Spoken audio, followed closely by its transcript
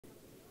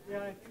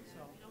Yeah, I think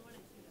so. You don't want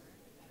it too dark?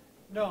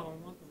 No,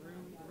 I want the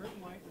room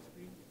light, the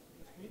screens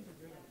are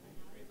good, I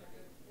think.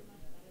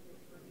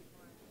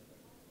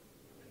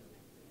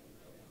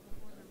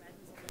 Before the red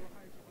was a little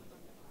hard to read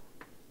on the back.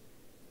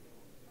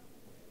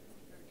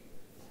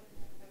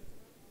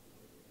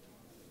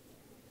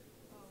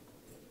 Oh,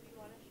 do you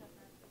want to shut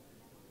that door?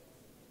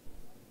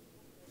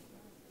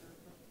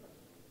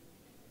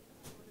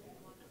 What do we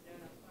want to do?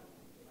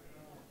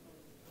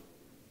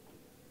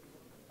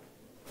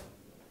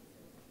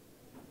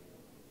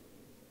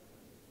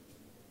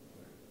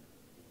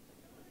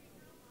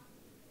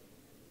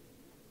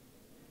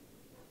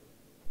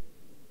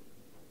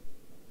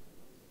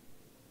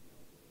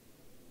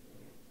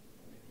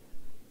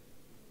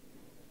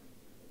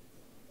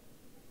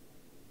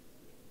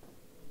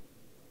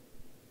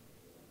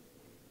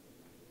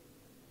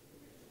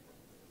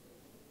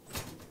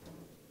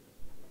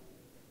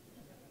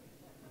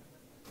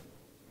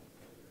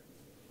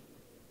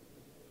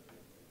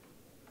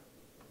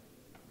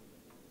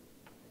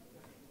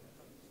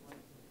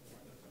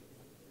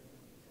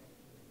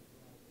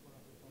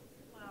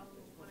 Well,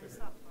 when I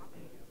stop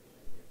talking,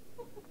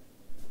 you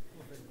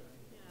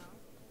know,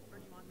 or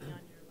do you want me on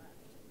your left?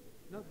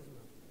 No, it doesn't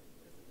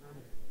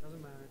matter.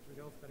 Doesn't matter. We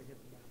both got to get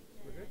them down.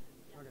 We're good?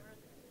 Yeah, Okay. we're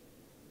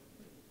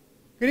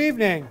okay. Good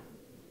evening.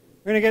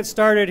 We're going to get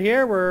started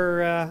here.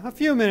 We're a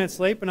few minutes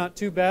late, but not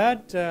too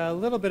bad. A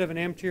little bit of an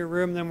emptier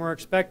room than we're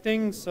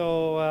expecting,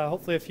 so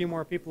hopefully a few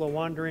more people will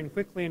wander in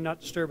quickly and not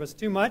disturb us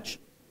too much.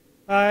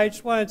 I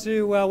just wanted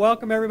to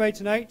welcome everybody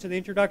tonight to the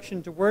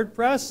introduction to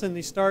WordPress and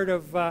the start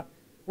of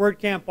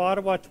WordCamp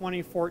Ottawa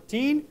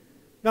 2014.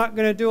 Not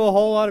going to do a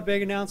whole lot of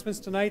big announcements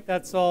tonight.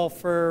 That's all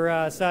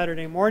for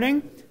Saturday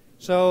morning.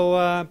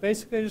 So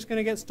basically just going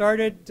to get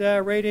started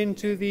right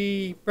into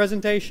the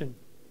presentation.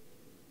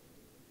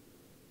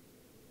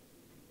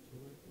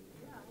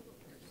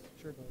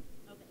 Sure, bud.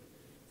 Okay,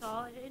 so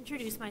I'll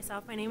introduce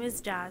myself. My name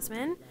is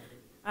Jasmine.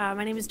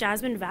 My name is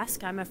Jasmine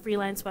Vesk. I'm a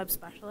freelance web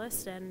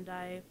specialist, and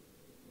I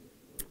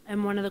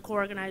am one of the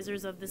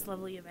co-organizers of this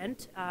lovely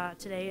event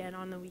today and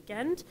on the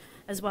weekend,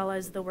 as well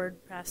as the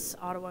WordPress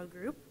Ottawa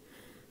group.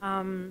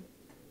 And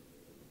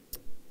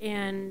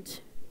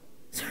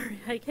sorry,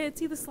 I can't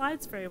see the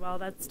slides very well.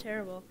 That's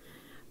terrible.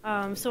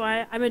 So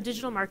I'm a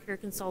digital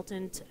marketer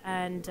consultant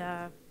and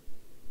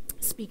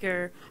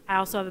speaker. I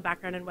also have a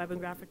background in web and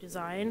graphic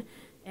design,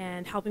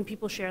 and helping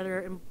people share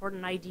their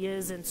important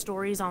ideas and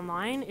stories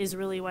online is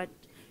really what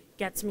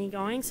gets me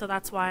going. So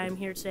that's why I'm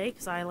here today,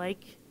 because I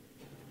like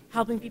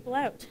helping people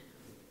out.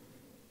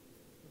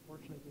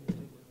 Unfortunately, can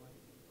you take my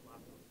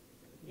laptop?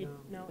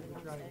 No, it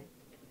won't try stay. it.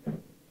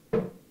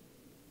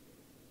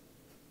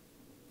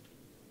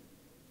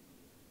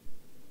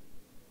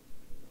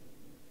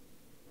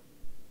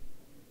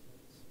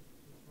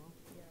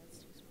 Yeah, it's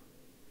too small.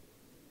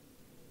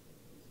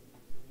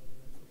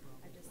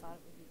 I just thought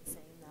it would be the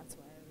same. That's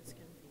why I was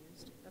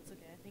confused. That's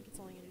okay. I think it's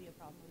only going to be a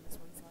problem on this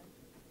one slide.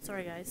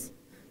 Sorry, guys.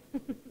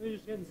 We're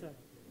just getting set up.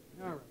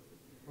 All right.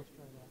 Let's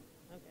try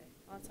that. Okay.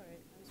 Well, that's all right.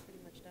 I was pretty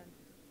much done.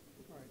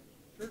 All right.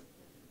 Sure.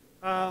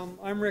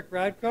 I'm Rick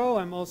Radko.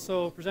 I'm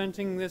also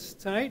presenting this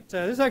tonight.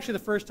 This is actually the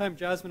first time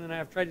Jasmine and I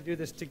have tried to do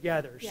this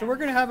together. So Yeah. we're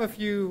going to have a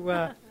few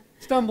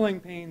stumbling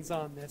pains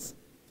on this.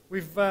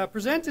 We've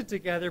presented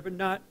together, but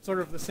not sort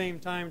of the same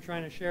time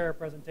trying to share a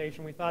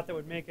presentation. We thought that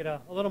would make it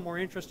a little more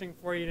interesting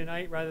for you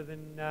tonight rather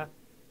than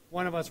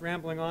one of us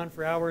rambling on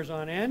for hours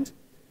on end.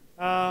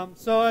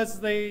 So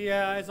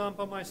as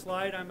on my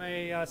slide, I'm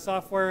a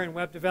software and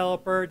web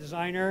developer,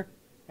 designer,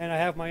 and I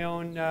have my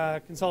own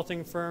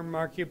consulting firm,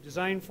 R-Cube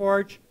Design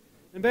Forge.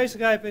 And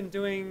basically I've been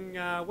doing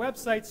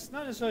websites,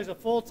 not necessarily as a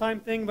full-time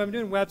thing, but I'm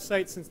doing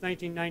websites since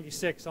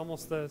 1996,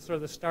 almost the sort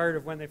of the start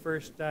of when they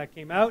first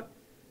came out.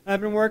 I've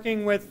been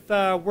working with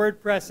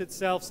WordPress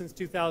itself since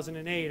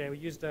 2008. I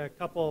used a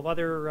couple of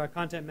other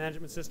content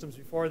management systems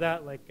before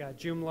that, like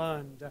Joomla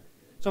and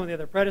some of the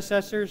other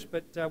predecessors,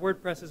 but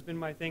WordPress has been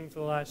my thing for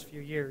the last few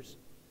years.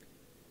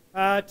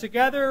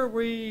 Together,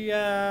 we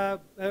are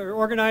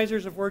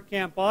organizers of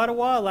WordCamp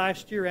Ottawa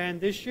last year and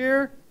this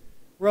year.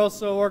 We're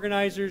also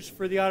organizers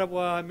for the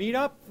Ottawa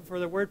meetup for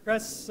the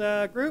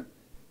WordPress group.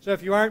 So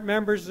if you aren't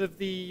members of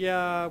the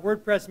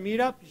WordPress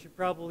meetup, you should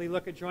probably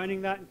look at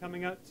joining that and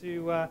coming out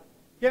to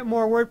get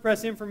more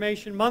WordPress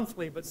information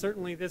monthly, but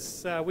certainly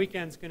this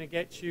weekend's going to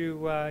get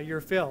you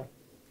your fill.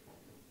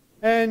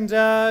 And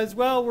as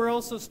well, we're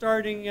also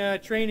starting a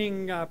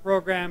training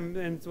program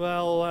as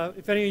well.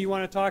 If any of you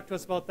want to talk to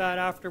us about that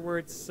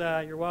afterwards,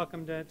 you're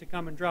welcome to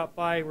come and drop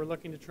by. We're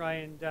looking to try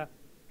and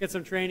get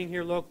some training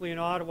here locally in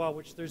Ottawa,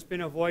 which there's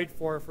been a void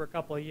for a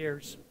couple of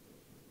years.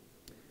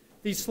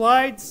 These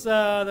slides,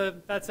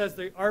 that says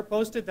they are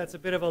posted. That's a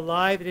bit of a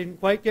lie. They didn't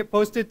quite get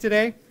posted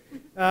today.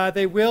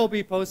 They will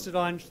be posted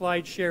on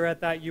SlideShare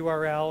at that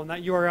URL, and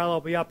that URL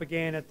will be up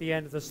again at the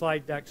end of the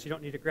slide deck, so you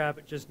don't need to grab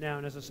it just now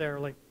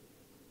necessarily.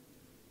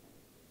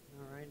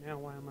 All right, now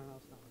why am I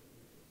not stopping?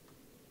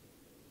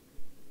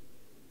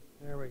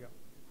 There we go.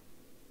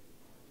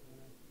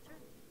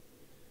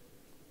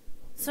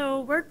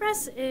 So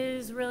WordPress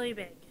is really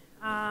big.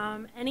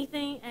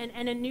 Anything,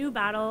 and a new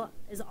battle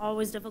is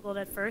always difficult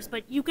at first,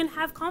 but you can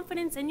have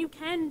confidence and you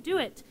can do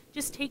it.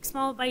 Just take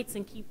small bites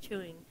and keep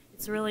chewing.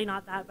 It's really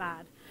not that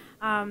bad.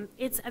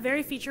 It's a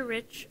very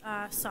feature-rich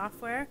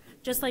software,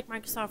 just like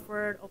Microsoft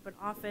Word,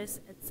 OpenOffice,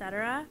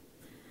 etc.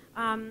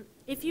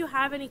 If you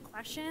have any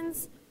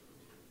questions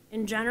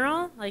in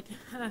general, like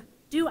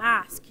do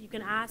ask. You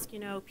can ask,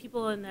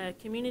 people in the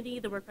community,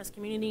 the WordPress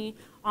community,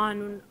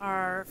 on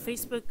our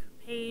Facebook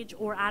page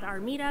or at our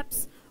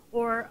meetups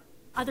or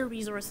other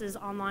resources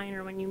online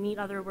or when you meet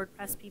other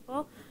WordPress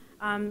people.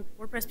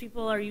 WordPress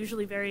people are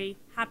usually very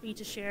happy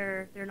to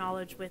share their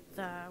knowledge with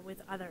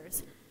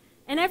others.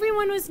 And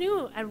everyone was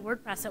new at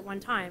WordPress at one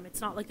time.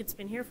 It's not like it's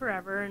been here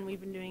forever and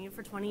we've been doing it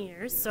for 20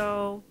 years.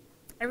 So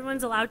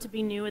everyone's allowed to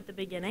be new at the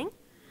beginning.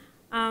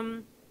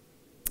 And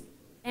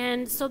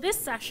so this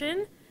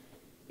session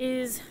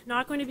is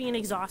not going to be an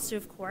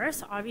exhaustive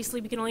course.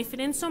 Obviously, we can only fit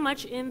in so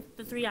much in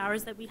the 3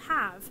 hours that we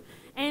have.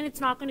 And it's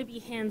not going to be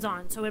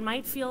hands-on, so it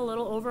might feel a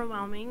little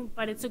overwhelming,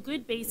 but it's a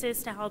good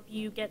basis to help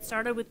you get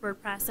started with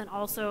WordPress and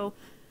also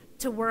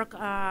to work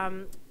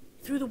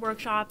through the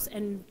workshops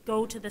and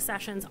go to the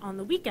sessions on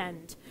the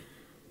weekend.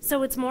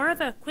 So it's more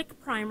of a quick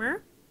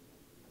primer.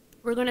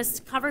 We're going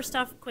to cover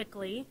stuff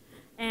quickly.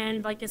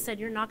 And like I said,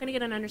 you're not going to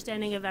get an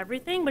understanding of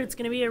everything, but it's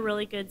going to be a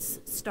really good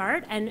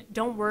start. And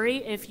don't worry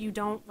if you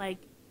don't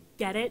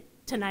get it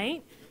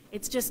tonight.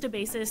 It's just a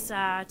basis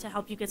to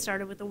help you get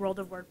started with the world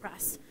of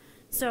WordPress.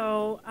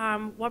 So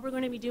what we're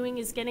going to be doing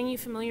is getting you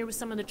familiar with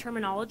some of the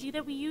terminology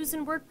that we use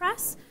in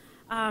WordPress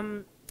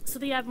so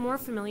that you have more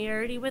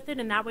familiarity with it,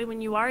 and that way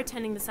when you are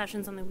attending the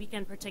sessions on the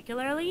weekend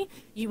particularly,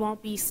 you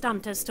won't be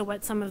stumped as to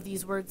what some of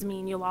these words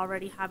mean. You'll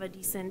already have a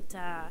decent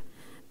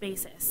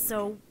basis.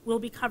 So we'll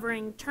be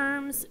covering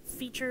terms,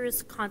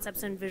 features,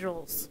 concepts, and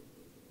visuals.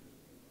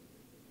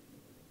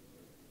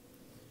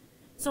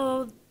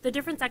 So the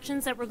different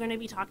sections that we're going to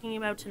be talking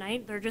about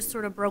tonight, they're just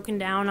sort of broken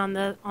down on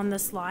the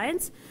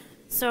slides.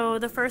 So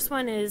the first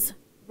one is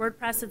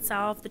WordPress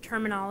itself, the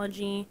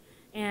terminology,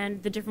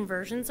 and the different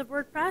versions of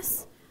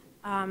WordPress.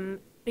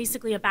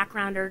 Basically a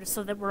backgrounder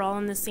so that we're all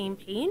on the same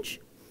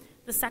page.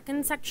 The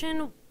second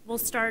section will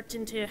start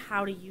into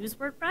how to use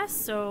WordPress,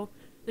 so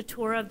the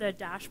tour of the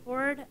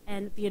dashboard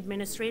and the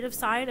administrative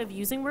side of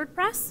using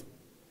WordPress.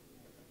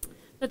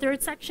 The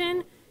third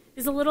section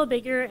is a little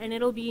bigger, and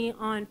it'll be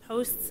on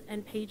posts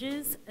and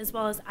pages, as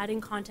well as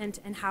adding content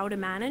and how to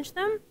manage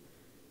them.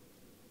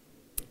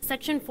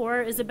 Section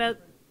 4 is about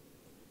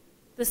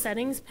the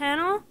settings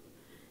panel,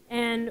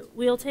 and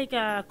we'll take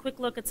a quick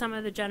look at some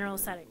of the general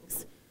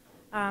settings.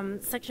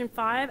 Section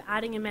 5,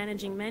 adding and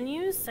managing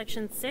menus.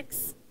 Section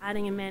 6,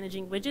 adding and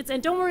managing widgets.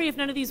 And don't worry if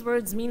none of these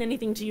words mean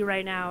anything to you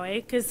right now,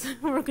 because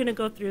we're going to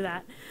go through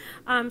that.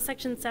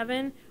 Section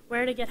 7,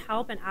 where to get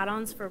help and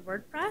add-ons for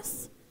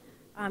WordPress,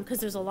 because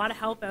there's a lot of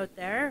help out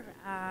there.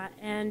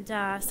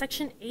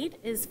 Section 8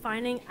 is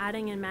finding,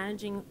 adding, and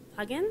managing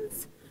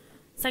plugins.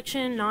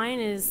 Section 9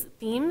 is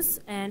themes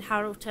and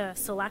how to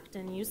select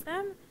and use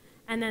them.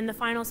 And then the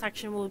final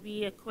section will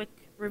be a quick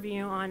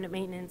review on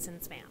maintenance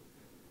and spam.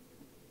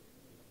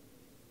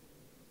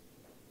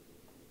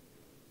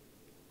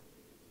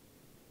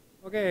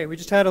 Okay, we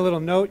just had a little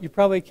note. You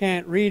probably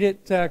can't read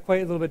it, quite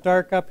a little bit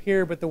dark up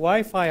here, but the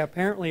Wi-Fi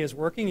apparently is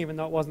working, even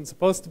though it wasn't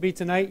supposed to be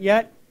tonight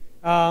yet.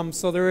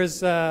 So there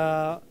is,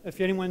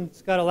 if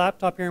anyone's got a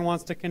laptop here and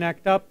wants to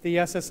connect up, the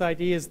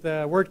SSID is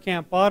the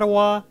WordCamp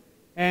Ottawa,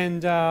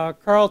 and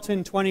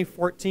Carlton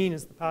 2014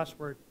 is the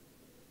password.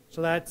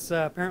 So that's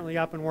apparently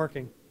up and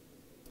working.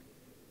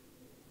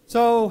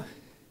 So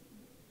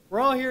we're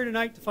all here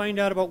tonight to find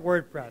out about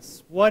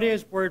WordPress. What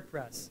is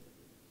WordPress?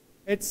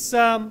 It's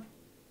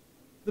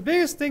the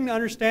biggest thing to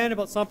understand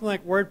about something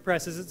like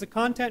WordPress is it's a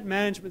content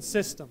management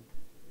system.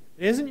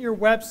 It isn't your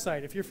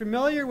website. If you're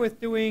familiar with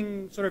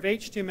doing sort of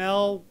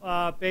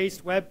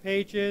HTML-based web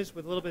pages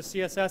with a little bit of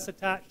CSS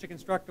attached to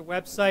construct a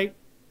website,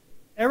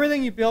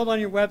 everything you build on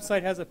your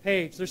website has a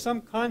page. There's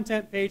some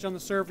content page on the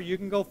server you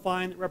can go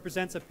find that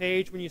represents a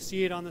page. When you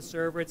see it on the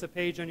server, it's a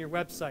page on your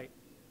website.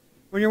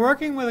 When you're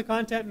working with a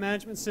content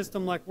management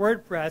system like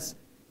WordPress,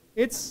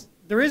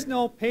 there is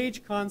no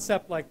page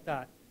concept like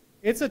that.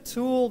 It's a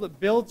tool that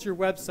builds your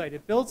website.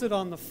 It builds it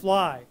on the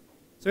fly.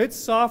 So it's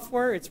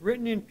software, it's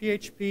written in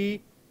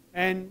PHP,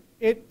 and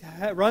it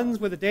runs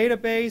with a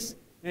database,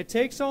 and it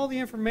takes all the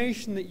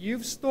information that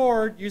you've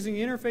stored using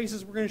the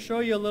interfaces we're going to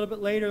show you a little bit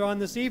later on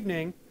this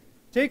evening,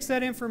 takes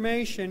that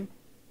information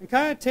and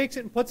kind of takes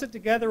it and puts it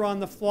together on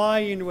the fly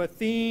into a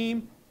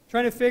theme,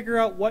 trying to figure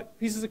out what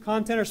pieces of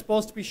content are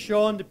supposed to be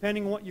shown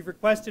depending on what you've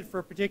requested for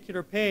a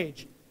particular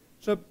page.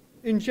 So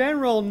in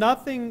general,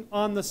 nothing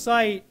on the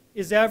site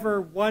is ever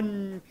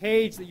one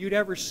page that you'd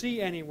ever see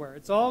anywhere.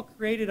 It's all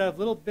created out of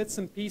little bits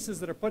and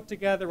pieces that are put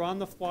together on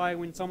the fly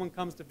when someone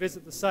comes to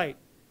visit the site.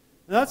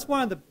 And that's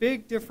one of the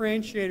big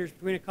differentiators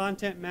between a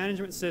content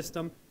management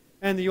system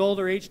and the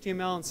older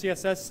HTML and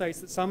CSS sites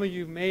that some of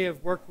you may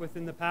have worked with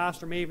in the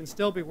past or may even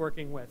still be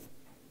working with.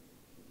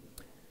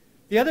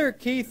 The other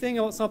key thing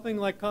about something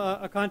like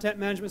a content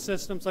management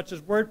system such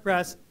as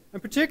WordPress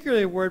and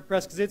particularly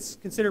WordPress because it's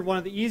considered one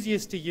of the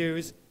easiest to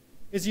use,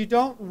 is you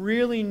don't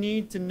really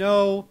need to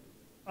know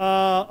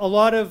a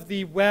lot of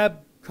the web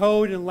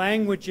code and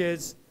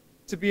languages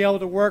to be able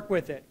to work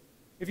with it.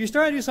 If you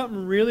start to do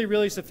something really,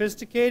 really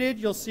sophisticated,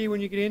 you'll see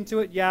when you get into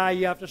it, yeah,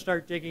 you have to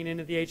start digging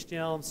into the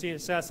HTML and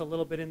CSS a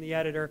little bit in the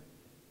editor.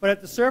 But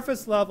at the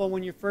surface level,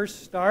 when you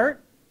first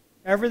start,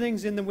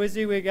 everything's in the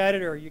WYSIWYG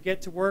editor. You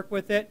get to work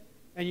with it,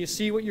 and you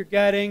see what you're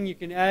getting. You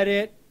can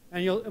edit,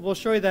 and we'll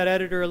show you that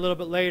editor a little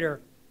bit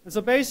later. And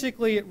so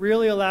basically, it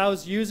really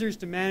allows users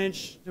to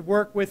manage to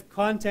work with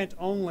content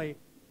only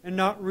and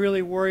not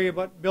really worry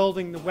about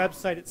building the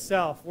website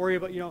itself. Worry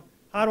about,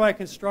 how do I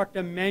construct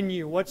a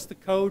menu? What's the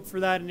code for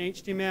that in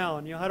HTML?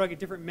 And how do I get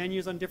different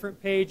menus on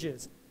different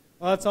pages?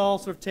 Well, that's all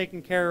sort of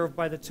taken care of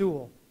by the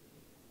tool.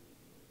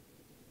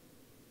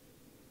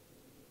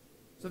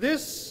 So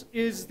this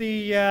is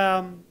the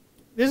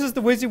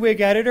WYSIWYG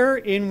editor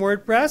in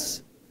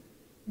WordPress.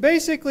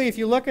 Basically, if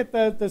you look at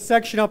the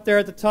section up there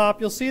at the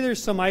top, you'll see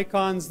there's some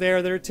icons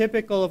there that are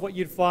typical of what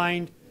you'd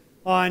find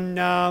on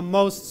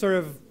most sort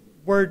of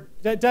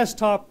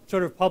desktop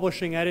sort of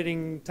publishing,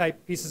 editing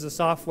type pieces of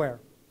software.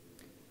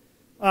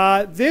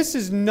 This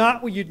is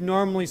not what you'd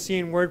normally see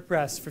in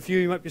WordPress. For a few,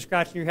 you might be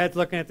scratching your head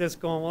looking at this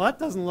going, well, that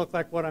doesn't look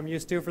like what I'm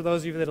used to, for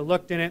those of you that have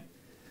looked in it.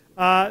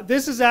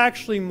 This is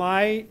actually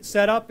my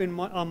setup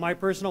on my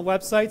personal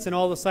websites and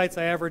all the sites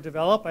I ever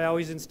develop. I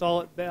always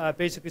install it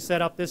basically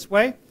set up this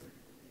way.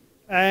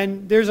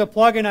 And there's a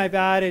plugin I've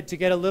added to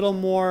get a little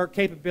more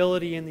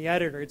capability in the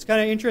editor. It's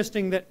kind of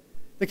interesting that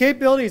the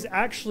capability is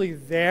actually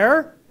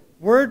there.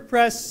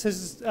 WordPress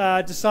has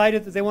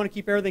decided that they want to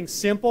keep everything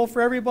simple for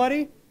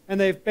everybody, and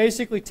they've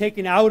basically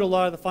taken out a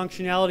lot of the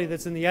functionality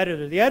that's in the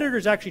editor. The editor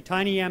is actually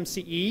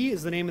TinyMCE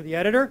is the name of the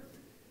editor,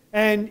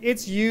 and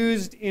it's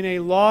used in a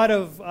lot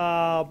of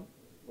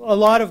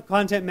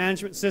content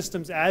management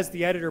systems as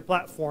the editor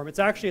platform. It's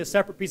actually a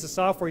separate piece of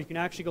software you can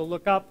actually go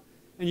look up,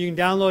 and you can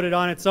download it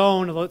on its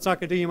own, although it's not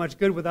going to do you much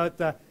good without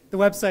the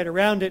website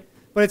around it.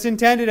 But it's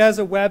intended as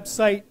a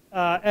website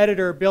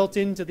editor built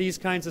into these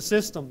kinds of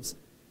systems.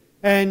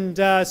 And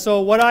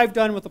so what I've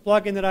done with the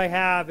plugin that I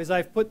have is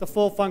I've put the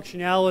full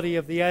functionality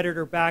of the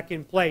editor back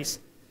in place.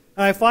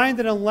 And I find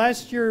that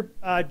unless you're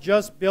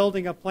just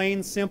building a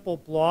plain simple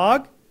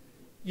blog,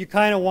 you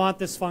kind of want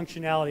this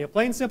functionality. A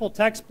plain simple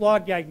text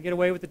blog, yeah, you can get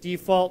away with the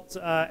default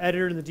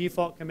editor and the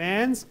default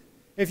commands.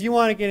 If you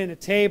want to get into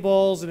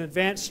tables and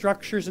advanced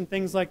structures and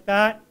things like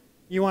that,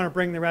 you want to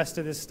bring the rest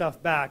of this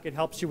stuff back. It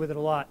helps you with it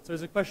a lot. So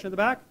there's a question at the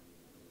back?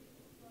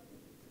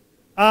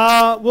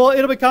 Well,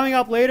 it'll be coming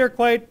up later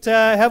quite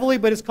heavily,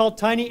 but it's called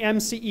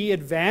TinyMCE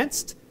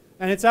Advanced.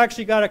 And it's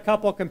actually got a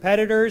couple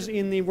competitors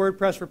in the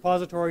WordPress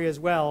repository as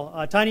well.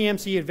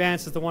 TinyMCE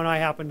Advanced is the one I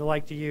happen to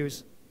like to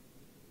use.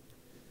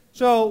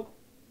 So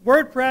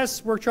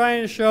WordPress, we're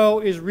trying to show,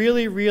 is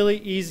really, really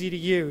easy to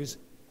use.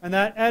 And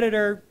that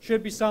editor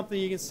should be something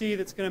you can see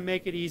that's going to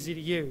make it easy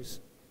to use.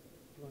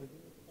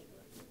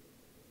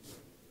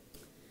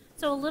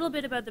 So a little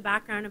bit about the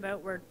background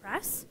about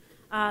WordPress.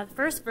 The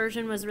first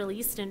version was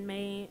released in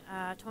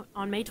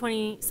on May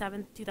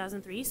 27th,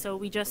 2003. So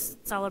we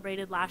just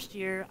celebrated last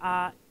year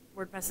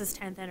WordPress's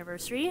 10th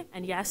anniversary.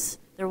 And yes,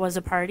 there was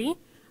a party.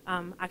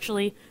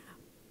 Actually,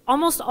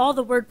 almost all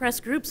the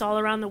WordPress groups all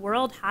around the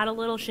world had a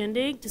little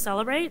shindig to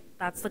celebrate.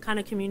 That's the kind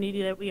of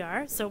community that we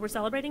are. So we're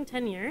celebrating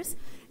 10 years.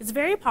 It's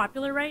very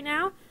popular right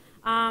now.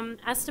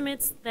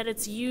 Estimates that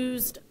it's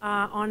used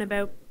on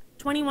about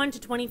 21 to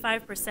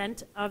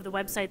 25% of the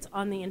websites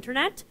on the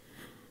internet.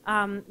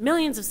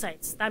 Millions of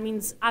sites. That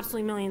means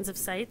absolutely millions of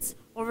sites.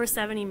 Over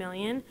 70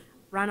 million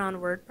run on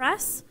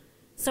WordPress.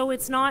 So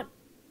it's not,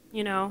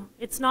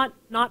 it's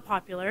not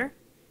popular.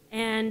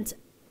 And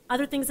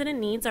other things that it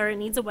needs are it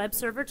needs a web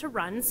server to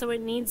run, so it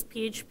needs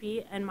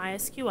PHP and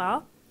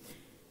MySQL,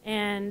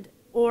 and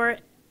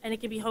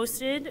it can be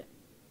hosted,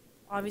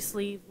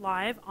 obviously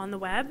live on the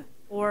web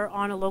or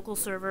on a local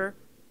server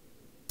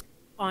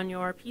on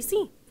your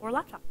PC or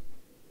laptop.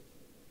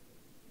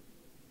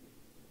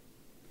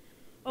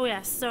 Oh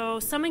yes,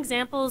 so some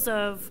examples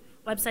of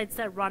websites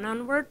that run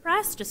on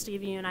WordPress, just to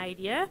give you an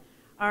idea,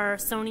 are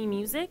Sony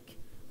Music,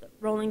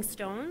 Rolling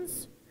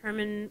Stones,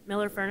 Herman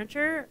Miller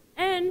Furniture,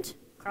 and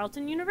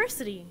Carleton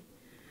University.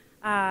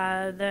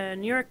 The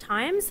New York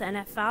Times,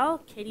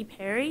 NFL, Katy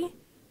Perry,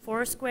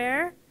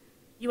 Foursquare,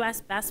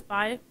 US Best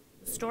Buy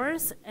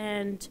stores,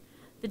 and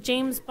the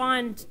James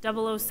Bond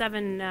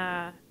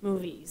 007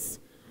 movies,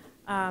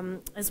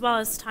 as well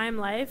as Time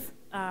Life,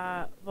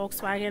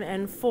 Volkswagen,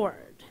 and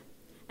Ford.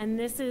 And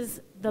this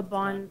is the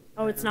Bond.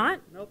 Oh, it's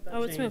not? Nope, that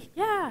oh, it's changed. moved.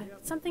 Yeah, Yep.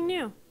 something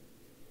new.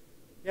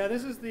 Yeah,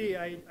 this is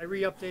I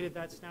re-updated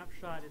that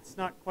snapshot. It's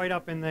not quite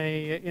up in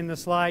the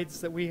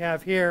slides that we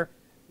have here.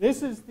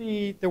 This is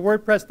the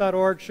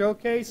WordPress.org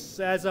showcase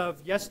as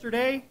of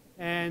yesterday,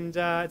 and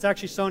it's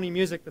actually Sony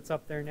Music that's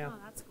up there now. Oh,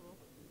 that's cool.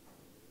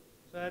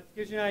 So that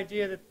gives you an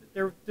idea that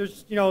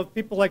there's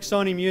people like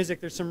Sony Music.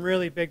 There's some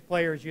really big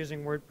players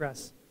using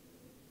WordPress.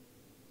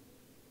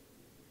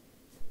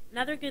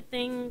 Another good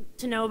thing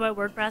to know about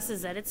WordPress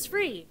is that it's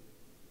free.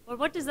 Well,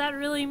 what does that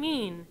really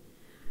mean?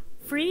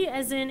 Free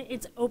as in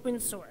it's open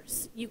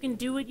source. You can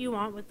do what you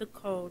want with the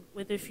code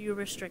with a few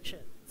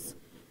restrictions.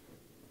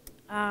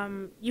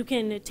 You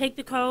can take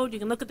the code, you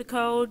can look at the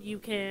code, you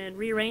can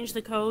rearrange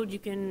the code, you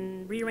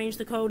can rearrange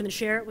the code and then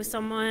share it with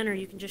someone, or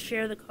you can just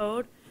share the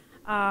code.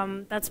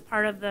 That's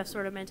part of the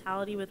sort of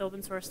mentality with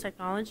open source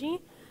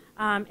technology.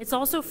 It's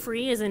also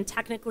free, as in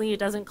technically it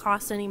doesn't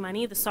cost any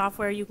money. The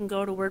software, you can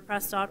go to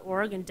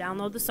wordpress.org and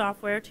download the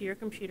software to your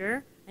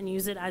computer and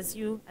use it as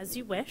you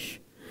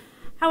wish.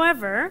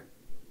 However,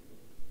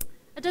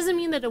 that doesn't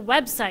mean that a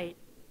website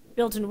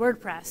built in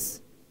WordPress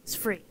is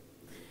free.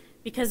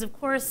 Because of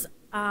course,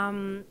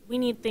 we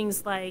need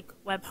things like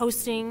web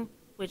hosting,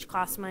 which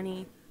costs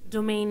money,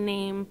 domain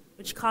name,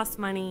 which costs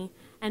money,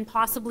 and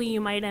possibly you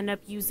might end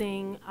up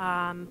using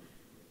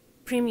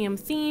premium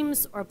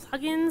themes or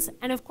plugins.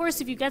 And of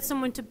course, if you get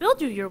someone to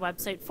build your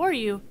website for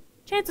you,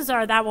 chances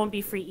are that won't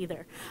be free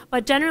either.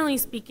 But generally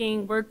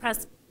speaking,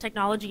 WordPress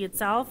technology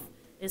itself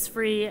is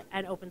free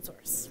and open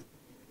source.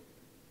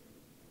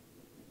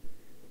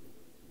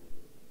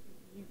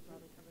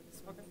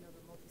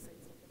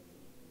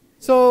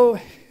 So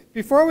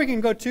before we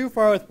can go too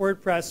far with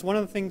WordPress, one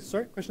of the things,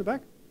 sorry, question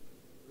back?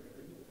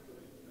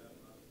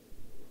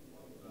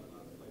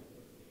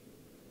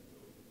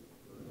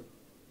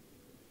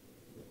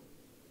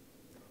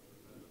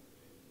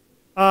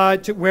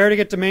 Where to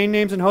get domain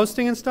names and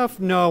hosting and stuff?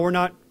 No, we're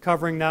not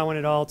covering that one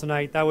at all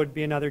tonight. That would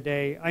be another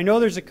day. I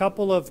know there's a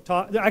couple of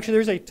talks. Actually,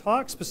 there's a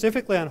talk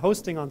specifically on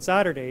hosting on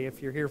Saturday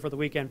if you're here for the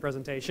weekend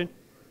presentation.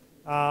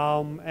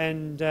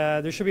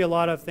 There should be a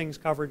lot of things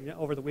covered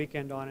over the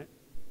weekend on it.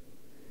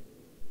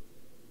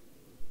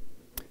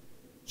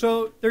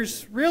 So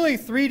there's really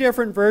 3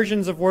 different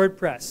versions of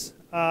WordPress.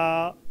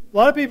 A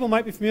lot of people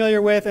might be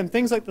familiar with, and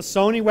things like the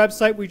Sony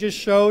website we just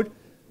showed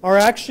are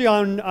actually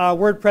on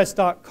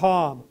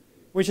WordPress.com,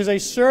 which is a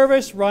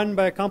service run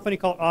by a company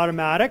called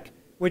Automatic,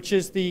 which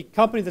is the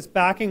company that's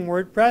backing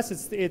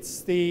WordPress.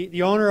 It's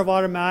the owner of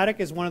Automatic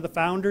is one of the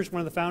founders, one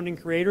of the founding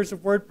creators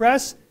of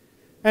WordPress.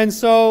 And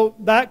so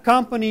that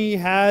company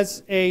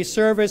has a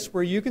service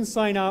where you can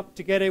sign up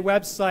to get a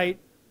website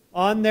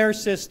on their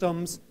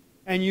systems,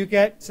 and you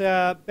get,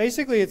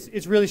 basically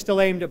it's really still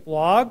aimed at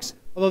blogs,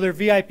 although their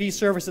VIP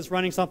service that's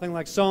running something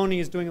like Sony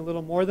is doing a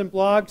little more than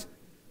blogs.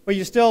 But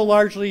you still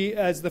largely,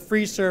 as the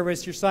free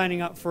service, you're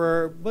signing up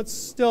for what's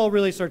still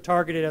really sort of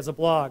targeted as a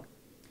blog.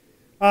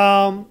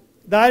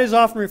 That is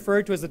often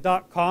referred to as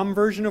the .com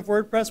version of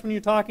WordPress when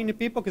you're talking to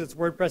people, because it's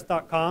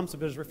WordPress.com, so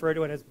people just refer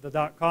to it as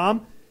the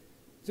 .com.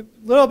 So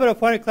a little bit of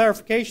point of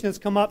clarification that's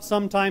come up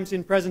sometimes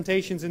in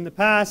presentations in the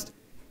past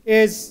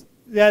is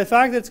that the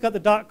fact that it's got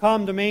the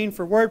 .com domain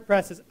for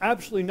WordPress has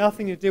absolutely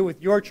nothing to do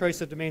with your choice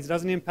of domains. It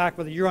doesn't impact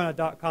whether you're on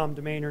a .com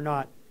domain or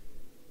not.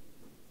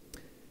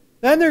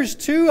 Then there's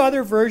 2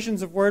 other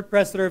versions of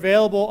WordPress that are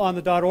available on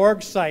the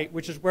 .org site,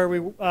 which is where we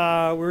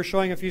were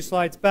showing a few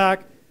slides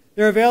back.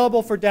 They're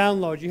available for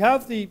download. You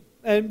have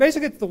and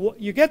basically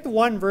you get the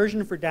one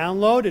version for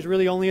download. It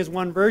really only is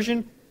one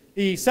version.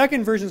 The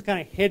second version is kind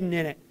of hidden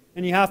in it,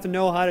 and you have to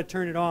know how to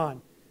turn it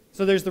on.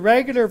 So there's the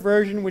regular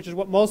version, which is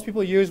what most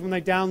people use when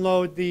they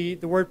download the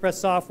WordPress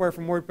software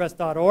from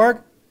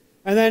WordPress.org.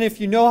 And then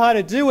if you know how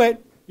to do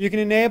it, you can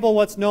enable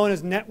what's known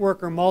as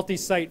network or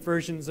multi-site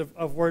versions of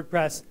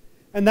WordPress.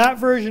 And that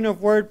version of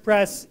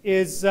WordPress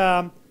is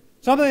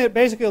something that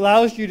basically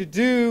allows you to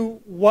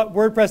do what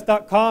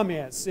WordPress.com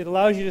is. It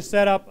allows you to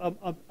set up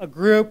a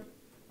group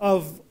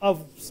of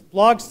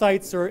blog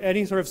sites or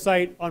any sort of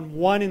site on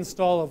one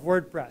install of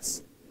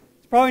WordPress.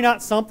 It's probably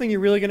not something you're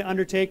really going to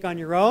undertake on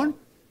your own,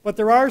 but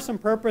there are some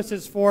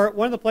purposes for it.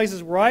 One of the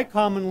places where I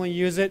commonly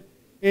use it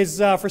is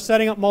for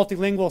setting up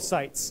multilingual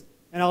sites.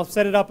 And I'll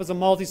set it up as a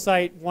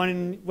multi-site,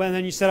 and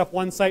then you set up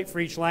one site for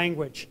each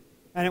language.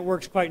 And it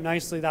works quite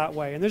nicely that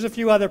way. And there's a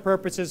few other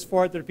purposes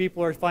for it that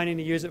people are finding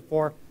to use it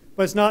for,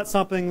 but it's not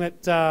something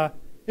that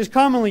is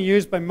commonly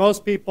used by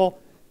most people.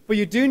 But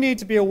you do need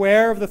to be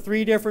aware of the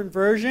 3 different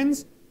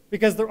versions,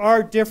 because there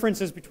are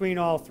differences between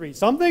all 3.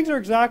 Some things are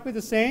exactly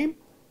the same,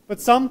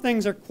 but some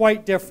things are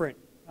quite different.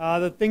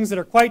 The things that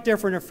are quite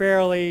different are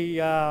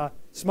fairly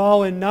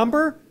small in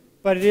number,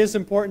 but it is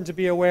important to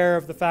be aware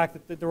of the fact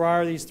that there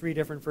are these 3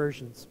 different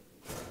versions.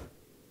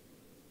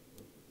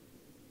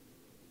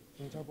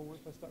 Can you talk about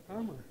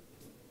WordPress.com?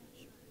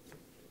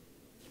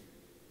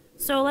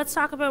 So let's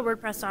talk about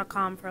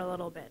WordPress.com for a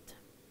little bit.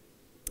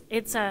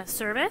 It's a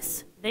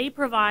service. They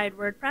provide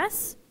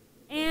WordPress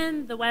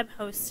and the web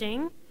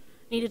hosting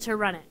needed to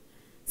run it.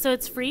 So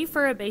it's free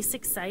for a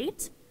basic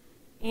site.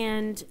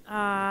 And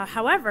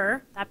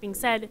however, that being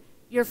said,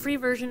 your free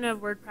version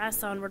of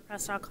WordPress on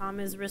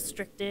WordPress.com is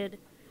restricted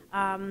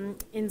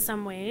in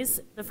some ways.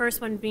 The first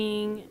one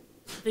being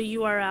the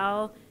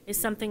URL is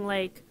something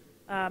like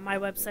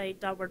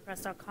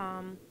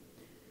mywebsite.wordpress.com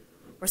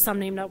or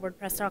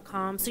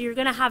somename.wordpress.com. So you're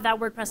going to have that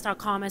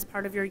WordPress.com as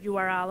part of your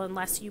URL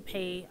unless you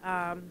pay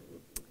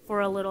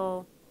for a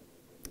little.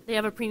 They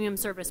have a premium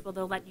service where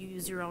they'll let you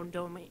use your own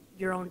domain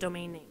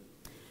name.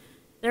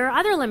 There are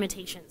other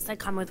limitations that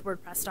come with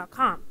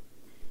WordPress.com.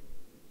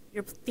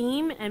 your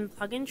theme and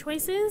plugin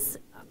choices,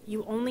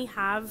 you only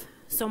have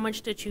so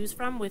much to choose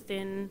from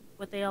within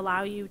what they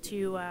allow you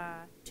to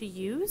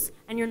use,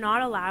 and you're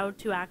not allowed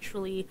to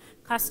actually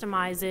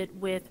customize it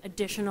with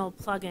additional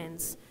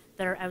plugins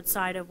that are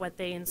outside of what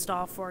they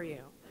install for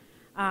you.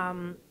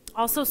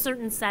 Also,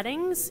 certain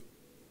settings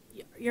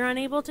you're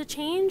unable to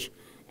change,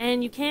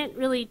 and you can't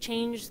really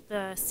change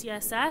the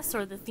CSS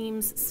or the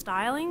theme's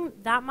styling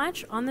that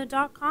much on the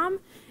 .com.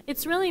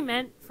 It's really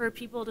meant for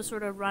people to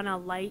sort of run a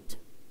light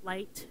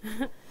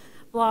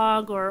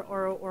blog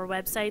or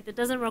website that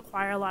doesn't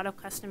require a lot of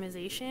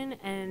customization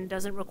and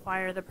doesn't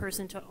require the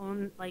person to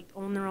own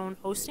their own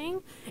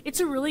hosting. It's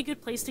a really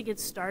good place to get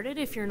started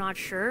if you're not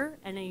sure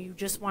and you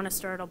just want to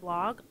start a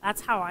blog.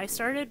 That's how I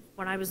started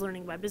when I was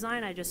learning web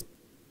design. I just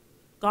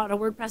got a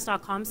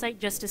WordPress.com site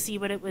just to see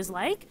what it was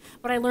like,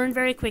 but I learned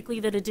very quickly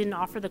that it didn't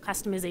offer the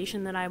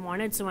customization that I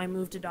wanted, so I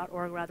moved to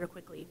 .org rather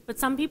quickly. But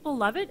some people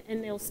love it,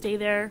 and they'll stay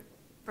there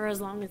for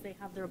as long as they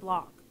have their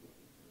blog.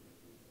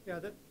 Yeah,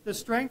 the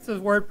strength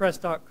of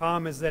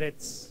WordPress.com is that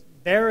it's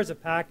there as a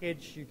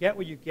package. You get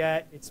what you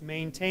get. It's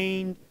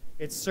maintained,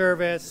 it's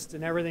serviced,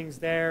 and everything's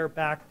there,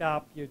 backed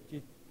up. You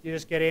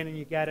just get in and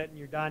you get it, and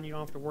you're done. You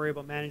don't have to worry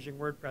about managing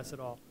WordPress at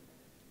all.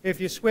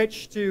 If you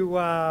switch to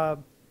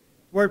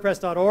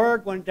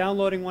WordPress.org, when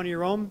downloading one of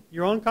your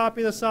own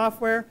copy of the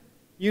software,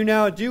 you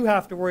now do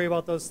have to worry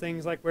about those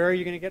things like where are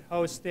you going to get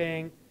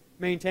hosting,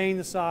 maintaining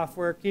the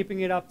software,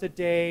 keeping it up to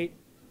date,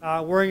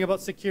 worrying about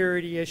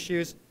security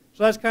issues.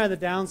 So that's kind of the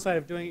downside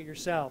of doing it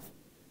yourself.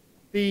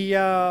 The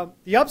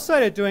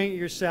upside of doing it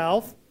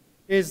yourself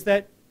is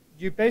that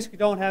you basically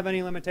don't have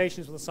any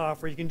limitations with the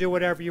software. You can do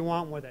whatever you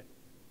want with it.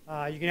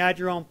 You can add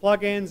your own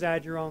plugins,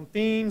 add your own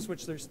themes,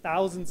 which there's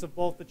thousands of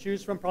both to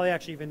choose from, probably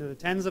actually even to the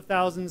tens of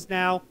thousands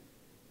now.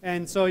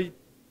 And so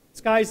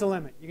sky's the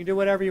limit. You can do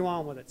whatever you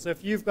want with it. So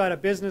if you've got a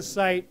business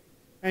site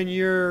and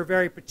you're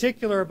very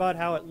particular about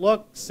how it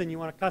looks and you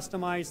want to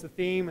customize the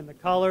theme and the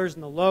colors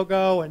and the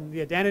logo and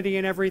the identity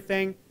and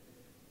everything,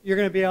 you're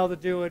going to be able to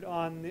do it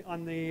on the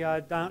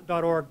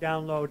 .org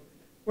download,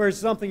 whereas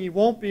something you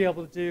won't be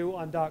able to do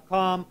on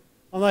 .com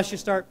unless you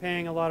start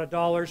paying a lot of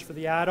dollars for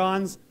the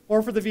add-ons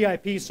or for the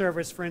VIP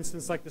service, for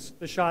instance, like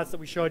the shots that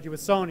we showed you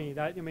with Sony.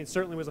 That, I mean,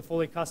 certainly was a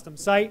fully custom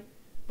site,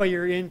 but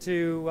you're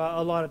into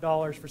a lot of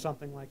dollars for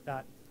something like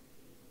that.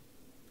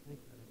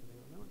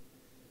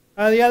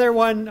 The other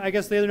one, I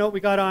guess the other note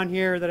we got on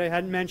here that I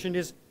hadn't mentioned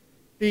is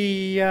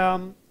the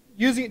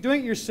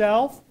doing it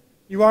yourself.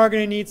 You are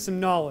going to need some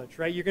knowledge,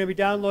 right? You're going to be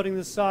downloading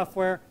this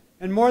software,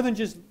 and more than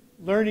just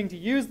learning to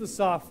use the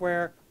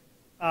software,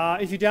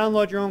 if you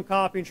download your own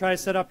copy and try to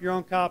set up your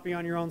own copy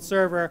on your own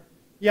server,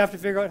 you have to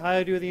figure out how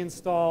to do the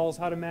installs,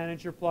 how to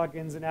manage your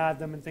plugins and add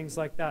them and things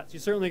like that. So you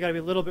certainly got to be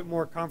a little bit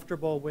more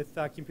comfortable with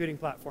computing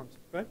platforms.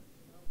 Go ahead.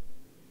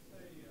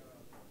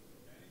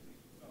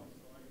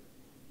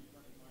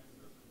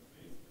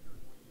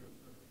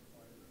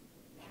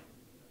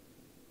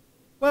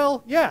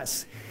 Well,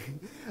 yes.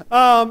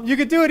 You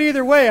could do it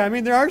either way. I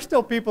mean, there are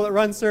still people that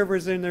run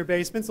servers in their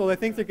basements, so I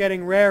think they're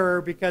getting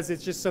rarer because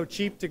it's just so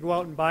cheap to go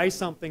out and buy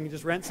something and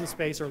just rent some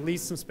space or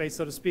lease some space,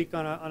 so to speak,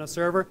 on a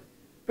server.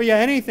 But yeah,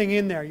 anything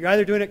in there. You're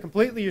either doing it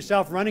completely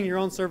yourself, running your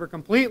own server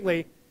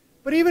completely,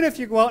 but even if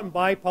you go out and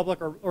buy public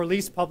or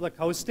lease public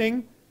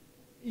hosting,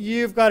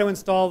 you've got to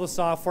install the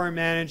software,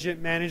 manage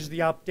it, manage the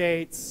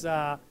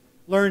updates,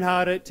 learn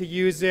how to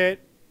use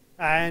it.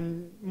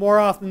 And more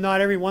often than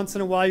not, every once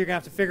in a while, you're going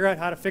to have to figure out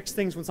how to fix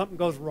things when something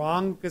goes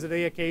wrong, because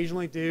they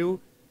occasionally do.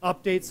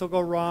 Updates will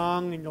go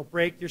wrong, and you'll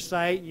break your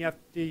site, and you have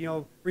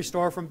to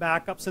restore from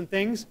backups and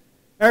things.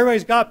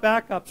 Everybody's got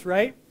backups,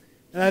 right?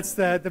 And that's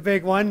the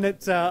big one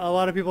that a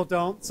lot of people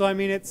don't. So I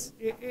mean,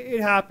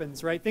 it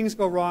happens, right? Things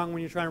go wrong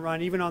when you're trying to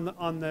run, even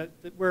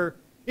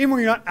even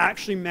when you're not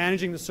actually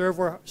managing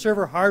the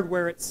server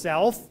hardware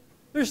itself.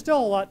 There's still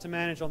a lot to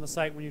manage on the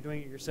site when you're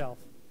doing it yourself.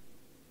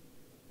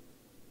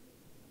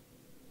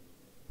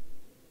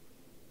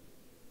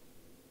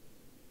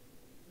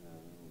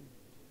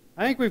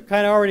 I think we've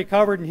kind of already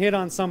covered and hit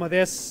on some of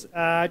this.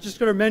 Just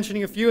sort of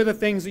mentioning a few of the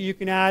things that you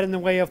can add in the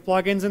way of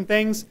plugins and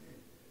things.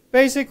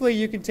 Basically,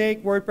 you can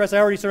take WordPress. I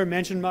already sort of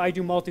mentioned I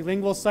do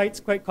multilingual sites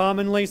quite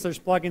commonly, so there's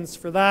plugins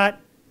for that.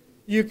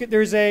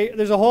 There's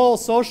a whole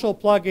social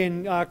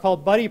plugin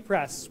called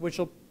BuddyPress, which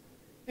will,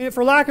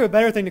 for lack of a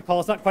better thing to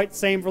call, it's not quite the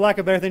same. For lack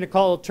of a better thing to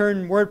call, it'll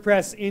turn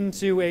WordPress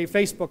into a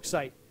Facebook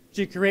site.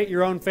 So you create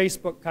your own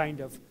Facebook, kind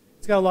of.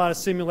 It's got a lot of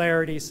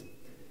similarities.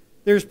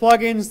 There's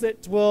plugins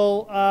that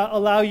will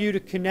allow you to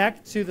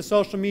connect to the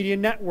social media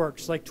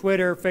networks like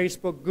Twitter,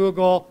 Facebook,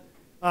 Google.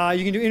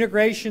 You can do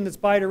integration that's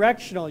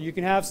bidirectional. You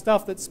can have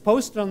stuff that's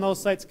posted on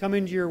those sites come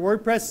into your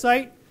WordPress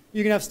site.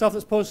 You can have stuff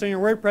that's posted on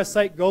your WordPress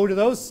site go to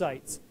those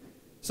sites.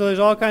 So there's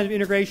all kinds of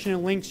integration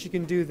and links you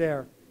can do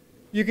there.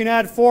 You can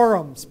add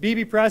forums.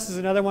 BBPress is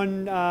another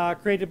one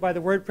created by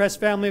the WordPress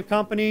family of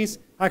companies.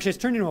 Actually, it's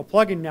turned into a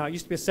plugin now. It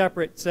used to be a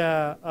separate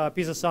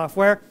piece of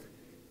software.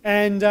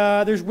 And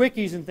there's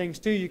wikis and things,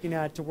 too, you can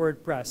add to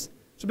WordPress.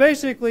 So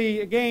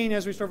basically, again,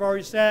 as we sort of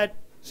already said,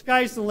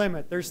 sky's the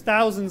limit. There's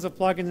thousands of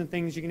plugins and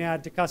things you can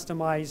add to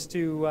customize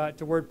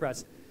to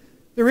WordPress.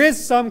 There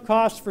is some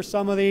cost for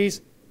some of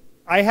these.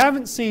 I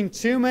haven't seen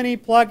too many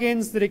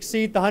plugins that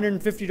exceed the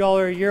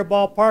 $150 a year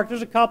ballpark.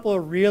 There's a couple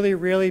of really,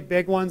 really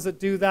big ones that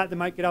do that. They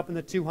might get up in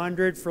the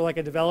 200 for like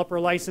a developer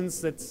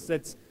license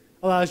that's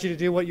allows you to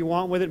do what you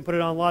want with it and put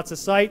it on lots of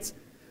sites.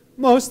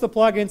 Most of the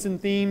plugins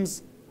and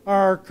themes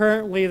are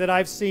currently that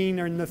I've seen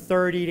are in the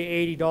 $30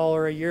 to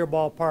 $80 a year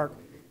ballpark,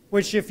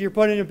 which if you're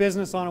putting a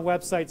business on a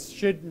website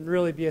shouldn't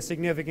really be a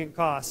significant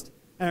cost.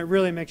 And it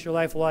really makes your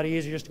life a lot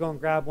easier just to go and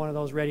grab one of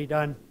those ready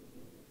done.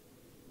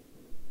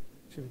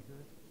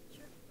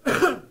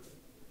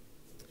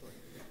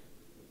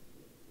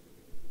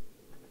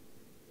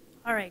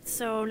 All right,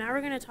 so now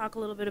we're going to talk a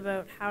little bit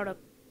about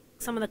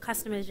some of the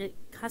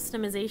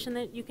customization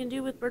that you can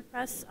do with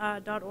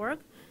WordPress.org.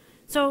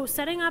 So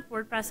setting up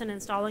WordPress and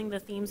installing the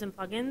themes and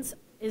plugins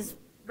is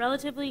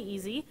relatively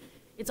easy.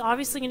 It's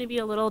obviously going to be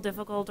a little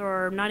difficult,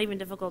 or not even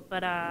difficult,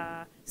 but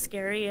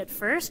scary at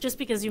first, just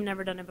because you've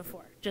never done it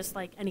before, just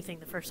like anything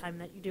the first time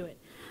that you do it.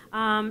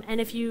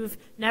 And if you've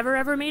never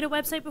ever made a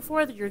website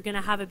before, you're going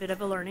to have a bit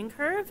of a learning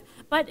curve,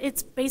 but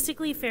it's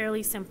basically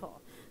fairly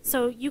simple.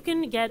 So you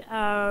can get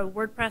a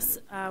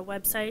WordPress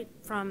website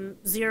from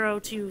zero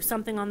to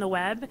something on the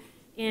web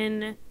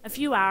in a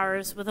few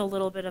hours with a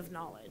little bit of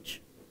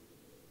knowledge.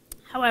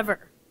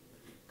 However,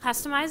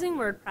 customizing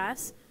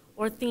WordPress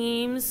or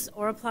themes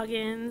or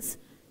plugins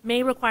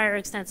may require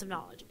extensive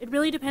knowledge. It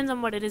really depends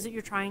on what it is that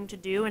you're trying to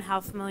do and how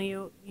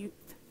familiar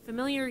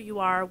you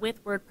are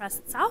with WordPress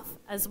itself,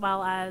 as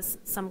well as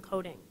some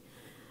coding.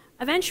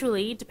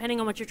 Eventually,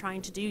 depending on what you're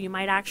trying to do, you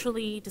might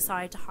actually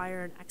decide to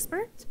hire an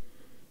expert.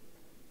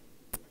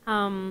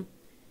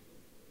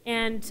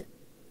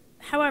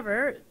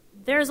 However,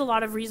 there's a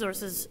lot of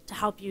resources to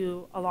help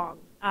you along.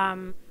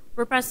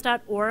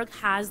 WordPress.org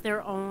has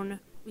their own,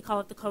 we call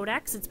it the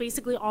codex. It's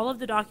basically all of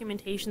the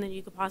documentation that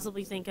you could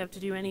possibly think of to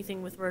do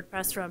anything with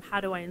WordPress, from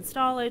how do I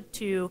install it,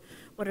 to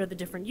what are the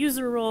different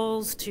user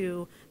roles,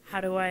 to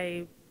how do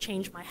I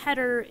change my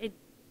header.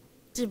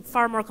 To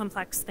far more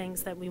complex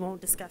things that we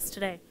won't discuss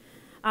today.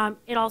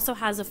 It also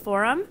has a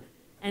forum,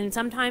 and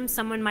sometimes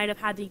someone might have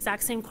had the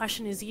exact same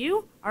question as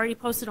you, already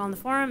posted on the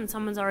forum, and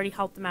someone's already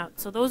helped them out.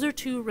 So those are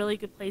two really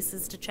good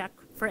places to check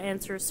for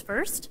answers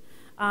first.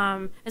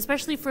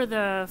 Especially for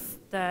the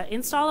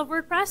install of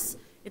WordPress,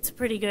 it's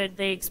pretty good.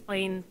 They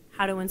explain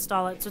how to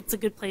install it, so it's a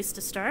good place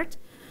to start.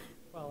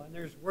 Well, and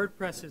there's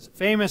WordPress's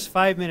famous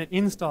 5-minute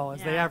install,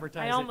 as they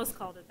advertise it. I almost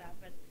called it that,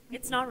 but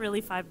it's not really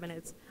 5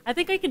 minutes. I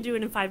think I can do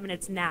it in 5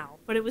 minutes now,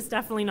 but it was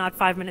definitely not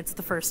 5 minutes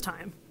the first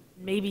time,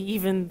 maybe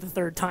even the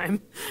third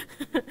time.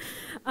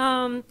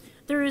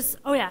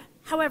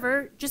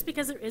 However, just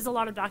because there is a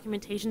lot of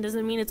documentation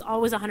doesn't mean it's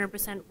always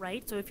 100%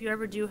 right. So if you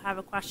ever do have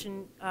a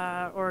question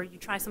or you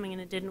try something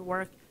and it didn't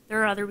work,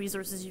 there are other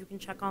resources you can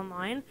check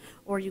online,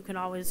 or you can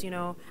always,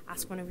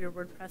 ask one of your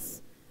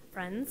WordPress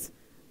friends.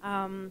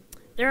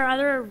 There are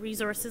other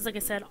resources, like I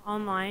said,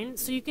 online.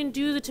 So you can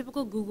do the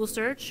typical Google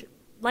search.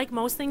 Like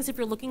most things, if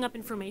you're looking up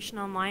information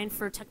online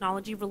for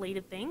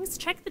technology-related things,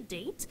 check the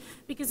date,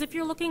 because if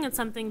you're looking at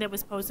something that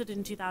was posted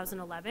in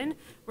 2011,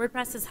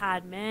 WordPress has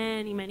had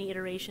many, many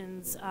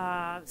iterations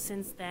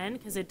since then,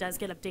 because it does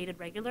get updated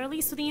regularly,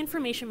 so the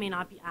information may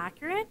not be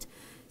accurate.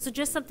 So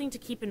just something to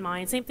keep in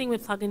mind. Same thing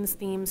with plugins,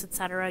 themes,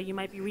 etc. You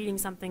might be reading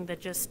something that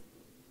just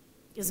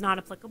is not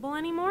applicable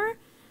anymore.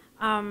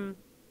 And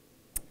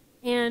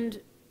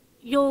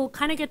you'll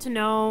kind of get to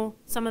know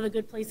some of the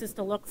good places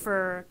to look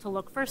for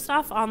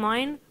stuff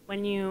online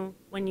when you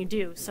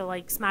do. So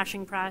like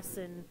Smashing Press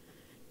and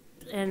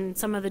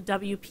some of the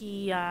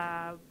WP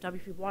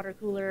water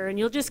cooler, and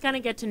you'll just kind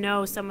of get to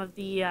know some of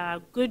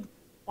the good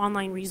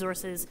online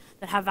resources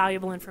that have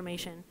valuable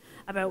information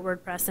about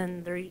WordPress,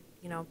 and their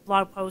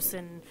blog posts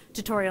and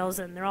tutorials,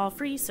 and they're all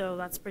free, so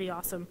that's pretty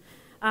awesome.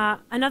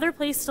 Another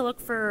place to look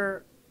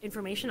for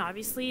information,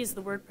 obviously, is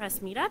the WordPress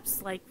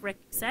meetups. Like Rick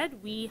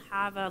said, we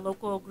have a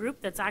local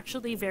group that's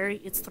actually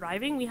it's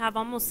thriving. We have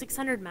almost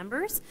 600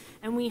 members,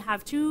 and we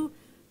have two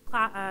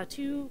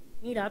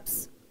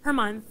meetups per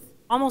month,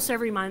 almost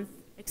every month,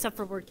 except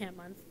for Wordcamp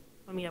month,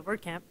 when we have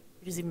Wordcamp,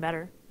 which is even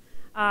better.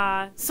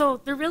 So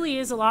there really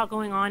is a lot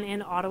going on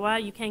in Ottawa.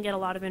 You can get a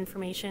lot of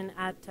information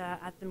at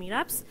the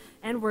meetups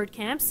and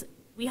WordCamps.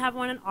 We have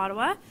one in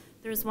Ottawa.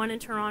 There's one in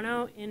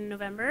Toronto in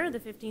November, the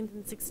 15th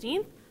and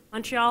 16th.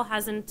 Montreal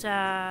hasn't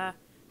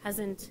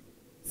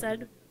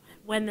said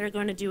when they're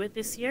going to do it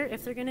this year,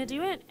 if they're going to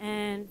do it.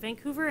 And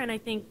Vancouver and I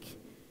think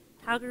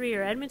Calgary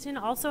or Edmonton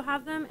also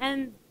have them,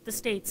 and the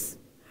States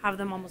have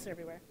them almost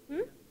everywhere.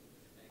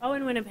 Oh,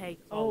 and Winnipeg.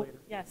 Oh,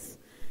 yes.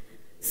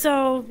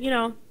 So,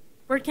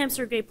 WordCamps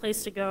are a great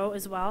place to go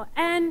as well.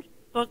 And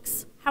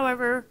books.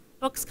 However,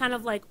 books kind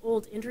of like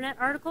old internet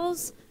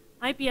articles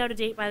might be out of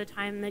date by the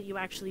time that you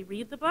actually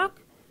read the book.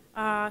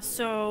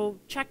 So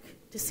check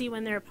to see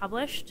when they're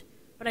published.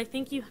 But I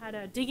think you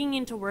had Digging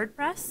into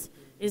WordPress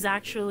is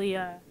actually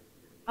a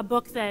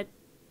book that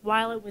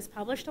while it was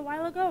published a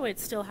while ago, it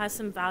still has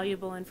some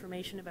valuable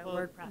information about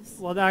WordPress.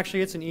 Well,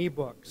 actually, it's an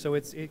ebook, so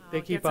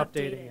they keep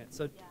updating it.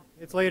 So yeah.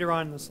 it's later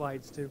on in the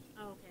slides, too.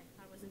 Oh, okay.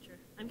 I wasn't sure.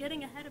 I'm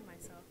getting ahead of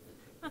myself.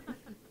 Oh,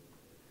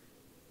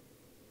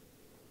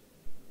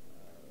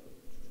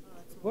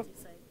 it's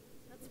multi-site.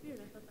 That's weird.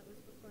 I thought that was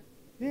before.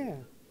 Yeah.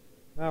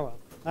 Oh, well.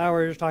 Now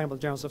we're just talking about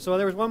the general stuff. So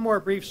there was one more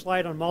brief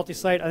slide on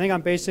multi-site. I think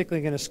I'm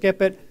basically going to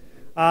skip it.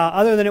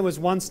 Other than it was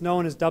once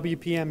known as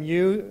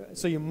WPMU,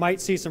 so you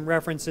might see some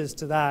references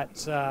to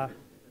that. And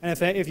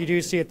if you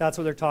do see it, that's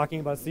what they're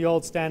talking about. It's the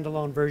old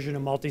standalone version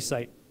of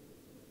multi-site.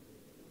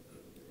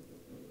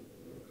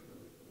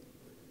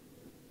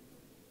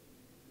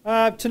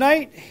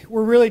 Tonight,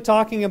 we're really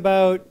talking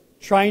about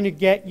trying to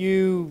get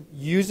you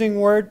using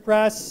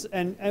WordPress,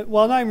 and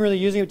well, not even really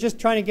using it, just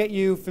trying to get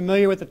you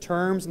familiar with the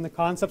terms and the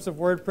concepts of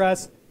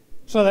WordPress,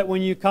 so that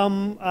when you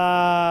come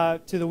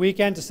to the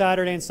weekend, to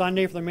Saturday and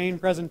Sunday for the main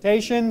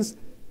presentations,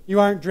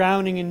 you aren't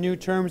drowning in new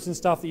terms and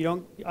stuff that you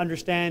don't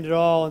understand at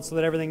all, and so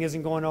that everything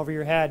isn't going over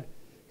your head.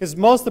 Because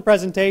most of the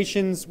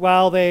presentations,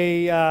 while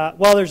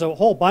there's a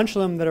whole bunch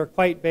of them that are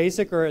quite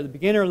basic or at the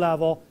beginner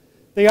level,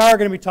 they are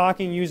going to be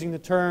talking using the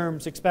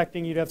terms,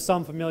 expecting you to have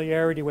some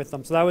familiarity with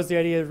them. So that was the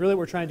idea. Really what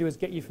we're trying to do is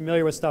get you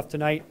familiar with stuff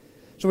tonight.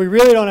 So we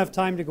really don't have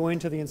time to go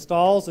into the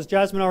installs. As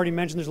Jasmine already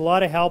mentioned, there's a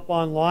lot of help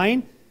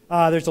online.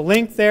 There's a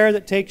link there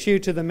that takes you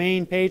to the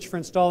main page for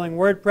installing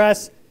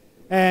WordPress.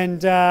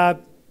 And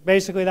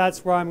basically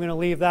that's where I'm going to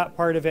leave that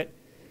part of it.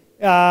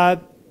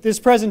 This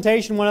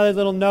presentation, one other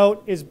little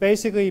note, is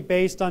basically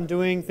based on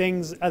doing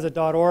things as a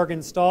 .org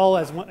install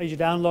as you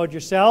download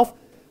yourself.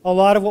 A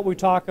lot of what we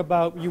talk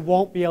about you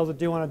won't be able to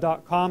do on a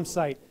 .com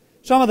site.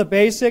 Some of the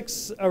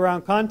basics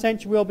around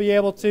content you will be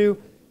able to,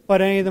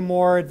 but any of the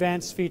more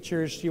advanced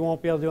features you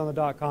won't be able to do on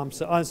the .com,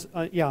 so on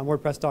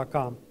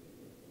WordPress.com.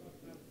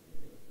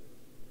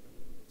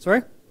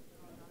 Sorry?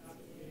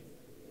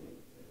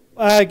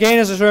 Again,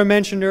 as I sort of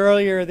mentioned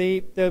earlier,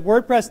 the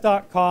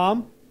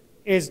WordPress.com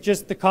is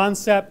just the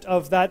concept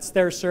of that's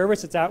their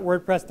service. It's at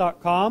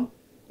WordPress.com.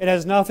 It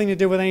has nothing to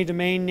do with any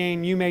domain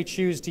name you may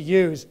choose to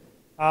use.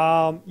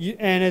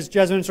 And as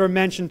Jasmine sort of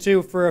mentioned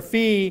too, for a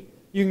fee,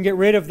 you can get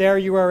rid of their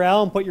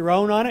URL and put your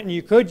own on it, and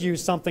you could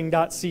use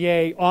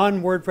something.ca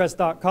on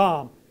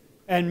WordPress.com.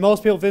 And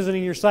most people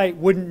visiting your site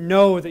wouldn't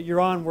know that you're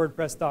on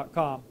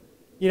WordPress.com.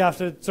 You'd have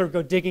to sort of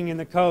go digging in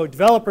the code.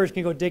 Developers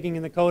can go digging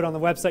in the code on the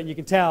website, you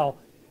can tell.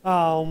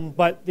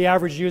 But the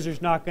average user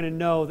is not going to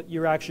know that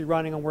you're actually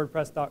running on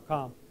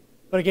WordPress.com.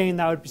 But again,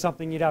 that would be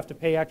something you'd have to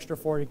pay extra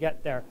for to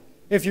get there.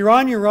 If you're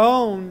on your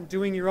own,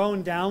 doing your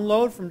own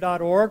download from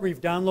 .org, where you've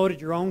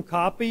downloaded your own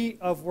copy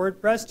of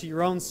WordPress to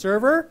your own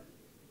server,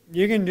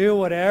 you can do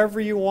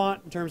whatever you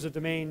want in terms of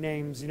domain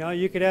names. You know,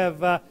 you could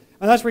have, and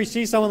that's where you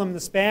see some of them in the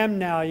spam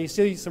now. You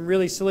see some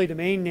really silly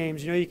domain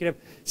names. You know, you could have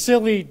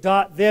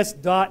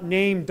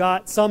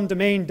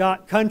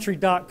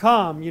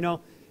silly.this.name.somedomain.country.com. You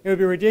know, it would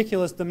be a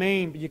ridiculous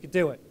domain, but you could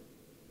do it.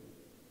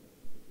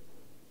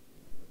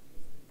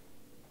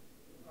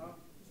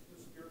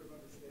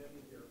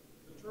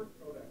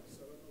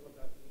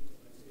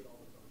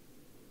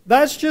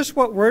 That's just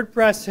what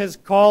WordPress has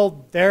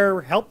called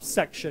their help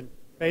section,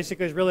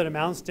 basically is really what it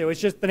amounts to.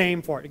 It's just the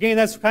name for it. Again,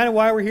 that's kind of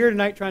why we're here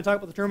tonight, trying to talk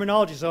about the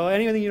terminology. So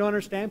anything you don't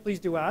understand, please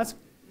do ask.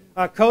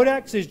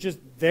 Codex is just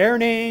their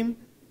name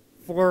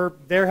for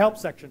their help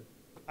section.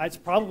 It's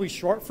probably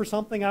short for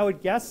something, I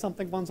would guess.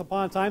 Something once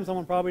upon a time,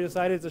 someone probably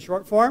decided it's a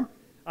short form.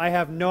 I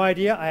have no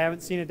idea. I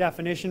haven't seen a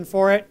definition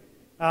for it.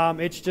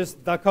 It's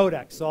just the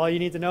Codex. So all you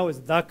need to know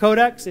is the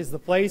Codex is the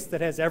place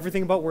that has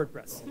everything about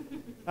WordPress.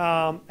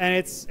 And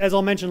it's, as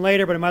I'll mention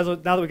later, but I might as well,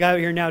 now that we got it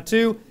here now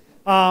too,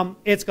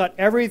 it's got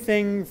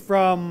everything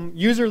from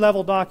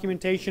user-level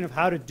documentation of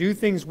how to do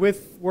things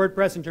with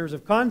WordPress in terms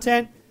of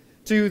content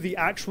to the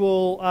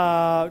actual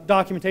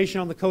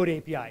documentation on the code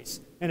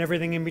APIs and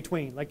everything in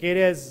between. Like it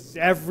is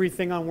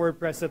everything on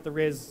WordPress that there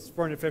is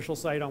for an official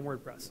site on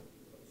WordPress.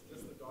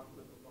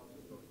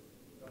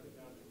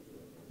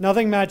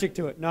 Nothing magic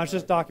to it. No, it's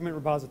just document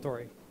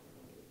repository.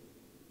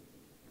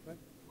 What if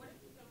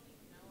you don't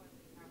even know if you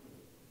have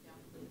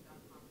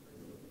download.com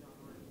versus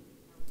 .org?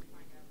 How would you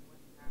find out what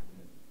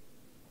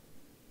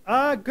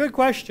happened? Good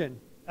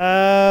question.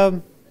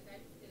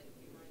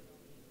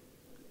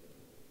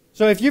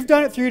 So if you've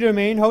done it through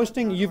domain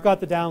hosting, you've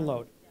got the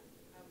download.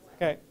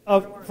 Okay.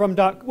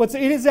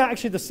 It is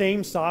actually the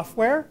same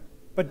software,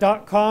 but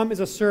 .com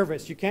is a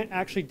service. You can't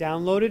actually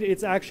download it.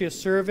 It's actually a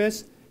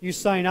service. You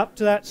sign up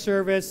to that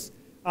service.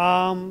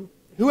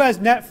 Who has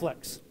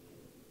Netflix?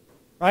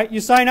 Right? You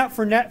sign up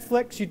for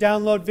Netflix, you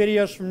download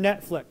videos from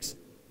Netflix.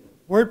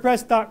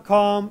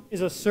 WordPress.com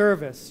is a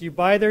service. You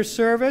buy their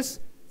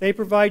service, they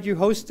provide you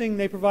hosting,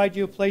 they provide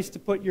you a place to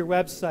put your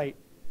website.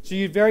 So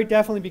you'd very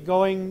definitely be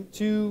going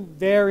to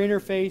their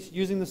interface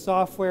using the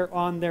software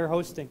on their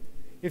hosting.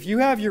 If you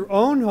have your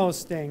own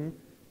hosting,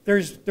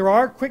 there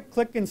are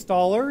quick-click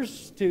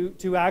installers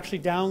to actually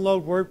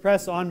download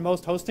WordPress on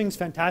most hostings,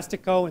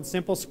 Fantastico and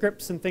Simple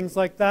Scripts and things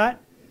like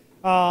that.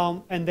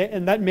 And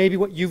that may be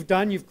what you've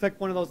done. You've clicked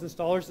one of those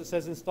installers that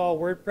says install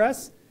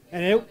WordPress,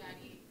 and it.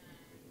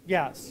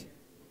 Yes.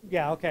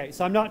 Yeah, okay.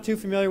 So I'm not too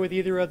familiar with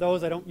either of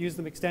those. I don't use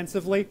them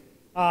extensively.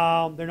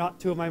 They're not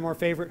two of my more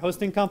favorite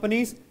hosting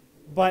companies.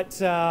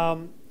 But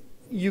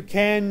you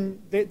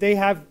can, they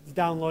have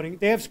downloading,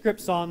 they have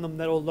scripts on them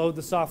that will load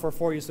the software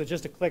for you. So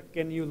just a click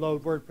and you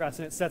load WordPress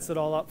and it sets it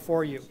all up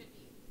for you.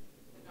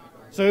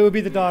 So it would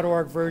be the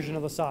 .org version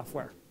of the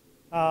software.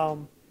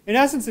 In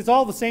essence, it's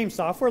all the same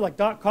software. Like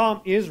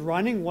 .com is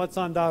running what's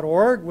on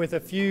 .org with a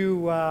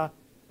few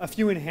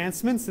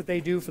enhancements that they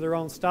do for their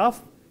own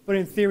stuff. But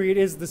in theory, it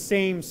is the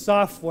same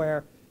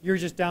software. You're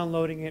just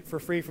downloading it for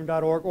free from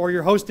 .org, or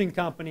your hosting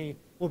company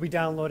will be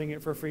downloading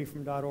it for free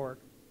from .org.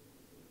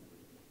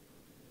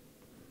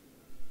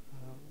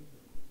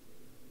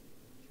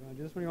 Do you want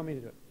to do this one, or do you want me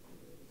to do it?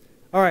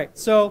 All right,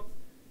 so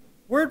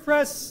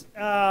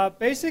WordPress,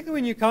 basically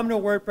when you come to a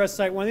WordPress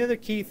site, one of the other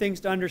key things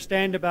to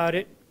understand about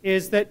it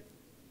is that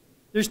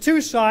there's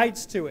two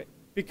sides to it.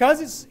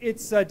 Because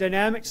it's a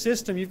dynamic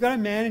system, you've got to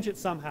manage it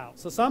somehow.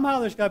 So somehow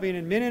there's got to be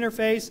an admin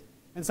interface,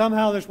 and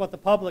somehow there's what the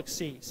public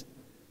sees.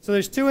 So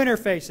there's two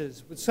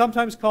interfaces. What's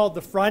sometimes called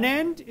the front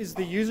end is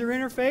the user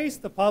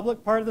interface, the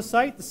public part of the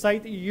site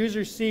that your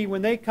users see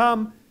when they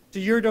come to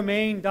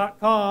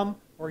yourdomain.com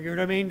or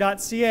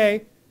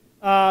yourdomain.ca.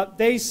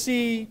 They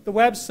see the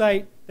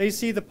website, they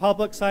see the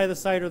public side of the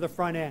site or the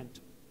front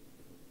end.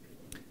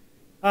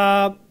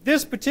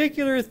 This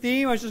particular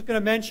theme I was just going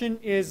to mention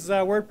is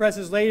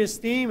WordPress's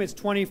latest theme. It's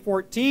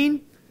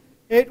 2014.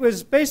 It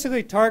was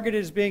basically targeted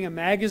as being a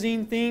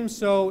magazine theme,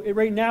 so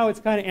right now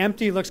it's kind of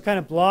empty. It looks kind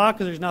of blah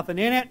because there's nothing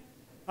in it.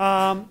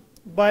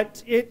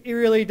 But it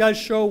really does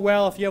show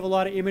well if you have a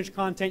lot of image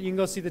content. You can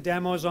go see the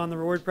demos on the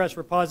WordPress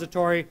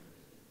repository.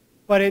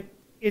 But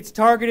it's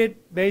targeted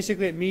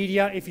basically at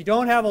media. If you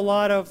don't have a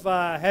lot of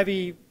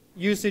heavy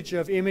usage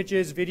of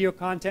images, video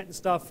content and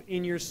stuff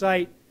in your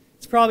site,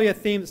 it's probably a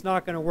theme that's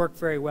not going to work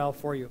very well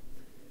for you.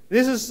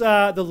 This is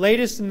the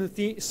latest in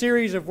the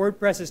series of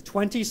WordPress's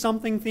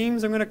 20-something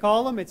themes, I'm going to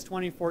call them. It's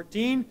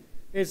 2014.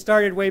 It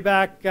started way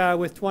back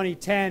with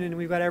 2010, and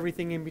we've got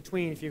everything in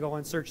between if you go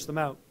and search them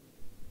out.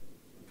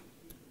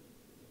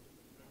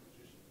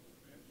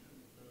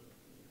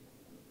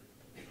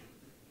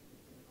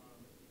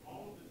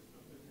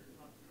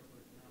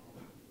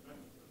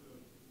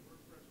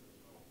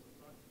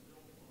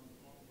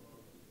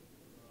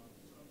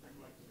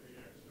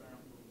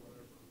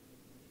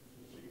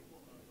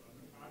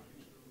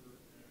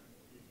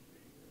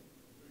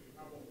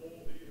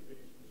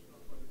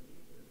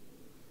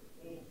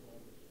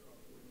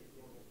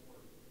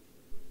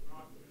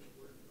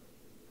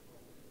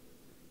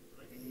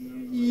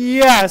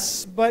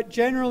 Yes, but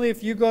generally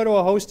if you go to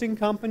a hosting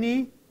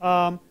company,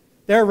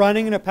 they're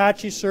running an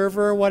Apache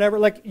server or whatever,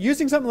 like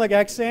using something like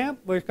XAMPP.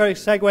 We're kind of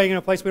segueing in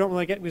a place we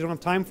don't have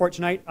time for it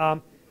tonight.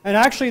 And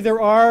actually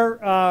there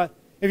are,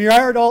 if you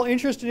are at all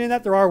interested in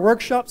that, there are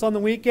workshops on the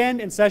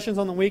weekend and sessions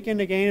on the weekend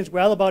again as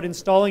well about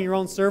installing your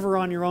own server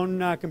on your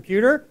own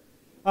computer.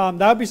 That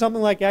would be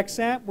something like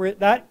XAMPP, where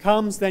that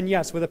comes then,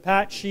 yes, with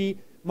Apache,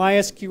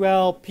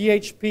 MySQL,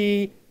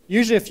 PHP,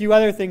 usually a few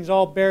other things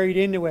all buried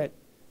into it.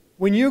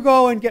 When you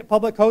go and get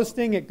public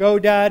hosting at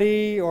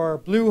GoDaddy or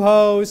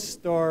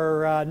Bluehost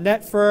or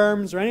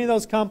NetFirms or any of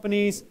those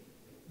companies,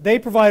 they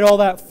provide all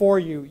that for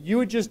you. You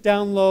would just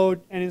download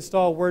and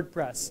install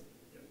WordPress.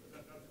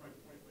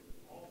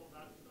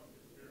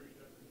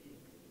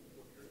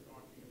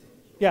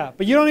 Yeah,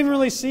 but you don't even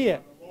really see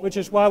it, which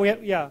is why we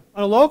have, yeah.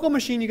 On a local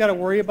machine, you got to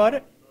worry about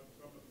it.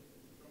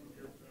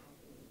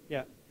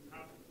 Yeah.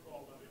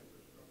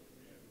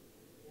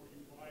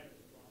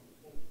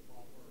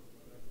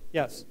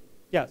 Yes.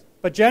 Yes,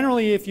 but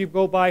generally if you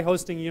go buy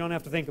hosting, you don't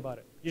have to think about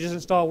it. You just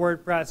install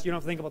WordPress, you don't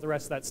have to think about the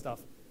rest of that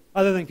stuff,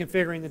 other than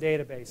configuring the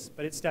database,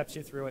 but it steps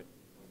you through it.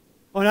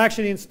 Oh, and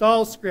actually the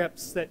install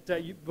scripts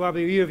that you have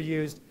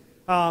used,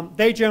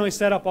 they generally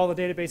set up all the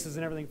databases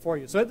and everything for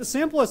you. So at the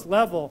simplest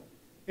level,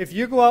 if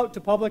you go out to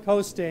public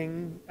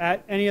hosting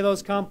at any of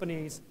those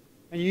companies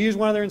and you use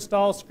one of their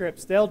install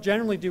scripts, they'll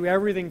generally do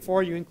everything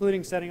for you,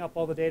 including setting up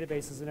all the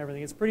databases and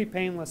everything. It's pretty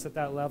painless at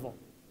that level.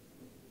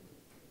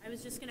 I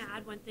was just going to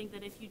add one thing,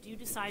 that if you do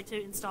decide to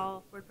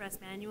install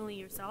WordPress manually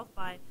yourself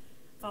by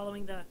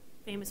following the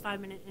famous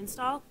 5-minute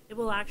install, it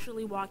will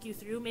actually walk you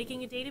through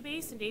making a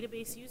database and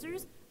database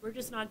users. We're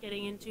just not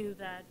getting into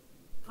that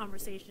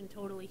conversation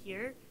totally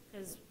here,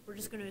 because we're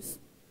just going to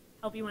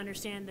help you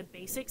understand the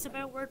basics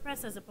about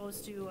WordPress as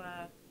opposed to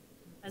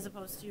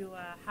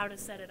how to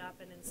set it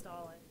up and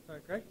install it. All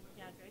right, Greg?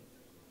 Yeah, Greg?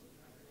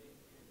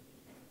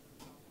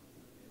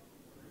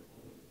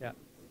 Yeah.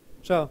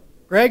 So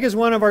Greg is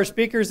one of our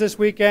speakers this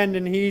weekend,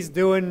 and he's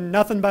doing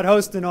nothing but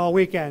hosting all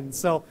weekend.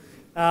 So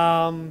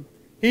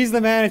he's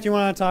the man if you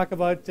want to talk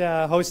about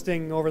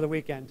hosting over the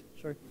weekend.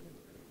 Sure.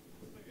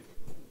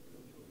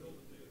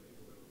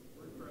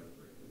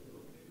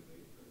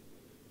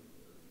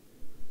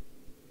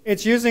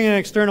 It's using an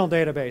external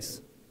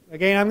database.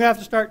 Again, I'm going to have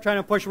to start trying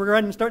to push.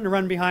 We're starting to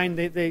run behind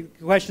the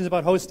questions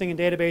about hosting and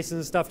databases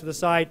and stuff to the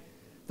side.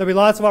 There'll be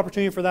lots of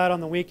opportunity for that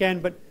on the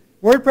weekend, but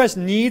WordPress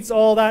needs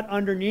all that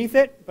underneath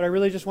it, but I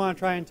really just want to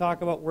try and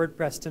talk about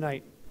WordPress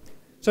tonight.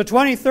 So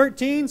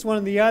 2013 is one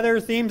of the other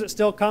themes that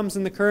still comes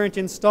in the current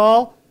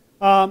install.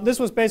 This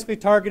was basically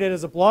targeted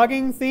as a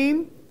blogging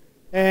theme.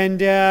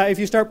 And if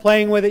you start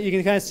playing with it, you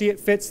can kind of see it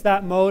fits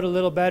that mode a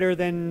little better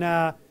than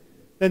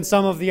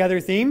some of the other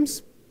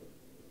themes.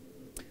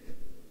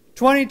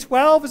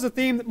 2012 is a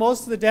theme that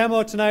most of the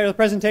demo tonight, or the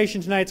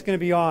presentation tonight, is going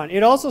to be on.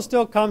 It also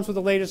still comes with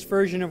the latest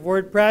version of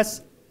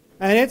WordPress.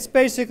 And it's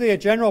basically a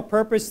general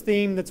purpose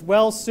theme that's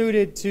well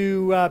suited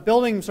to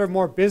building sort of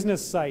more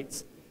business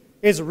sites.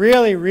 It's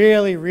really,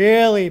 really,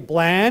 really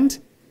bland.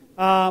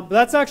 But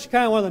that's actually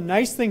kind of one of the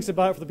nice things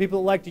about it for the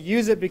people that like to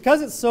use it.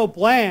 Because it's so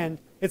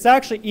bland, it's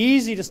actually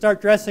easy to start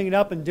dressing it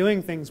up and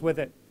doing things with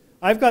it.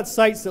 I've got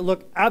sites that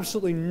look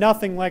absolutely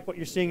nothing like what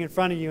you're seeing in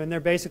front of you, and they're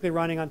basically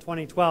running on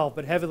 2012,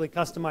 but heavily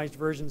customized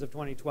versions of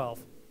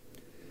 2012.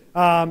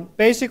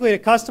 Basically,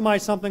 to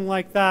customize something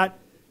like that,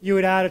 you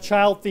would add a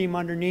child theme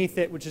underneath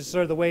it, which is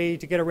sort of the way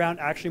to get around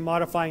actually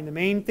modifying the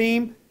main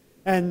theme.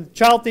 And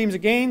child themes,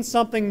 again,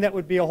 something that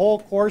would be a whole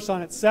course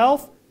on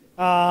itself,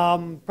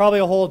 probably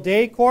a whole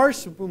day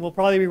course. We'll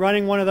probably be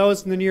running one of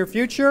those in the near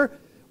future.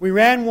 We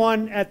ran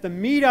one at the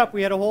meetup.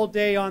 We had a whole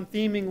day on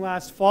theming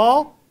last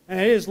fall, and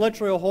it is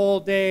literally a whole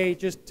day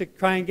just to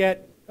try and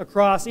get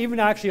across, even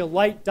actually a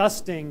light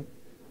dusting.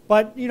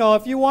 But you know,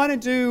 if you want to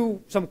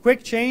do some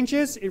quick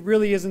changes, it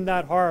really isn't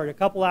that hard. A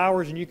couple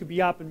hours and you could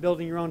be up and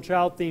building your own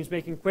child themes,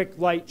 making quick,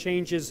 light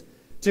changes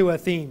to a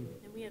theme.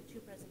 And we have two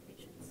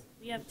presentations.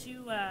 We have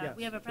Yes,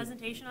 we have a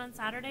presentation on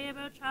Saturday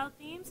about child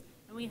themes,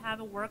 and we have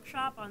a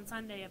workshop on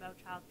Sunday about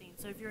child themes.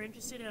 So if you're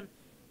interested in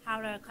how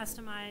to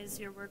customize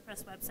your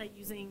WordPress website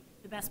using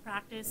the best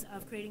practice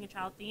of creating a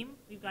child theme,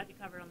 we've got you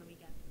covered on the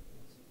weekend.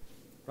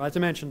 Right to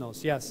mention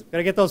those, yes. Got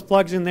to get those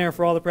plugs in there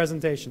for all the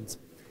presentations.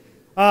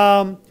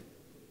 Part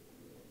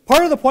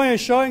of the point of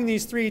showing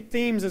these three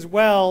themes as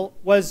well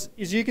was,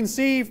 as you can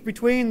see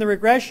between the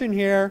regression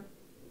here,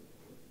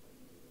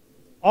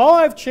 all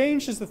I've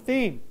changed is the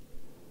theme.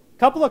 A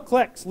couple of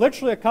clicks,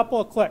 literally a couple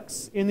of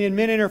clicks in the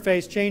admin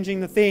interface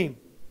changing the theme.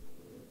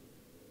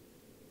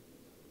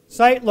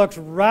 Site looks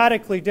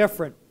radically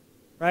different,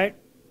 right?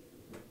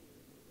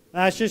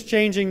 That's just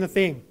changing the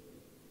theme.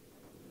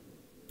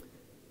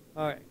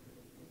 All right.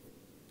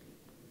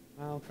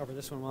 I'll cover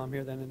this one while I'm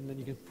here then, and then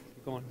you can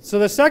keep going. So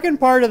the second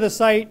part of the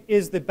site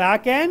is the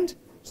back end.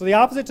 So the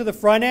opposite to the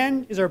front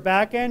end is our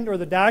back end, or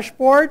the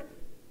dashboard.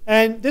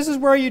 And this is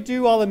where you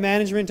do all the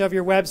management of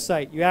your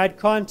website. You add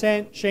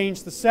content,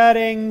 change the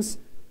settings,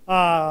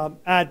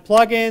 add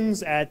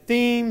plugins, add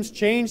themes,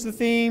 change the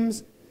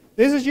themes.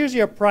 This is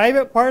usually a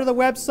private part of the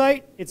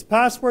website. It's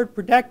password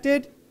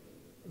protected.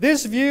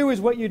 This view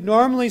is what you'd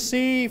normally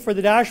see for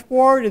the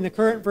dashboard in the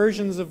current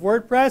versions of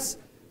WordPress.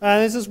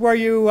 This is where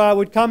you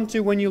would come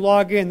to when you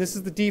log in. This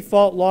is the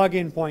default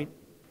login point.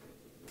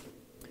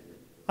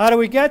 How do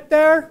we get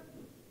there?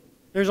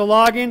 There's a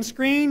login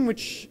screen,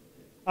 which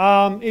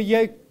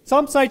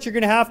some sites you're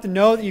going to have to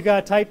know that you've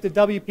got to type the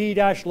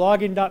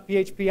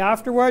wp-login.php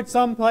afterwards.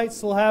 Some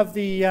sites will have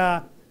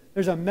the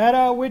there's a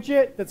meta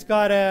widget that's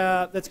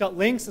got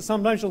links that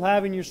sometimes you'll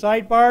have in your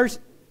sidebars.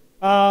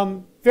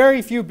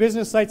 Very few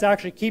business sites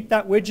actually keep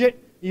that widget.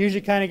 You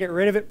usually kind of get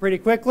rid of it pretty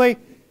quickly.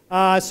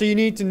 So you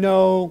need to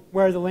know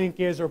where the link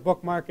is or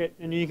bookmark it,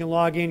 and you can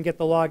log in, get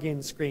the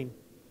login screen.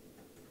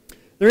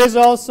 There is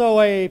also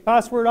a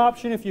password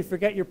option. If you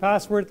forget your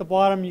password at the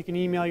bottom, you can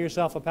email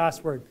yourself a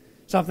password.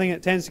 Something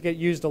that tends to get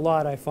used a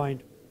lot, I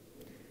find.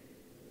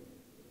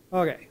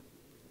 Okay.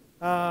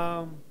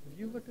 Have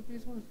you looked at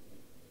these ones?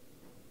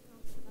 No,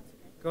 that's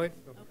okay. Go ahead.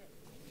 Go. Okay.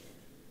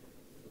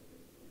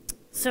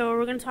 So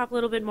we're going to talk a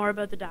little bit more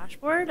about the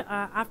dashboard.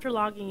 After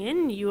logging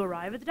in, you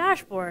arrive at the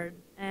dashboard.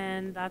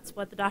 And that's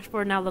what the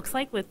dashboard now looks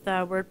like with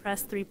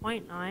WordPress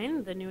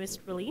 3.9, the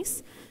newest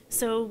release.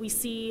 So we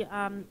see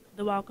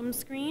the welcome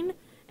screen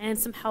and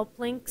some help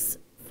links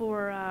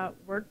for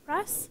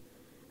WordPress,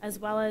 as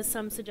well as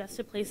some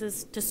suggested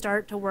places to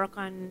start to work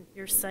on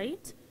your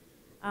site.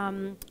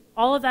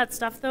 All of that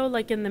stuff, though,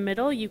 like in the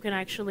middle, you can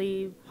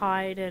actually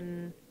hide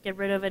and get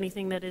rid of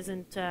anything that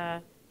isn't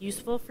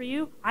useful for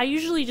you. I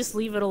usually just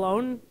leave it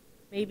alone,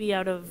 maybe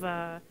out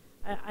of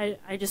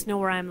I just know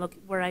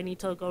where I need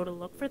to go to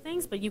look for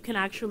things, but you can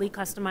actually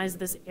customize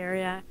this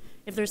area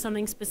if there's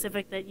something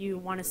specific that you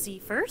want to see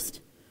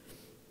first.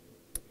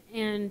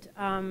 And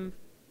I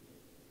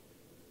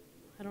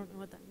don't know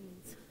what that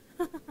means.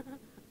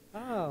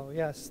 Oh,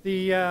 yes,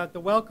 the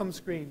welcome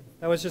screen.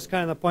 That was just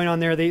kind of the point on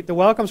there. The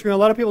welcome screen, a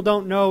lot of people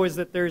don't know, is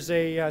that there's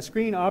a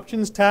screen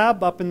options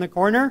tab up in the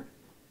corner.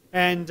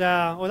 And,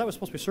 oh, that was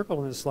supposed to be circled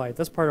on this slide.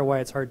 That's part of why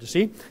it's hard to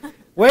see.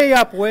 way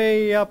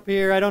up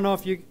here. I don't know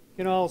if you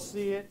can all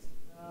see it.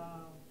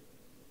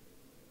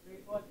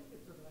 Well, I think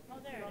it's circled. I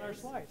can't see it on our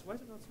slides. Why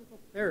is it not circled?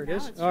 There it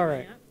is. All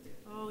right.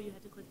 Oh, you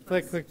had to click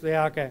twice. Click,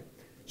 yeah, okay.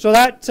 So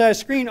that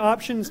screen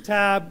options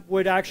tab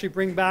would actually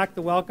bring back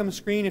the welcome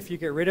screen if you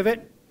get rid of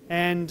it.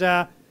 And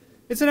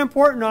it's an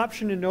important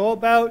option to know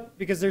about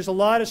because there's a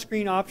lot of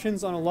screen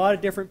options on a lot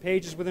of different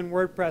pages within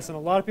WordPress, and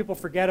a lot of people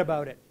forget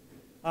about it.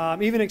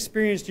 Even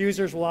experienced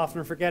users will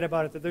often forget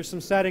about it, that there's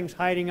some settings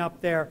hiding up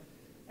there.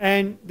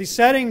 And the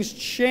settings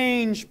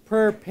change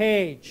per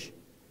page.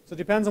 So it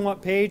depends on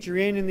what page you're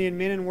in the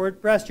admin in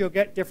WordPress, you'll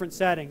get different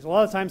settings. A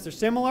lot of times they're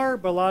similar,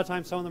 but a lot of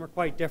times some of them are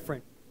quite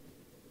different.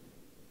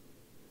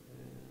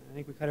 I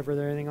think we covered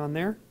everything on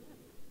there.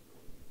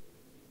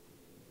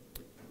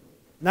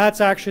 And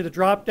that's actually the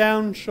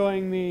drop-down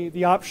showing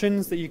the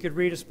options that you could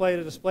redisplay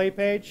the display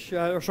page,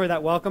 or sorry,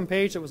 that welcome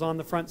page that was on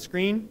the front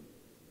screen.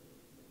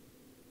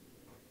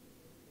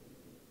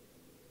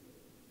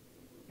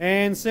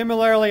 And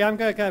similarly, I'm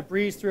going to kind of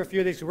breeze through a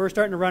few of these because we're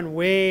starting to run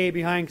way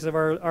behind because of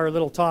our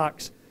little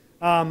talks.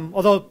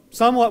 Although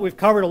somewhat we've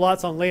covered a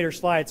lot on later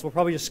slides, so we'll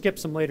probably just skip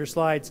some later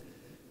slides.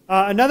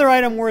 Another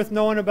item worth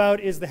knowing about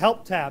is the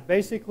Help tab,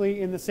 basically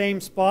in the same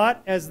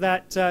spot as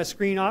that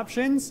screen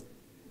options.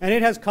 And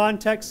it has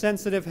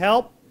context-sensitive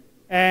help.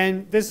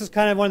 And this is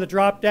kind of one of the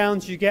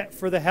drop-downs you get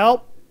for the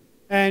help.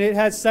 And it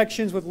has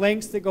sections with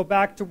links that go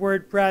back to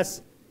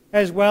WordPress,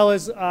 as well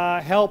as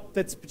help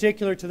that's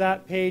particular to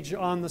that page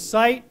on the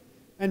site.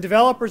 And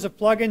developers of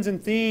plugins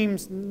and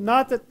themes,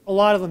 not that a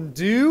lot of them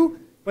do,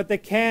 but they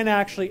can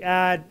actually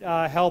add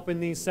help in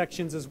these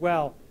sections as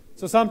well.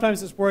 So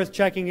sometimes it's worth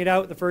checking it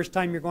out the first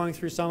time you're going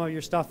through some of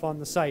your stuff on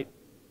the site.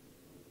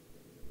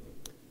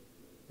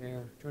 There. Do you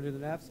want to do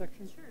the nav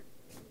section? Sure.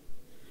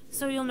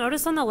 So you'll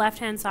notice on the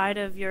left-hand side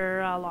of your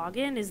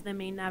login is the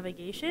main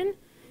navigation.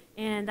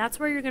 And that's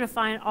where you're going to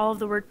find all of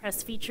the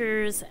WordPress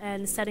features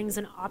and settings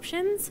and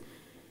options.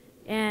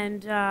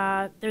 And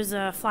there's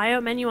a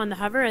flyout menu on the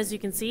hover, as you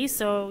can see.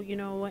 So, you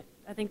know what,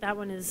 I think that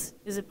one is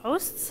it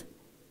posts?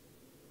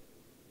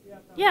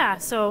 Yeah,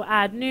 so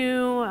add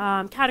new,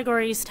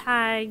 categories,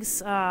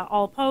 tags,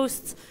 all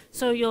posts.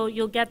 So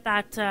you'll get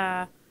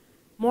that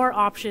more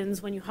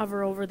options when you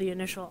hover over the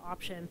initial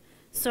option.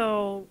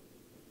 So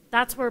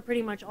that's where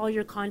pretty much all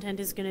your content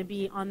is going to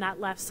be on that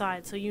left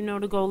side. So you know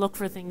to go look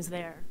for things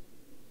there.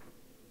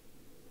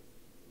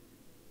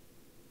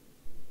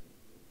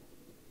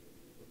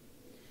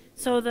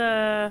 So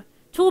the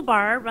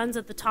toolbar runs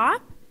at the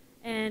top,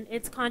 and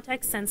it's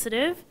context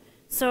sensitive.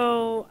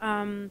 So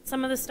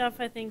some of the stuff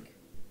I think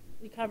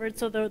we covered.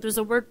 So there's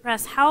a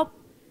WordPress help.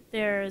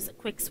 There's a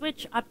quick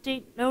switch,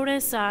 update,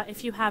 notice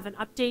if you have an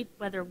update,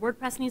 whether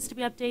WordPress needs to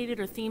be updated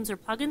or themes or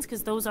plugins,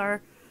 because those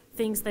are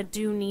things that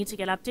do need to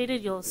get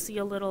updated. You'll see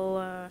a little,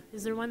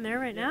 is there one there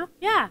right now?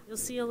 Yeah, you'll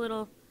see a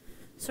little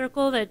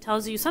circle that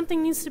tells you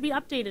something needs to be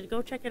updated.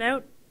 Go check it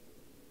out.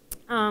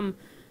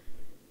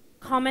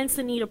 Comments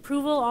that need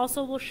approval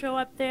also will show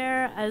up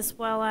there, as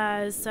well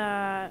as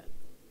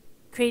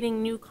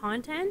creating new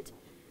content.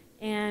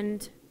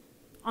 And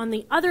on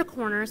the other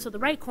corner, so the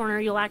right corner,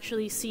 you'll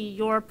actually see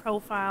your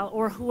profile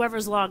or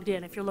whoever's logged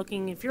in. If you're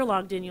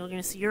logged in, you're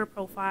going to see your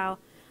profile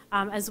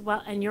as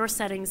well, and your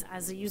settings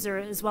as a user,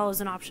 as well as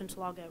an option to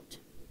log out.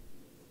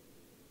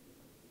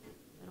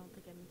 I don't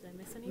think did I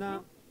miss anything?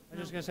 No. I'm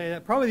just going to say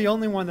that probably the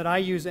only one that I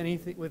use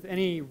anything with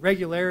any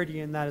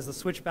regularity in that is the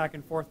switch back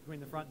and forth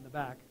between the front and the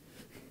back.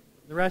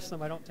 The rest of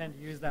them I don't tend to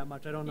use that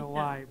much. I don't know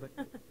why, but.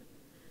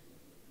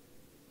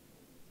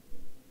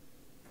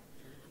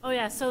 Oh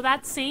yeah, so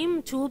that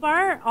same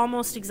toolbar,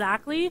 almost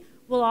exactly,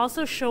 will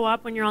also show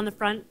up when you're on the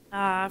front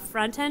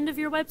end of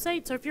your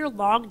website. So if you're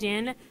logged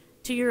in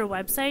to your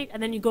website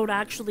and then you go to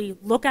actually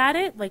look at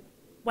it, like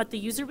what the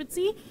user would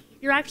see,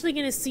 you're actually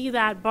going to see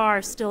that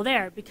bar still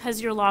there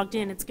because you're logged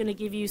in. It's going to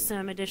give you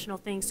some additional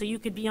things. So you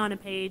could be on a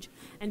page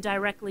and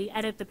directly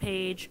edit the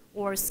page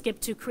or skip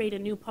to create a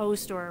new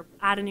post or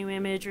add a new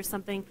image or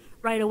something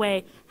right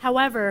away.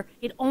 However,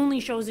 it only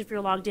shows if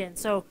you're logged in.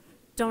 So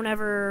don't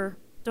ever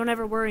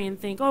worry and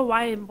think, oh,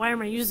 why are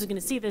my users going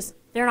to see this?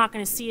 They're not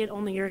going to see it.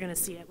 Only you're going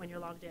to see it when you're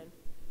logged in.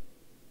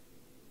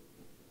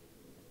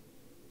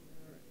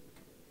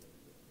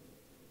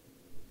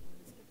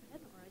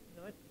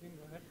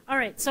 All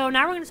right, so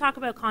now we're going to talk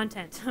about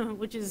content,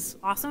 which is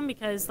awesome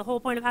because the whole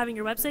point of having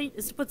your website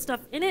is to put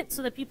stuff in it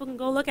so that people can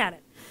go look at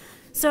it.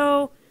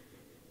 So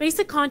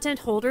basic content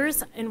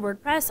holders in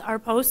WordPress are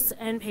posts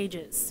and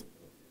pages.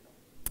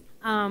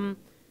 And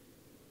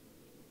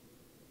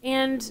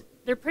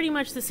they're pretty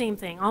much the same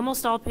thing.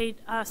 Almost all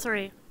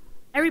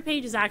every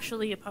page is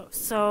actually a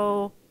post.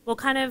 So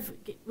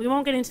we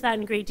won't get into that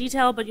in great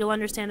detail, but you'll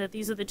understand that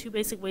these are the two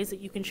basic ways that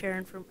you can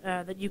share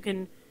that you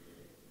can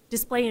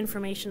display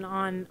information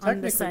on the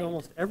site. Technically,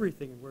 almost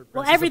everything in WordPress.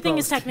 Well, everything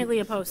is technically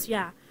a post,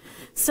 yeah.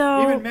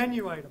 So even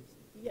menu items.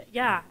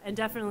 Yeah, and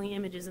definitely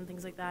images and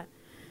things like that.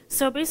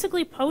 So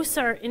basically, posts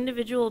are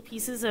individual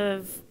pieces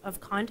of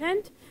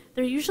content.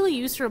 They're usually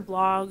used for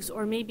blogs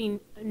or maybe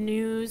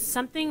news,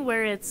 something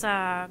where it's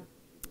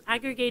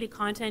aggregated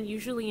content,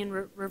 usually in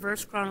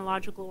reverse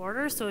chronological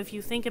order. So if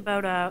you think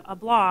about a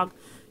blog,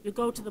 you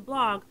go to the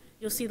blog,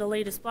 you'll see the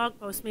latest blog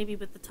post, maybe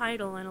with the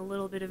title and a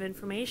little bit of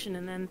information,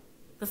 and then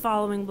the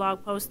following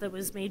blog post that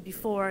was made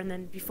before, and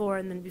then before,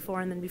 and then before,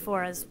 and then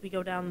before, as we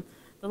go down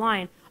the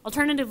line.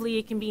 Alternatively,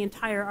 it can be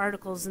entire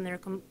articles in their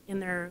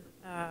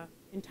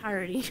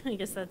entirety. I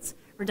guess that's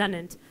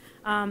redundant.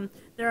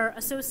 They're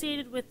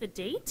associated with the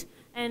date,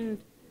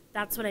 and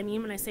that's what I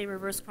mean when I say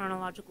reverse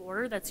chronological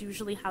order. That's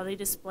usually how they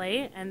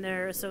display, and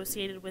they're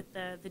associated with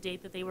the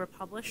date that they were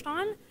published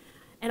on.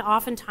 And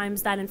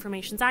oftentimes that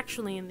information is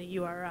actually in the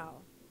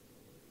URL.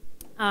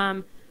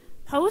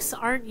 Posts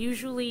aren't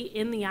usually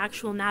in the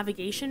actual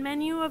navigation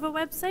menu of a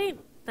website.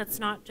 That's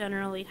not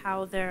generally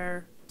how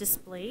they're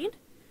displayed.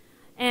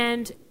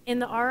 And in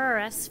the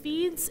RRS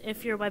feeds,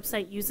 if your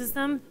website uses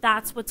them,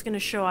 that's what's going to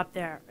show up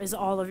there, is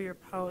all of your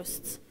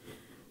posts.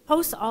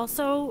 Posts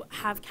also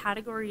have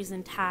categories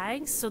and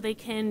tags, so they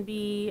can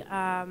be,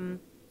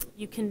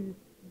 you can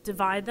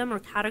divide them or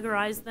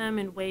categorize them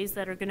in ways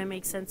that are going to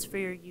make sense for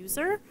your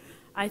user.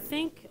 I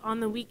think on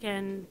the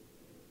weekend,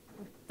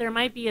 there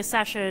might be a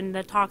session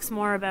that talks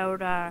more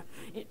about,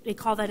 they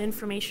call that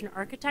information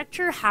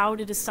architecture, how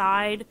to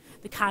decide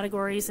the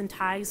categories and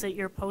tags that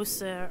your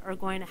posts are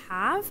going to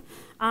have.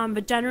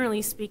 But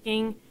generally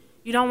speaking,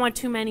 you don't want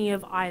too many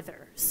of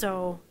either.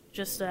 So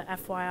just a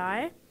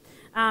FYI.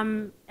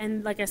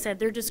 And like I said,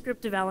 they're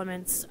descriptive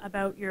elements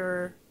about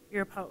your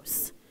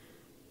posts.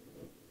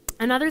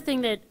 Another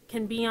thing that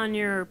can be on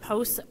your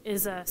posts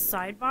is a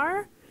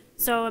sidebar.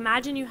 So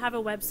imagine you have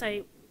a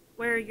website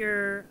where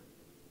your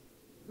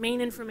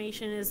main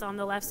information is on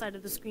the left side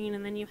of the screen,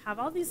 and then you have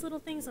all these little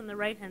things on the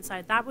right-hand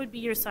side. That would be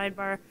your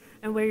sidebar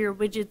and where your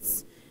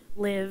widgets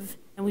live,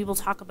 and we will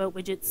talk about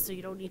widgets, so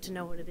you don't need to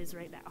know what it is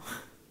right now.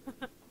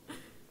 I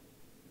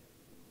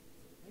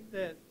think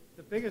that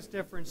the biggest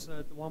difference,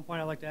 the one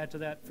point I'd like to add to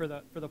that for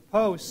the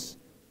posts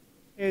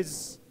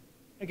is,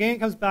 again, it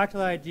comes back to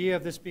the idea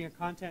of this being a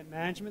content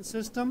management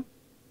system.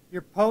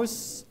 Your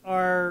posts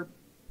are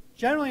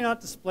generally not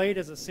displayed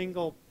as a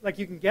single, like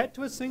you can get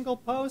to a single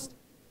post,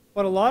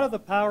 but a lot of the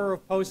power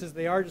of posts is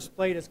they are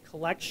displayed as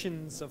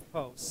collections of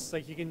posts.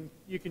 Like you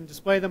can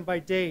display them by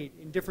date,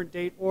 in different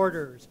date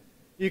orders.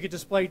 You can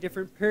display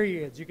different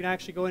periods. You can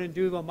actually go in and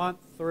do a month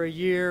or a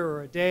year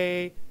or a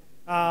day.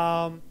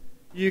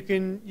 You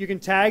can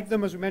tag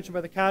them, as we mentioned,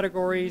 by the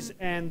categories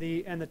and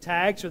the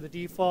tags, or the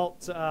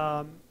default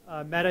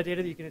metadata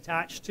that you can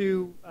attach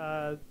to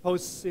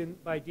posts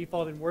by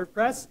default in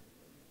WordPress.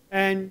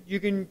 And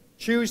you can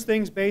choose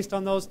things based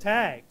on those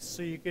tags.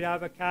 So you could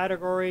have a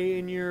category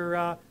in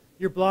your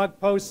blog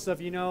posts of,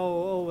 maybe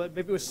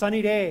it was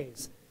sunny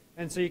days.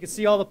 And so you can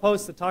see all the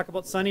posts that talk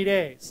about sunny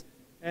days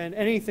and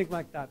anything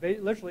like that.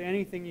 Literally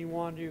anything you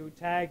want to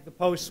tag the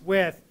posts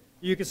with,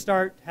 you can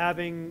start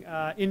having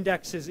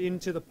indexes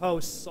into the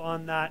posts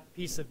on that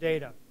piece of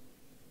data.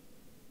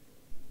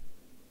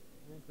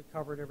 I think we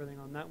covered everything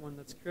on that one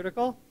that's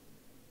critical.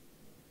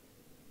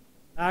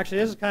 Actually,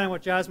 this is kind of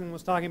what Jasmine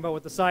was talking about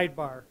with the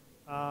sidebar.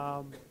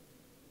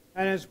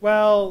 And as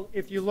well,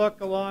 if you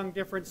look along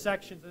different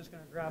sections, I'm just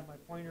going to grab my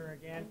pointer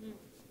again.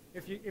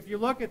 If you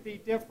look at the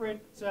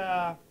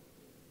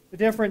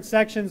different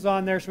sections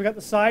on there, so we got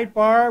the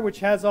sidebar, which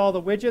has all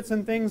the widgets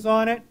and things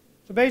on it.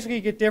 So basically,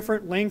 you get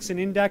different links and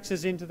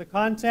indexes into the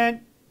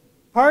content.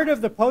 Part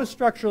of the post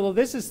structure, although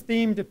this is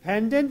theme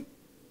dependent,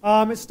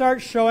 it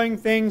starts showing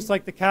things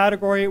like the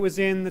category it was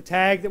in, the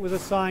tag that was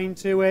assigned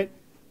to it.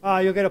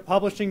 You'll get a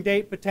publishing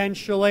date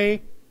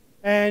potentially.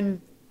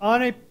 And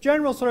on a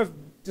general sort of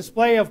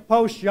display of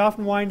posts, you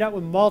often wind up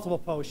with multiple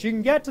posts. You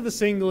can get to the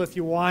single if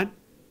you want,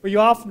 but you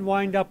often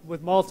wind up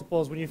with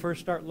multiples when you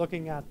first start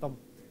looking at them.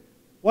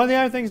 One of the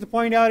other things to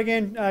point out,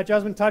 again,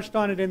 Jasmine touched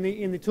on it in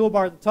the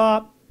toolbar at the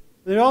top.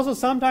 There also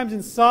sometimes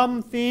in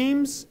some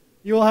themes,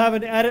 you will have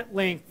an edit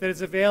link that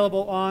is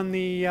available on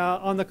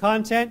the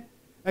content.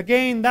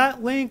 Again,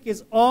 that link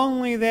is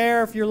only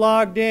there if you're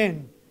logged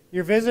in.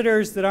 Your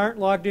visitors that aren't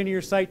logged into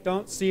your site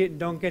don't see it and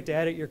don't get to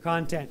edit your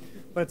content.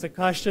 But it's a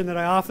question that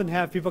I often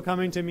have people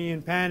coming to me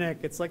in panic.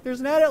 It's like, there's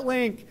an edit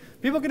link.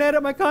 People can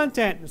edit my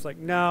content. And it's like,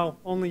 no,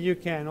 only you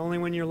can, only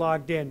when you're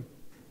logged in.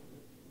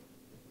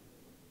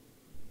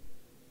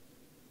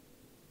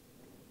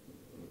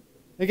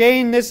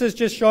 Again, this is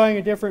just showing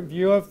a different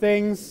view of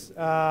things.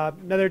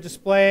 Another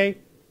display.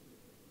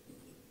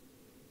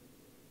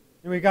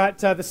 And we got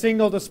the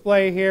single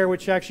display here,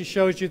 which actually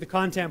shows you the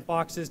content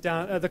boxes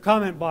down, the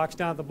comment box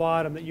down at the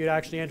bottom that you'd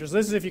actually enter. So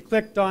this is if you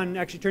clicked on,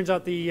 actually turns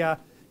out the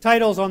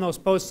titles on those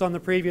posts on the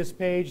previous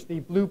page,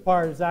 the blue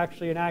part is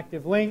actually an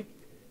active link,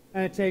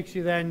 and it takes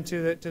you then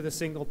to the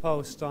single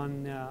post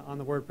on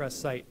the WordPress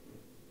site.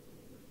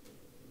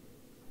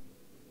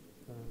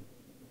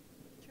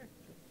 Sure.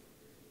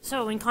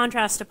 So in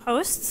contrast to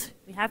posts,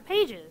 we have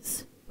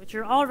pages, which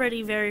you're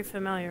already very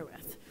familiar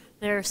with.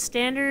 They're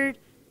standard,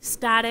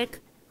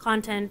 static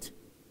content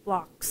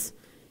blocks.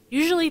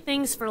 Usually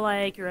things for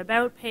like your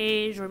about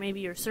page, or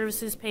maybe your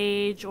services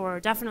page, or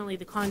definitely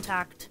the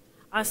contact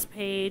us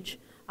page.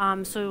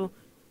 So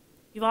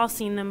you've all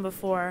seen them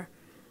before.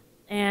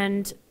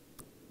 And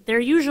they're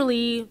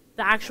usually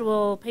the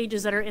actual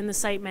pages that are in the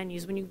site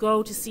menus. When you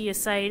go to see a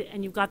site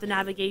and you've got the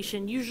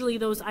navigation, usually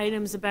those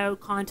items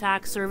about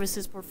contact,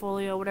 services,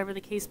 portfolio, whatever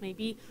the case may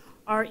be,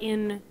 are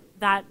in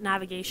that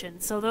navigation.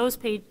 So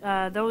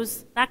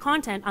that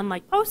content,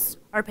 unlike posts,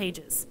 are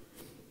pages.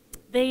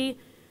 They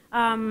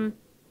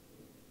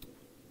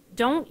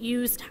don't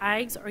use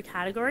tags or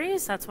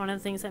categories. That's one of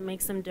the things that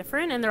makes them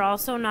different, and they're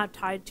also not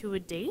tied to a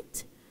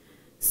date.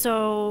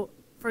 So,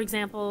 for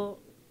example,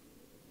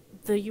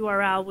 the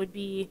URL would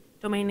be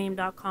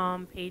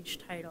domainname.com page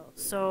title.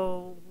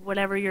 So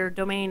whatever your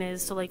domain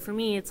is, so like for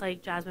me, it's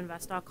like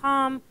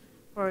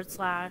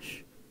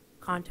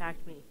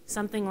jasminvest.com/contact me,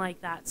 something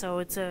like that. So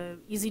it's a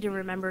easy to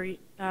remember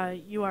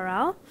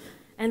URL.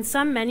 And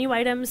some menu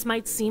items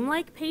might seem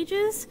like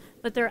pages,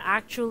 but they're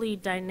actually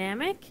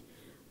dynamic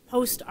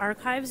post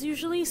archives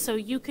usually. So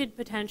you could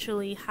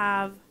potentially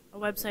have a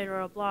website or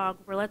a blog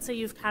where, let's say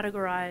you've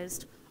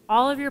categorized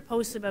all of your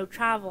posts about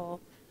travel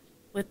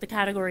with the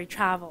category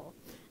travel,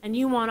 and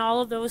you want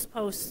all of those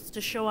posts to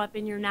show up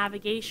in your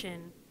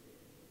navigation.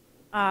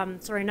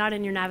 Sorry, not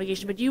in your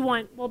navigation, but you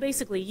want, well,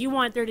 basically, you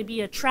want there to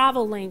be a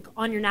travel link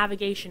on your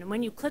navigation. And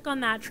when you click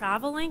on that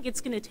travel link,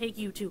 it's going to take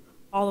you to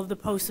all of the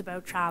posts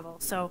about travel.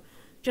 So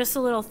just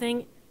a little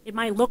thing, it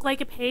might look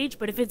like a page,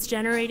 but if it's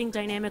generating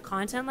dynamic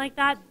content like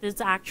that, it's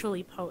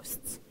actually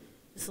posts.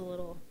 Just a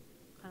little,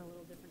 kind of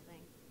little different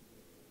thing.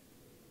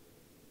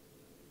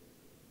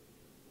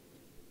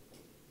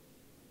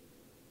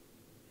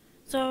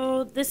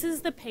 So this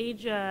is the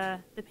page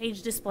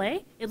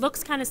display. It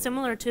looks kind of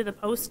similar to the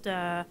post,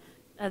 the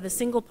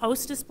single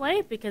post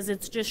display, because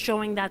it's just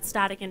showing that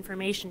static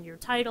information, your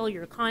title,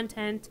 your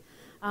content.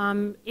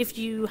 If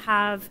you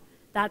have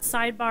that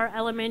sidebar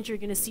element, you're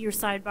going to see your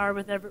sidebar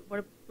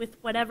with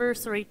whatever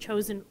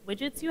chosen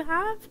widgets you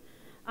have.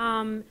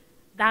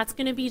 That's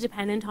going to be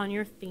dependent on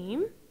your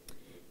theme.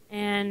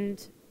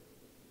 And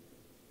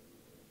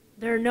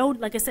there are no,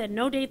 like I said,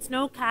 no dates,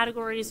 no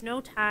categories, no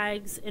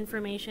tags,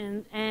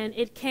 information, and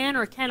it can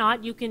or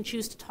cannot, you can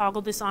choose to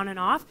toggle this on and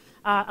off,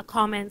 a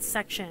comments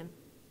section.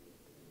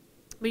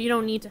 But you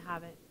don't need to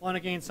have it. Well, and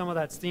again, some of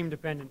that's theme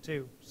dependent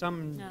too.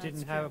 Some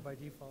didn't have it by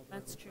default.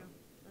 That's true.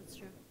 That's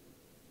true.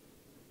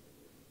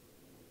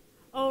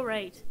 Oh,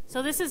 right.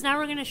 So this is, now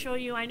we're going to show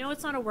you, I know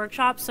it's not a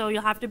workshop, so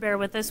you'll have to bear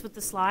with us with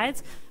the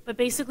slides, but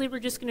basically we're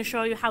just going to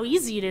show you how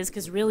easy it is,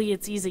 because really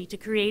it's easy to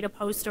create a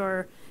post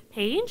or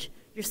page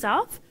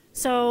yourself.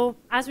 So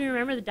as we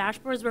remember, the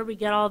dashboard is where we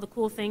get all the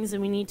cool things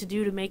that we need to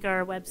do to make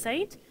our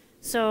website.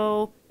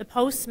 So the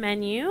posts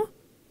menu,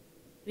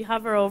 we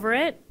hover over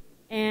it,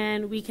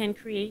 and we can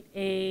create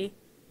a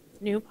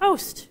new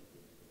post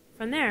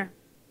from there.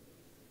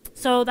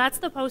 So that's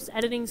the post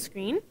editing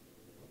screen.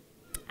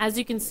 As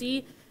you can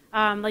see,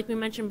 like we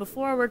mentioned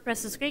before,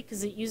 WordPress is great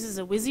because it uses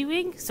a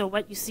WYSIWYG, so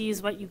what you see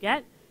is what you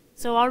get.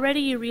 So already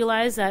you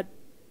realize that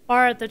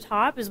bar at the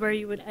top is where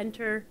you would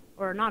enter,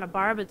 or not a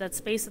bar, but that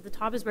space at the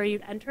top is where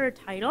you'd enter a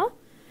title.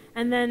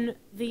 And then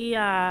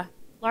the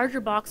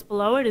larger box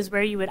below it is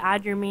where you would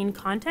add your main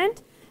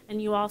content.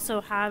 And you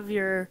also have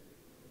your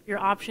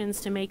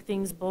options to make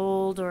things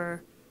bold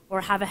or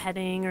have a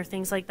heading or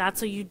things like that.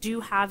 So you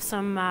do have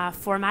some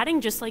formatting,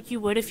 just like you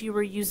would if you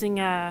were using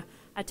a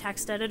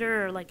text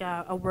editor or like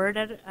a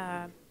Word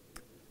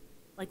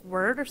like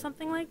Word or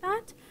something like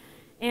that.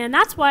 And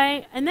that's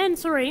why, and then,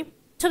 sorry,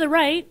 to the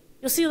right,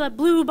 you'll see that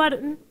blue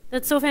button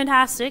that's so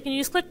fantastic, and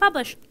you just click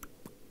publish.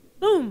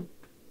 Boom.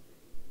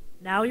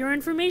 Now your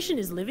information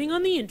is living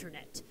on the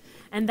internet.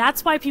 And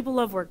that's why people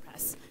love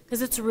WordPress,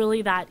 because it's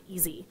really that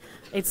easy.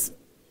 It's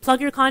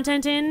plug your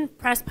content in,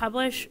 press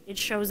publish, it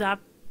shows up.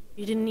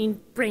 You didn't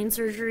need brain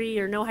surgery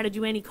or know how to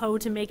do any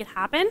code to make it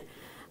happen.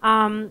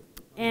 And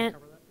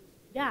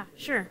yeah,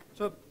 sure.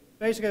 So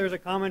basically there's a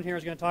comment here I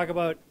was going to talk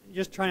about,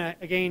 just trying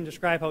to, again,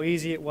 describe how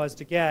easy it was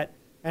to get.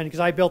 And because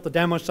I built the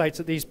demo sites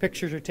that these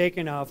pictures are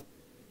taken of.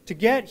 To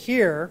get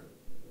here,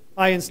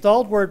 I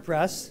installed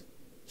WordPress,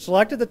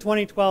 selected the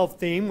 2012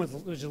 theme, which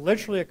was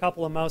literally a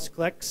couple of mouse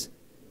clicks,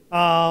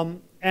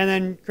 and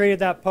then created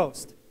that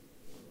post.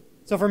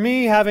 So for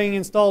me, having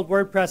installed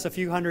WordPress a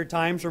few hundred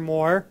times or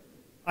more,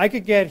 I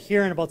could get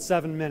here in about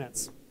 7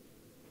 minutes.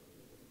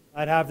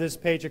 I'd have this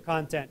page of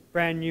content,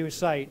 brand new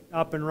site,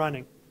 up and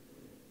running.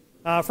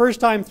 First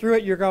time through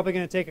it, you're probably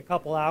going to take a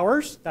couple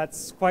hours.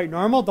 That's quite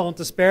normal. Don't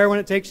despair when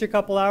it takes you a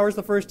couple hours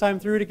the first time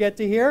through to get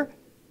to here.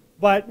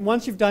 But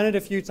once you've done it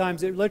a few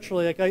times, it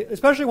literally,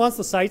 especially once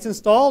the site's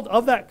installed,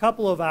 of that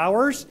couple of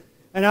hours,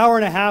 an hour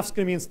and a half is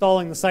going to be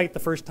installing the site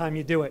the first time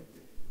you do it.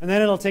 And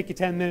then it'll take you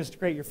 10 minutes to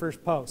create your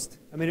first post.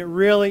 I mean, it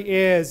really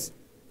is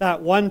that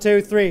 1,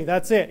 2, 3.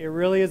 That's it. It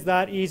really is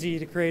that easy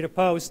to create a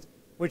post,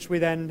 which we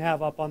then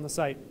have up on the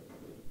site. Do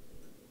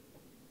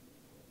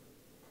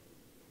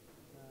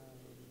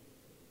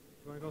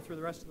you want to go through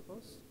the rest of the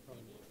posts?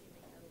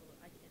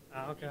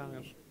 Okay.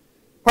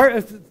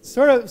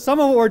 Some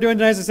of what we're doing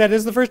tonight, as I said, this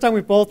is the first time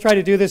we both tried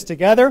to do this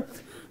together.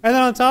 And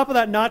then on top of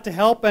that, not to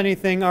help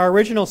anything, our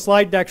original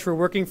slide decks we're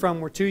working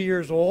from were 2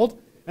 years old,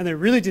 and they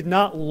really did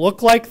not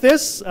look like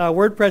this.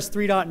 WordPress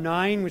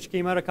 3.9, which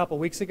came out a couple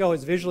weeks ago,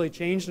 has visually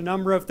changed a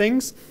number of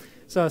things.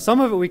 So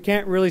some of it we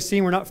can't really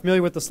see. We're not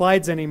familiar with the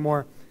slides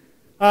anymore.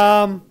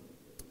 And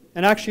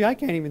actually, I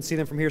can't even see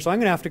them from here, so I'm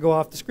going to have to go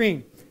off the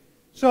screen.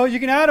 So you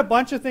can add a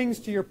bunch of things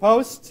to your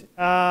post.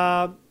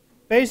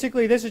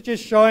 Basically, this is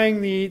just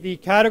showing the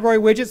category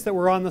widgets that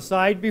were on the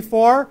side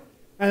before.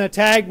 and the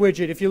tag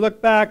widget. If you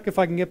look back, if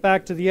I can get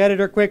back to the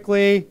editor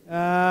quickly,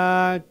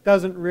 it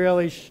doesn't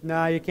really,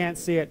 no, you can't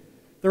see it.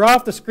 They're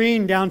off the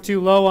screen down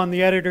too low on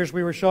the editors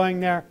we were showing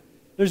there.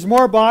 There's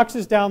more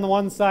boxes down the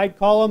one side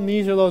column.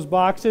 These are those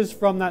boxes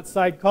from that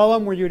side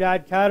column where you'd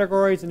add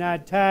categories and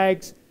add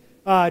tags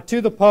to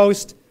the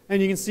post,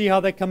 and you can see how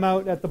they come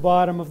out at the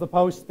bottom of the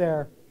post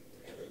there.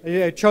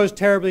 It chose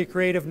terribly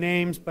creative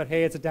names, but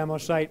hey, it's a demo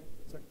site.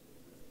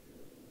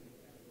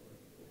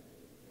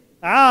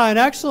 An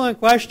excellent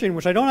question,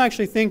 which I don't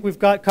actually think we've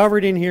got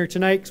covered in here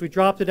tonight because we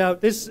dropped it out.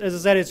 This, as I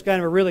said, is kind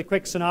of a really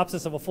quick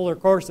synopsis of a fuller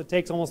course that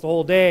takes almost a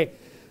whole day.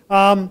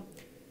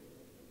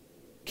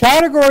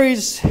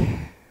 Categories, you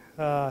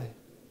have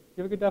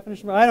a good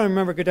definition? I don't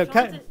remember a good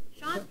definition.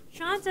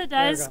 Shanta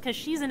does, because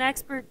she's an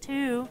expert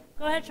too.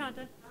 Go ahead,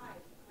 Shanta.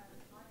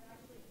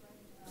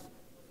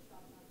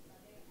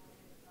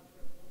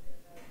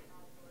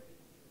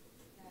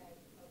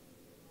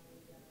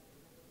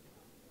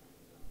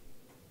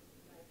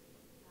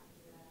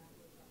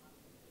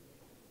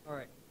 All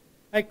right.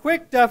 A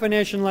quick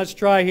definition, let's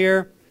try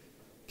here.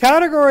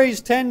 Categories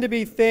tend to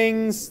be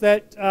things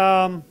that...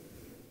 they're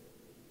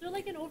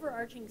like an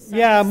overarching set.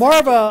 Yeah, more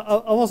of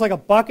almost like a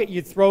bucket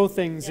you'd throw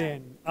things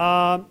in.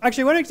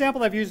 Actually, one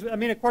example I've used, I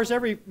mean, of course,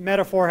 every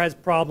metaphor has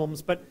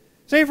problems, but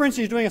say, for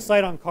instance, you're doing a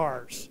site on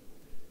cars.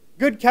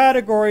 Good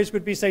categories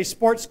would be, say,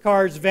 sports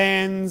cars,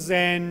 vans,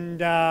 and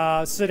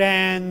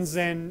sedans,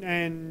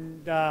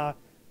 and I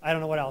don't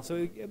know what else.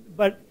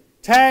 But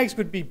tags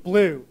would be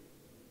blue,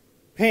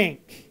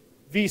 pink,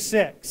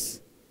 V6.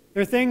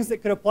 They're things that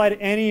could apply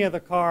to any of the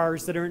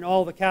cars that are in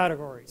all the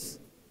categories.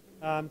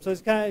 So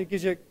it's kind of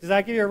gives you. Does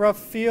that give you a rough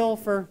feel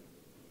for?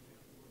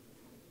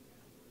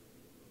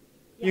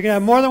 Yes. You can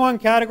have more than one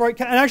category,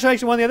 and actually,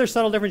 one of the other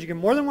subtle differences, you can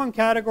have more than one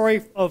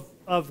category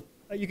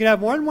you can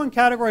have more than one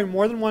category and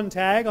more than one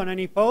tag on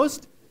any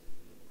post.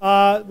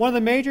 One of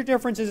the major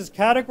differences is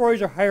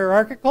categories are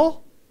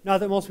hierarchical. Not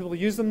that most people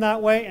use them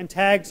that way, and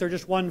tags are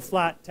just one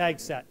flat tag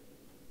set.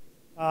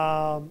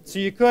 So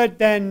you could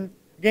then,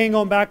 again,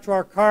 going back to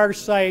our car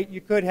site, you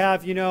could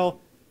have, you know,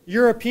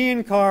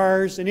 European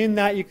cars, and in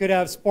that you could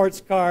have sports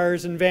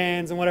cars and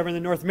vans and whatever, and the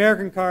North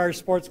American cars,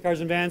 sports cars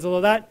and vans, although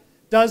that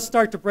does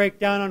start to break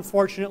down,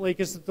 unfortunately,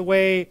 because of the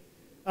way,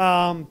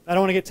 I don't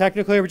want to get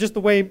technical here, but just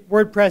the way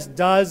WordPress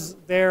does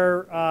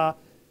their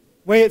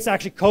way it's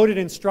actually coded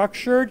and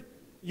structured,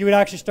 you would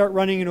actually start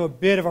running into a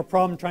bit of a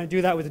problem trying to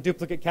do that with the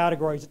duplicate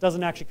categories. It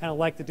doesn't actually kind of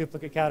like the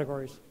duplicate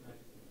categories.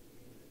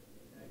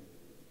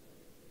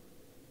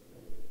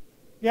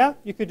 Yeah,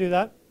 you could do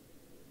that.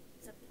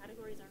 Except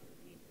categories aren't for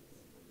pages.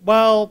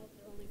 Well,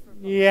 Only for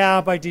yeah,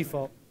 by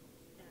default.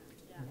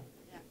 Yeah.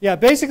 Yeah,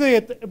 basically,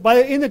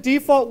 in the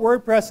default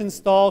WordPress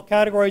install,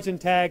 categories and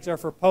tags are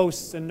for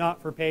posts and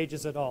not for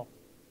pages at all.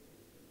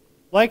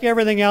 Like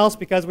everything else,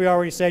 because we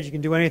already said you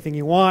can do anything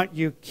you want,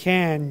 you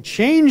can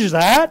change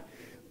that,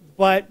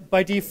 but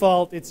by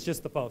default, it's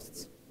just the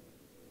posts.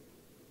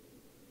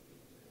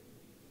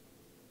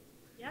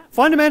 Yeah.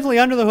 Fundamentally,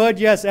 under the hood,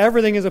 yes,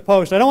 everything is a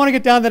post. I don't want to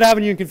get down that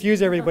avenue and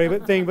confuse everybody,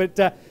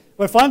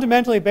 but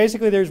fundamentally,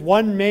 basically, there's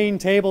one main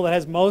table that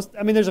has most.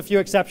 I mean, there's a few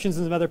exceptions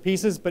in some other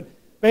pieces, but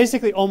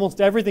basically,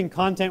 almost everything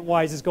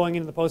content-wise is going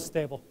into the posts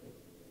table.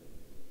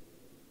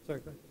 Sorry,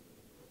 go ahead.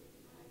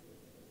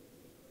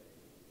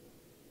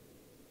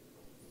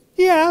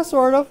 Yeah,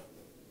 sort of.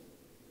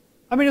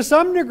 I mean, to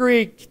some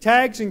degree,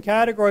 tags and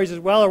categories as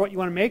well are what you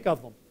want to make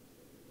of them.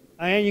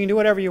 I mean, you can do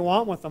whatever you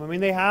want with them. I mean,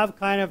 they have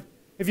kind of,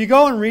 if you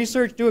go and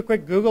research, do a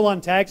quick Google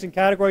on tags and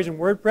categories in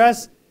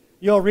WordPress,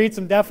 you'll read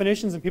some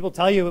definitions and people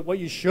tell you what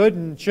you should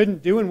and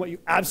shouldn't do and what you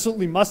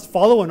absolutely must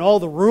follow and all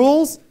the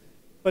rules.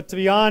 But to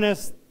be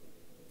honest,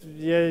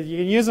 you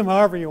can use them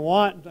however you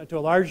want to a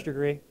large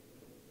degree.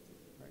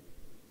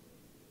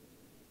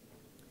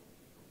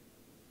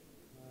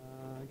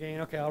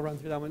 Again, okay, I'll run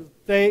through that one.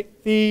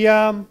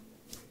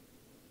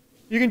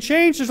 You can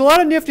change, there's a lot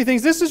of nifty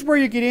things. This is where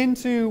you get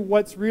into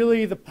what's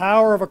really the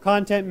power of a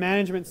content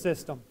management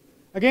system.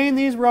 Again,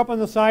 these were up on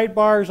the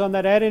sidebars on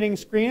that editing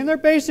screen, and they're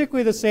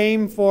basically the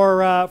same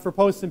for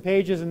posts and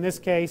pages in this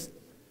case.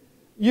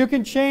 You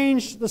can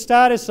change the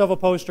status of a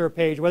post or a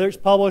page, whether it's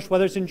published,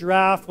 whether it's in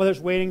draft, whether it's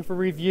waiting for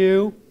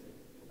review.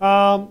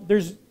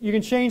 You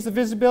can change the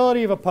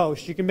visibility of a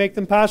post. You can make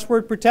them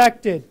password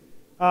protected.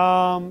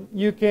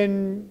 You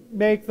can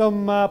make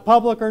them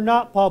public or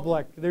not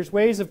public. There's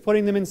ways of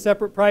putting them in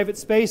separate private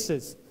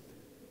spaces.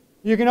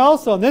 You can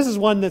also, and this is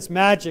one that's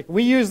magic.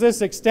 We use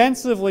this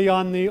extensively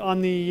on the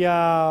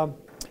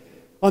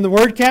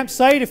WordCamp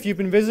site. If you've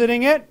been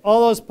visiting it,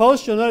 all those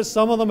posts, you'll notice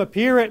some of them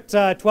appear at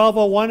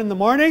 12:01 in the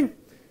morning.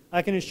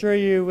 I can assure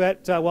you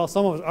that, well,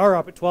 some of us are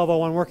up at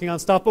 12:01 working on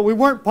stuff, but we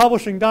weren't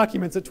publishing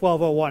documents at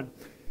 12:01.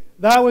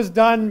 That was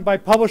done by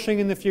publishing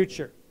in the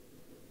future.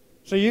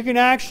 So you can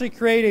actually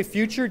create a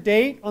future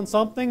date on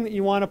something that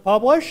you want to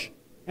publish,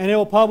 and it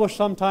will publish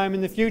sometime in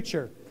the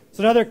future.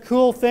 So another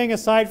cool thing,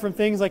 aside from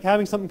things like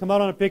having something come out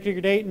on a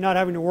particular date and not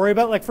having to worry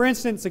about, like for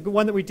instance, a good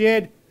one that we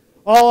did,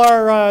 all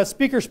our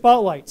speaker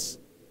spotlights.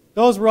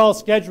 those were all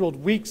scheduled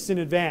weeks in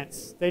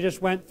advance. They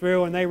just went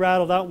through and they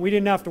rattled out, and we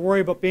didn't have to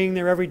worry about being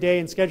there every day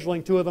and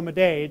scheduling 2 of them a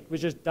day. It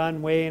was just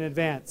done way in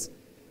advance.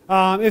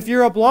 If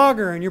you're a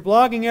blogger and you're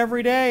blogging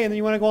every day and then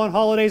you want to go on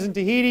holidays in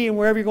Tahiti, and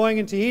wherever you're going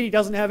in Tahiti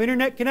doesn't have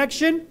internet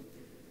connection,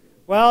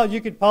 well,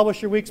 you could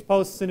publish your week's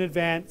posts in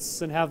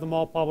advance and have them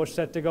all published,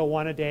 set to go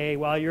 1 a day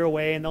while you're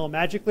away, and they'll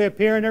magically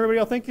appear and everybody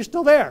will think you're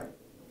still there.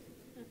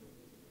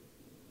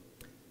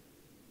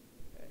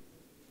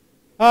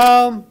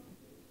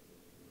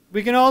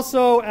 We can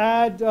also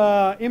add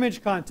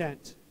image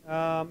content.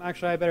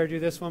 Actually, I better do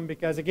this one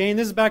because, again,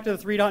 this is back to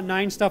the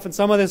 3.9 stuff, and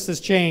some of this has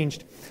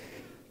changed.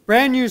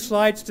 Brand new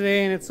slides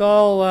today, and it's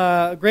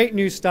all great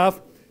new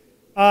stuff.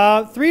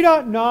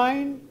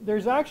 3.9,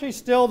 there's actually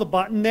still the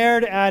button there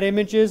to add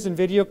images and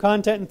video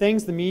content and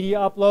things, the media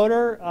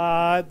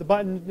uploader. The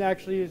button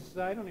actually is,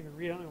 I don't even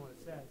read, I don't know what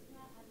it says.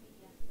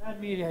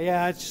 Add media,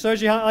 yeah, it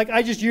shows you how, like,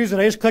 I just use it,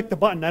 I just click the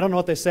button, I don't know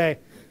what they say.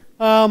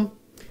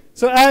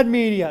 So add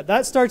media,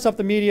 that starts up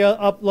the media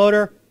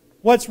uploader.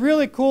 What's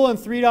really cool in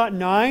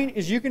 3.9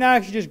 is you can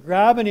actually just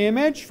grab an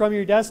image from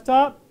your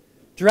desktop,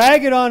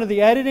 drag it onto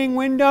the editing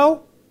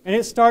window, and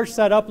it starts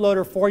that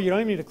uploader for you. You don't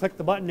even need to click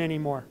the button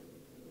anymore.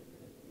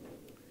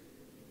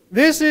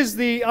 This is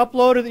the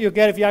uploader that you'll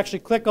get if you actually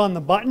click on the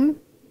button.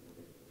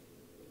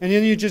 And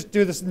then you just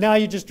do this. Now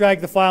you just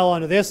drag the file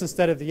onto this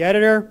instead of the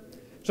editor.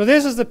 So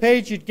this is the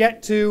page you'd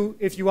get to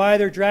if you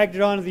either dragged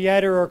it onto the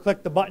editor or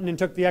clicked the button and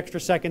took the extra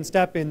second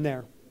step in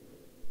there.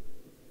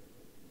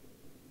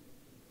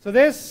 So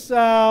this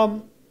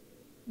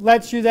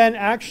lets you then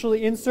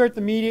actually insert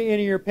the media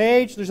into your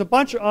page. There's a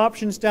bunch of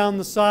options down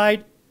the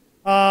side.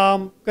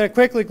 I'm going to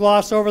quickly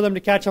gloss over them to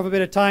catch up a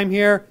bit of time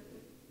here.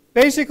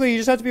 Basically, you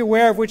just have to be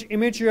aware of which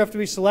image you have to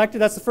be selected.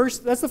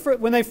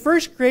 When they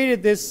first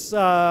created this, this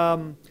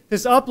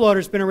uploader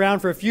has been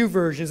around for a few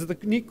versions. The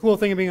neat, cool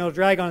thing of being able to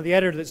drag onto the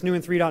editor that's new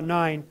in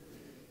 3.9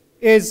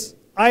 is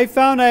I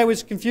found I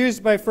was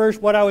confused by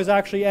first what I was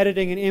actually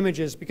editing in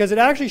images, because it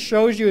actually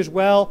shows you as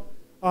well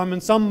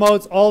in some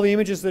modes all the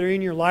images that are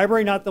in your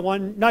library,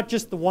 not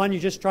just the one you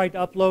just tried to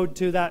upload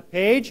to that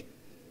page.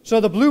 So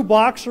the blue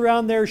box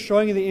around there is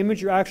showing you the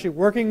image you're actually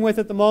working with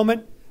at the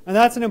moment. And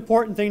that's an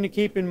important thing to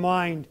keep in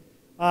mind,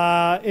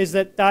 is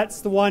that that's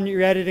the one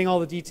you're editing all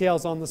the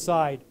details on the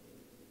side.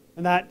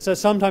 And that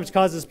sometimes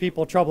causes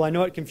people trouble. I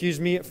know it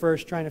confused me at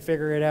first trying to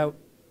figure it out.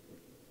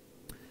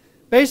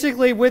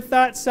 Basically, with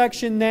that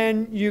section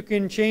then, you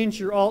can change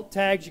your alt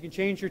tags, you can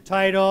change your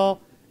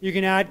title, you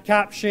can add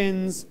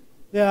captions.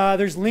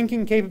 There's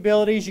linking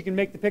capabilities. You can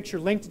make the picture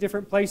link to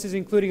different places,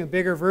 including a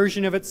bigger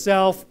version of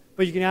itself,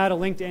 but you can add a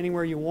link to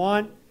anywhere you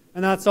want,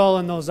 and that's all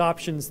in those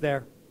options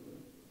there.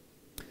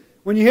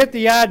 When you hit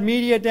the add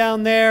media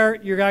down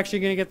there, you're actually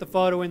going to get the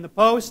photo in the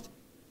post.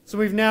 So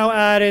we've now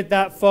added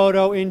that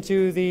photo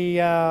into the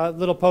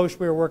little post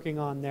we were working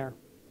on there.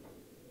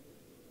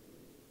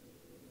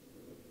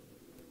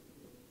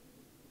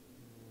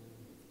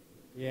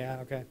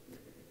 Yeah, okay.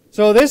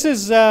 So this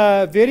is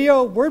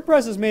video.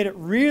 WordPress has made it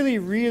really,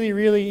 really,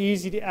 really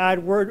easy to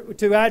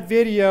add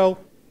video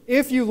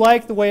if you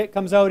like the way it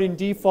comes out in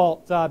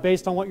default,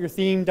 based on what your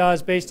theme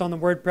does, based on the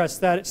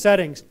WordPress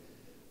settings.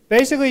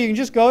 Basically, you can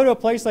just go to a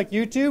place like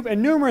YouTube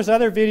and numerous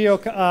other video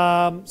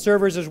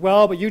servers as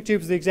well, but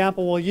YouTube's the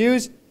example we'll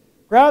use.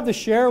 Grab the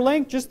share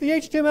link, just the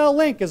HTML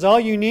link is all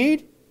you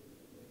need.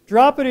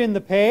 Drop it in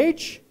the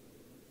page,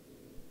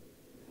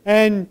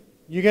 and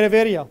you get a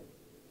video.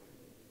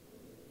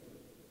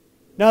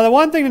 Now, the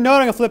one thing to note,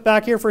 I'm going to flip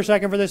back here for a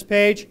second for this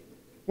page.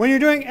 When you're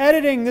doing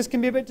editing, this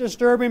can be a bit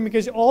disturbing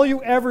because all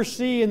you ever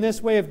see in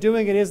this way of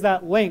doing it is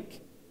that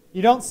link.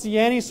 You don't see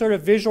any sort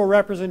of visual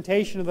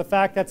representation of the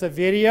fact that's a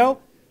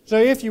video. So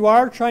if you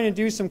are trying to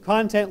do some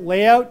content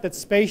layout that's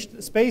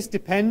space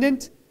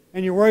dependent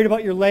and you're worried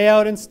about your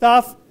layout and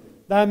stuff,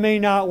 that may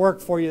not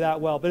work for you that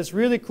well. But it's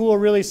really cool,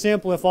 really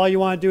simple if all you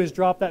want to do is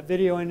drop that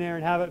video in there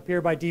and have it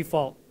appear by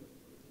default.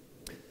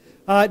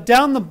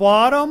 Down the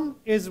bottom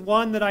is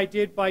one that I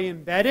did by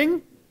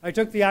embedding. I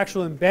took the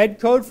actual embed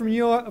code from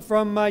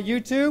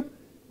YouTube,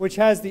 which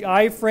has the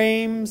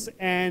iframes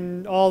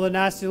and all the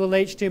nasty little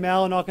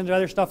HTML and all kinds of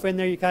other stuff in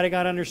there you kind of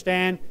got to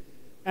understand.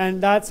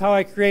 And that's how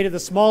I created the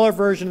smaller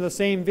version of the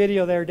same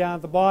video there down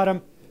at the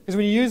bottom. Because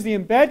when you use the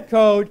embed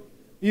code,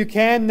 you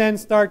can then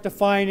start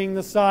defining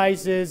the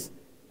sizes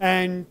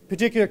and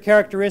particular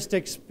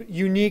characteristics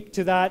unique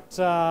to that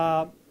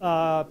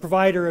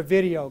provider of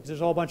video. Because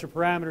there's a whole bunch of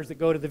parameters that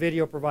go to the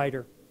video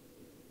provider.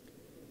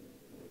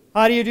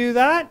 How do you do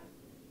that?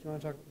 Do you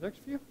want to talk about the next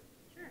few?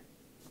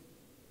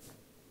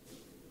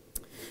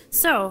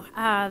 So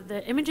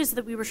the images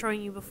that we were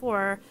showing you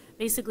before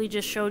basically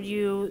just showed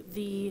you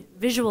the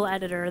visual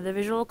editor, the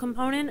visual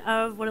component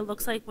of what it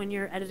looks like when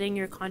you're editing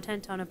your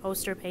content on a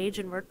post or page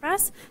in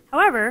WordPress.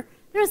 However,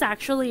 there's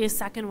actually a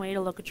second way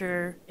to look at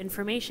your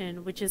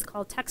information, which is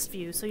called text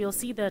view. So you'll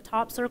see the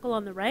top circle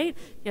on the right,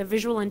 you have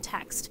visual and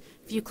text.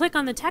 If you click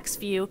on the text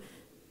view,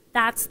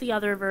 that's the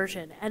other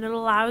version, and it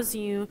allows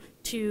you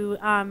to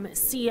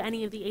see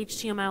any of the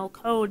HTML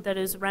code that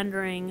is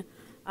rendering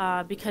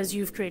because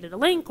you've created a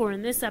link, or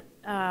in this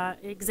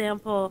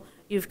example,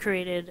 you've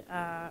created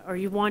or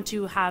you want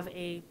to have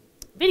a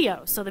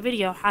video. So the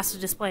video has to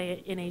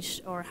display in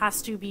or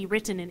has to be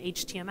written in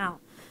HTML.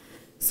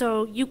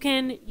 So you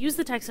can use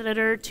the text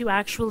editor to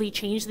actually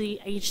change the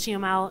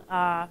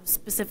HTML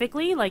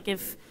specifically. Like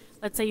if,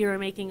 let's say you were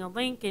making a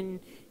link and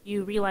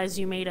you realized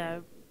you made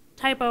a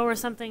typo or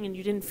something and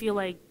you didn't feel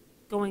like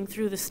going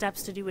through the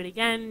steps to do it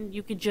again,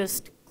 you could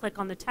just click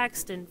on the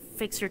text and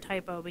fix your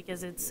typo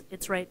because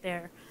it's right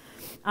there.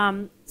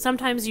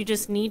 Sometimes you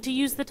just need to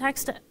use the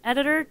text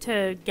editor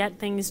to get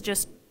things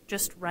just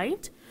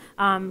right,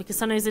 because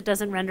sometimes it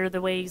doesn't render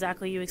the way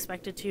exactly you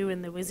expect it to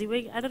in the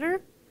WYSIWYG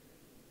editor.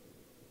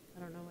 I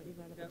don't know what you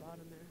got at the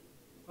bottom there.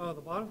 Oh,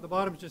 the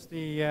bottom's just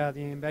the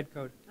embed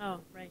code. Oh,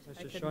 right. So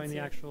it's just showing the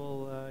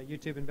actual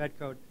YouTube embed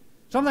code.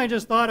 Something I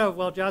just thought of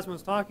while Jasmine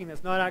was talking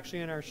that's not actually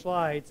in our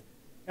slides,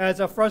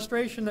 as a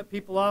frustration that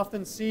people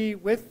often see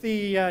with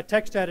the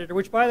text editor,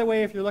 which, by the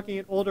way, if you're looking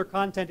at older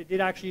content, it did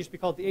actually used to be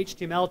called the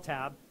HTML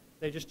tab.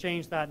 They just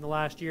changed that in the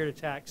last year to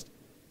text.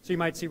 So you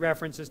might see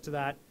references to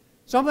that.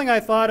 Something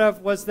I thought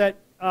of was that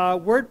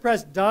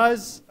WordPress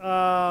does,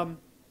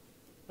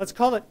 let's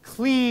call it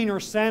clean or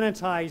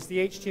sanitize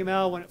the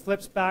HTML when it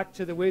flips back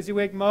to the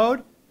WYSIWYG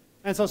mode.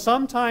 And so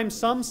sometimes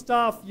some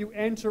stuff you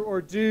enter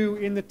or do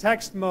in the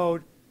text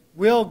mode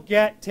will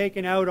get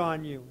taken out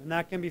on you, and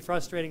that can be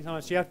frustrating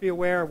sometimes. So you have to be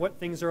aware of what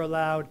things are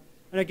allowed.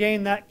 And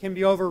again, that can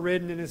be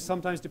overridden and is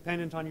sometimes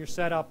dependent on your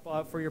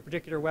setup for your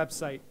particular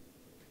website.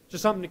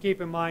 Just something to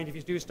keep in mind if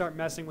you do start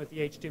messing with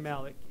the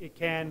HTML. It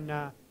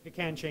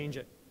can change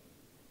it.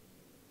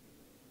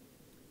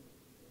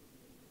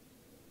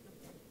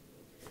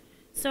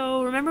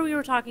 So remember we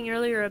were talking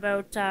earlier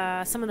about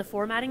some of the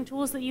formatting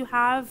tools that you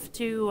have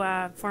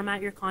to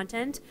format your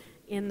content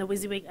in the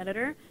WYSIWYG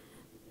editor.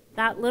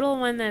 That little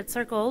one that's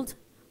circled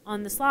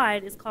on the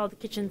slide is called the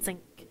kitchen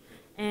sink.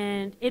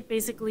 And it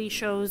basically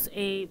shows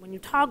when you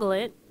toggle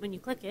it, when you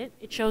click it,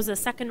 it shows a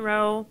second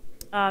row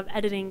of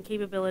editing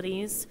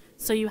capabilities.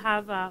 So you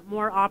have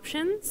more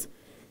options.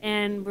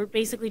 And we're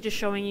basically just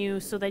showing you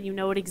so that you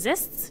know it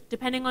exists.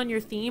 Depending on your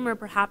theme or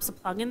perhaps a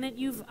plugin that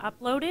you've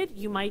uploaded,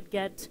 you might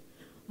get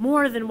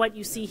more than what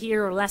you see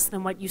here or less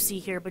than what you see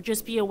here. But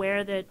just be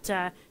aware that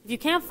if you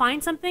can't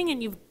find something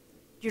and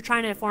you're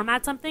trying to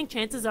format something,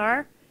 chances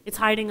are it's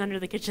hiding under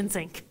the kitchen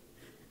sink.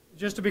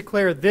 Just to be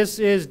clear, this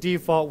is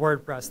default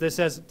WordPress. This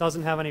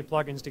doesn't have any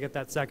plugins to get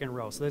that second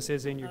row, so this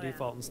is in your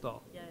default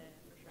install. Yeah,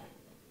 for sure.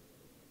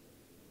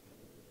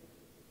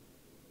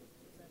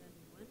 Is that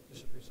anyone?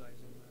 Just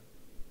resizing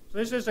that. So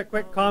this is a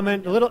quick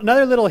comment.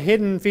 Another little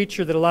hidden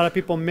feature that a lot of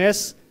people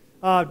miss.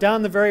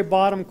 Down the very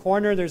bottom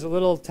corner, there's a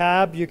little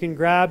tab you can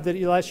grab that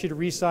allows you to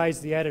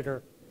resize the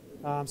editor.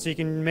 So you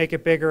can make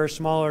it bigger or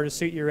smaller to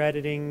suit your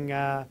editing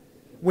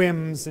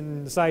whims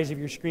and the size of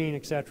your screen,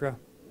 etc.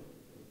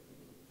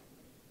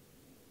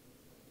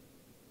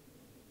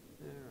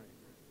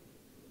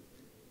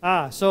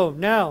 So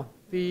now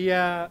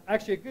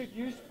actually a good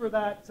use for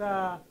that.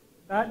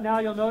 That now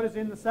you'll notice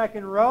in the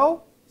second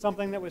row,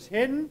 something that was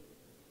hidden.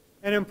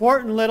 An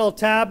important little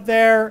tab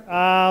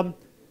there.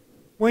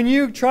 When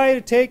you try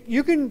to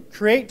you can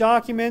create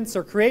documents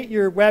or create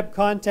your web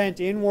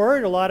content in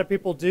Word. A lot of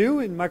people do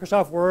in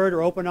Microsoft Word or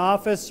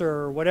OpenOffice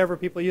or whatever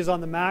people use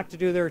on the Mac to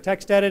do their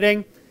text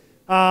editing.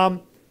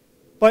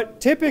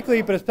 But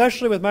typically, but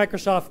especially with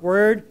Microsoft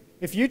Word,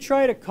 if you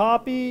try to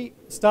copy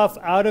stuff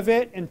out of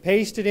it and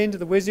paste it into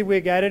the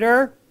WYSIWYG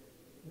editor,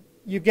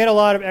 you get a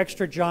lot of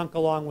extra junk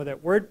along with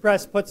it.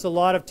 WordPress puts a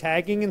lot of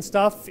tagging and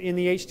stuff in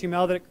the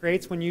HTML that it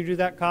creates when you do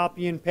that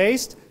copy and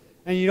paste,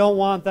 and you don't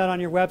want that on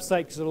your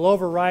website because it'll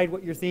override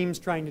what your theme's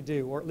trying to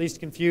do, or at least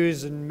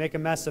confuse and make a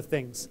mess of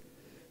things.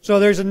 So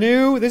this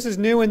is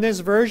new in this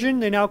version.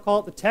 They now call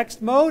it the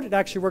text mode. It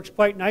actually works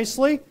quite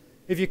nicely.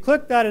 If you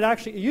click that,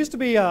 there used to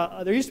be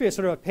a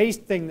sort of a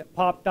paste thing that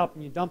popped up,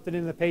 and you dumped it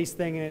in the paste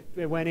thing, and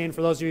it went in.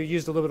 For those of you who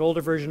used a little bit older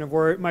version of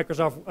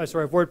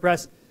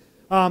WordPress,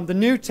 the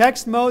new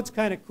text mode's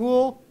kind of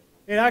cool.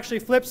 It actually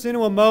flips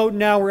into a mode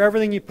now where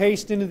everything you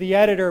paste into the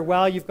editor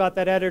while you've got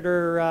that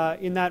editor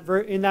in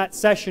that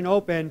session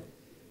open,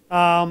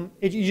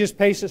 you just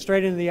paste it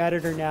straight into the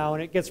editor now,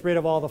 and it gets rid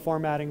of all the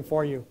formatting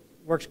for you.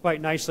 Works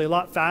quite nicely, a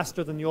lot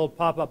faster than the old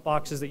pop-up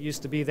boxes that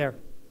used to be there.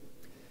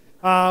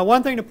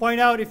 One thing to point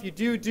out, if you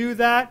do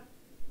that,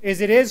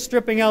 is it is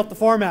stripping out the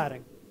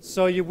formatting.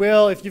 So you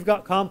will, if you've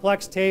got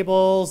complex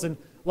tables and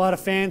a lot of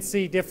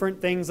fancy different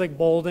things like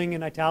bolding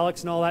and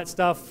italics and all that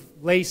stuff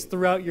laced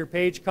throughout your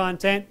page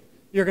content,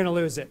 you're going to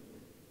lose it.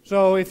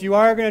 So if you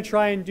are going to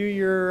try and do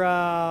your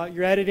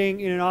editing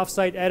in an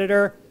offsite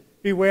editor,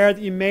 beware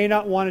that you may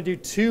not want to do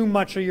too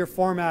much of your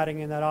formatting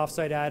in that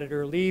offsite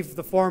editor. Leave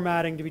the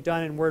formatting to be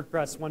done in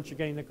WordPress once you're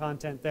getting the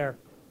content there.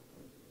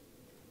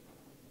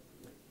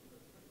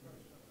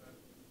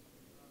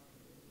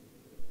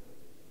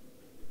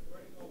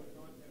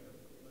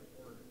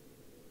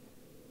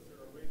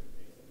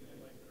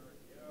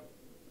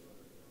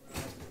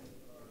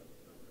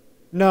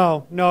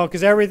 No,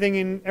 because everything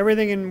in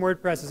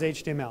WordPress is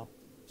HTML.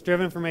 It's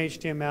driven from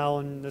HTML,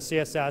 and the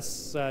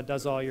CSS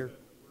does all your...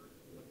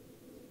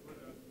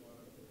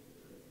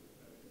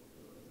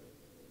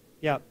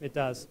 Yeah, it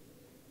does.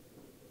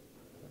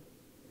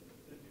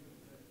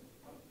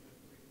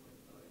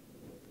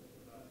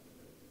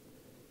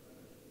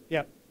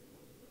 Yep.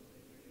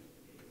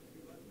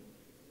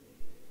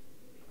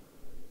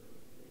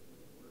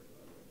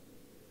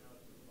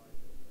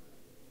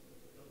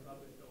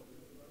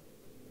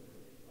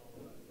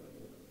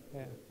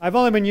 Yeah. I've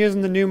only been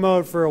using the new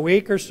mode for a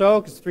week or so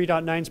because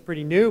 3.9 is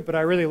pretty new, but I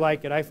really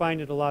like it. I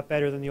find it a lot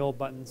better than the old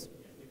buttons.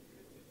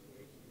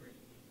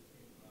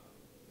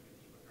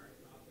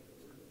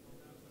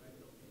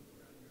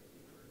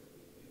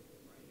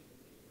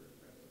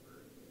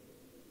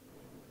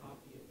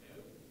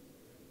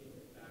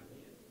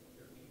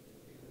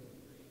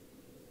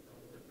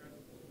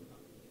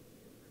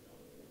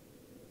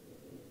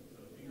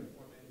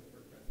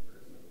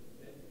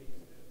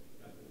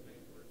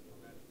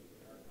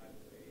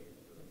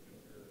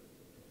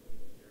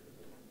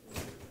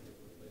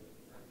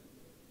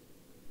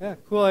 Yeah,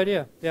 cool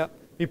idea. Yeah.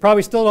 You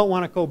probably still don't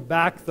want to go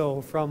back,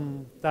 though,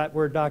 from that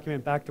Word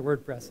document back to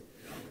WordPress.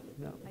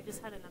 No. I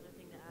just had another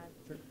thing to add.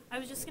 Sure. I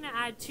was just going to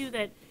add, too,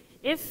 that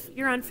if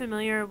you're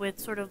unfamiliar with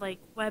sort of like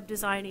web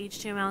design,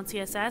 HTML, and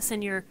CSS,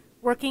 and you're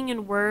working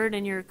in Word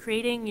and you're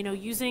creating, you know,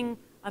 using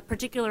a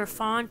particular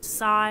font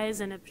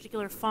size and a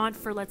particular font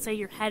for, let's say,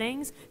 your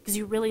headings because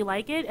you really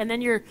like it, and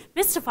then you're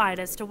mystified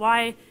as to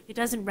why it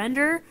doesn't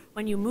render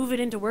when you move it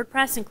into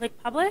WordPress and click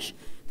publish,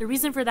 the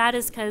reason for that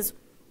is because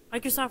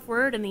Microsoft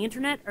Word and the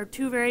internet are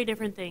two very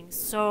different things.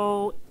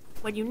 So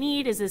what you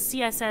need is a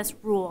CSS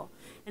rule.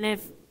 And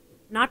if,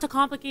 not to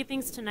complicate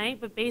things tonight,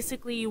 but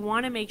basically you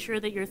want to make sure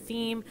that your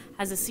theme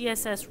has a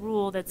CSS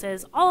rule that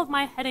says all of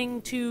my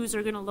heading 2s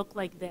are going to look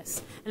like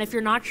this. And if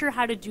you're not sure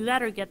how to do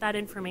that or get that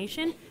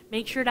information,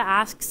 make sure to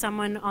ask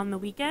someone on the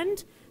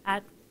weekend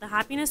at the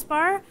Happiness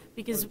Bar,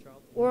 because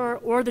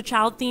or the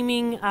child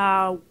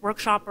theming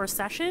workshop or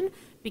session,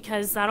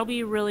 because that'll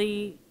be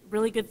really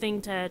good thing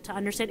to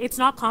understand. It's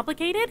not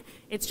complicated,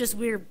 it's just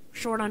we're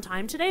short on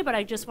time today, but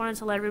I just wanted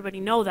to let everybody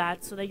know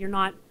that so that you're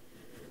not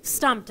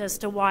stumped as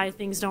to why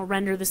things don't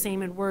render the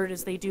same in Word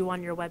as they do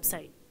on your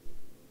website.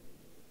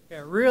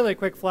 Okay, really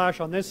quick flash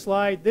on this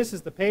slide. This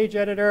is the page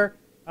editor,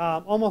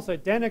 almost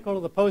identical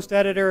to the post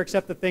editor,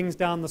 except the things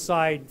down the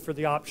side for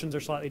the options are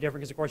slightly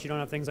different because, of course, you don't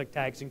have things like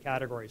tags and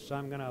categories. So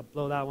I'm going to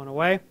blow that one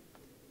away.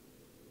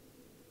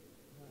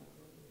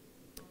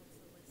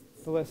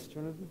 The list.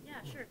 Yeah,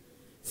 sure.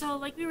 So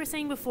like we were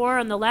saying before,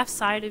 on the left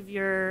side of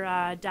your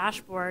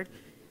dashboard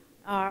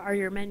are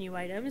your menu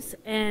items.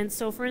 And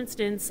so for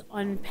instance,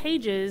 on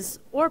pages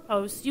or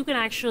posts, you can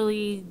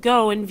actually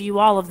go and view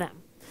all of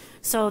them.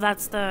 So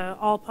that's the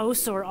all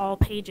posts or all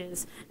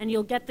pages. And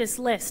you'll get this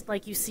list,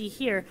 like you see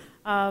here,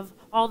 of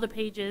all the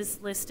pages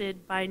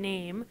listed by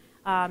name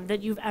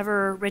that you've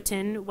ever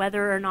written,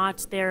 whether or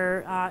not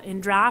they're in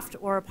draft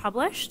or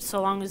published.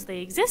 So long as they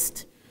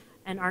exist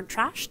and aren't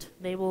trashed,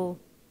 they will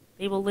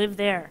live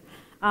there.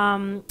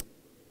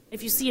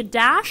 If you see a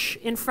dash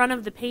in front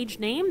of the page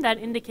name, that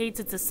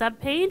indicates it's a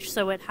subpage,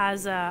 so it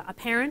has a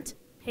parent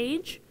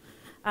page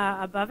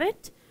above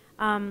it.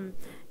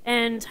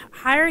 And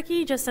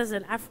hierarchy, just as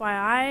an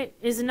FYI,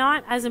 is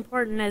not as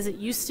important as it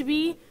used to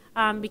be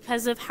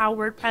because of how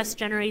WordPress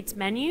generates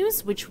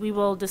menus, which we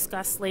will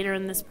discuss later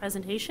in this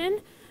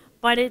presentation.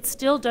 But it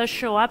still does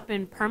show up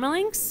in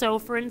permalinks. So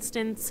for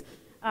instance,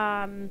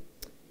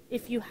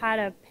 if you had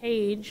a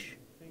page,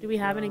 do we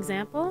have an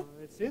example?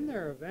 It's in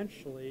there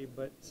eventually,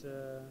 but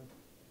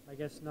I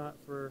guess not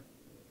for,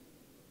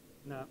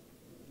 no. All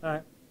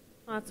right.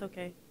 Well, that's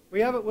okay.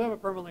 We have a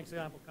permalink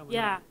example coming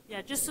up.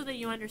 Yeah, just so that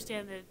you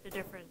understand the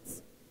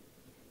difference.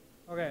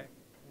 Okay.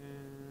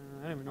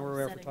 I don't even know where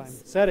we are for time.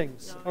 Settings.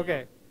 Settings. So,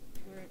 Okay.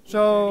 We're at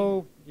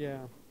So, yeah, 8:30.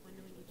 When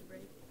do we need to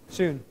break?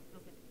 soon.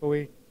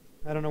 Okay.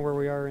 But I don't know where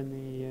we are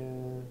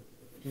in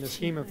the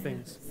scheme of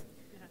things.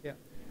 Yeah.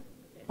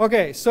 Yeah.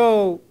 Okay,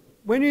 so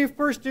when you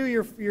first do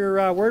your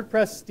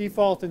WordPress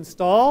default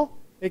install,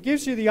 it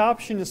gives you the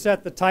option to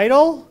set the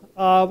title.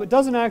 It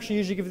doesn't actually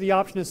usually give you the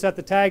option to set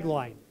the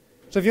tagline.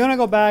 So if you want to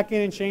go back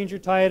in and change your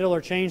title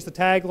or change the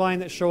tagline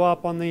that show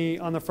up on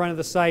the front of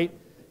the site,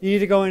 you need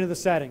to go into the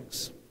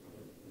settings.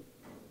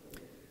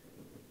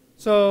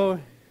 So,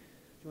 do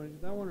you want to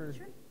do that one or?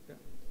 Sure. Okay.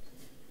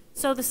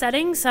 So the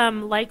settings,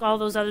 like all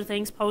those other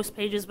things, post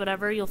pages,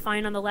 whatever, you'll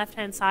find on the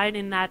left-hand side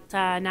in that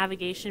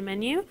navigation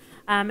menu,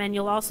 and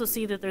you'll also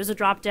see that there's a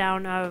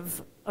drop-down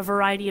of a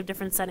variety of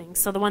different settings.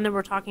 So the one that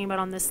we're talking about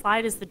on this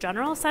slide is the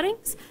general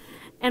settings,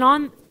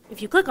 and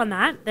if you click on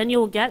that, then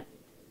you'll get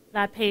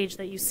that page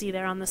that you see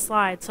there on the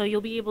slide. So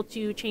you'll be able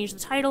to change the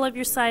title of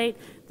your site,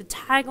 the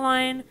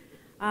tagline,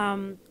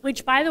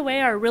 which, by the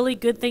way, are really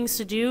good things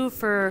to do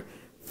for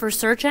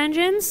search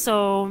engines.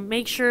 So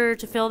make sure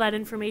to fill that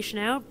information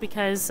out,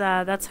 because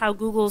that's how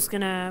Google's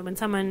gonna, when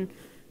someone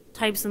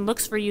types and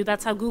looks for you,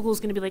 that's how Google's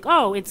gonna be like,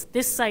 oh, it's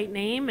this site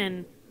name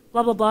and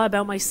blah, blah, blah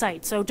about my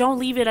site. So don't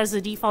leave it as a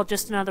default,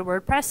 just another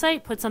WordPress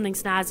site. Put something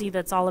snazzy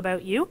that's all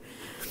about you.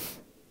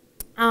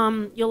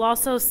 You'll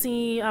also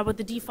see what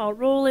the default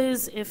role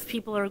is if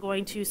people are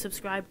going to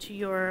subscribe to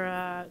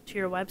your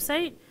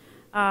website.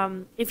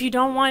 If you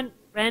don't want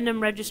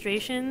random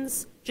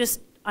registrations,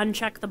 just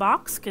uncheck the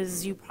box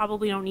because you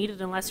probably don't need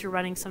it unless you're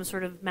running some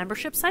sort of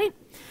membership site.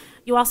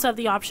 You also have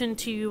the option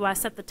to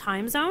set the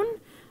time zone.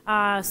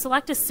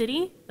 Select a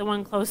city, the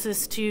one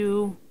closest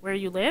to where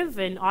you live.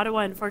 In Ottawa,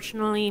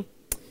 unfortunately,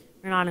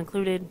 you're not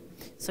included,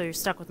 so you're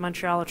stuck with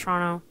Montreal or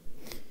Toronto.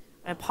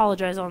 I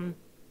apologize on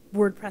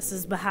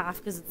WordPress's behalf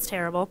because it's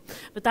terrible,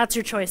 but that's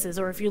your choices.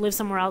 Or if you live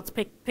somewhere else,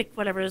 pick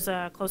whatever's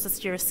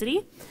closest to your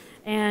city.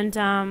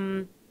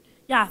 And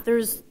yeah,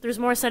 there's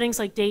more settings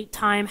like date,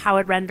 time, how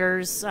it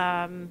renders,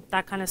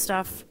 that kind of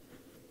stuff.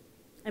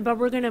 But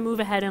we're going to move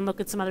ahead and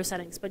look at some other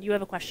settings. But you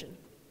have a question.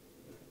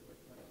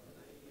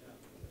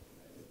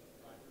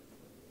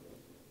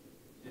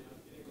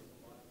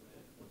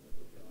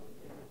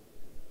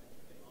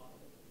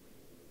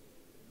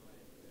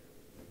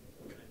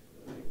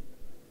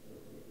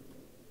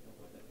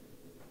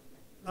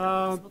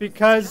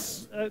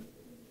 Because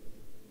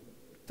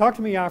talk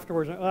to me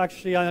afterwards.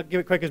 Actually, I'll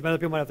give it quick because other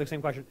people might have the same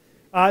question.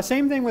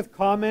 Same thing with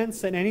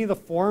comments and any of the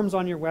forms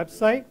on your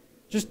website.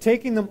 Just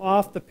taking them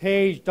off the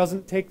page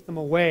doesn't take them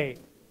away.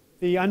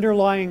 The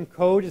underlying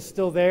code is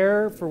still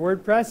there for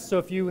WordPress. So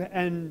if you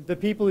and the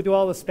people who do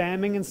all the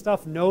spamming and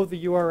stuff know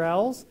the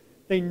URLs,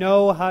 they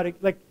know how to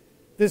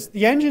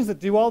the engines that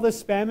do all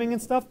this spamming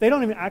and stuff. They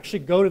don't even actually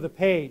go to the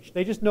page.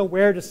 They just know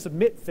where to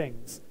submit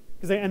things.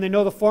 And they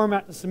know the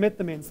format to submit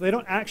them in, so they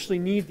don't actually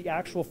need the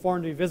actual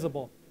form to be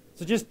visible.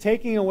 So just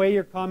taking away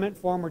your comment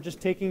form or just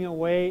taking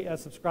away a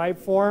subscribe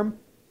form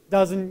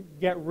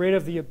doesn't get rid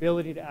of the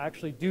ability to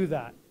actually do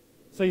that.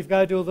 So you've got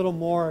to do a little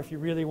more if you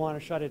really want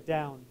to shut it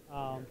down.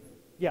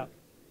 Yeah,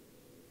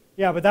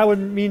 but that would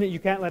mean that you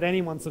can't let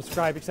anyone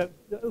subscribe except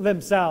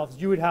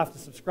themselves. You would have to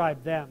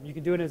subscribe them. You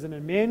can do it as an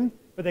admin,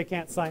 but they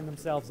can't sign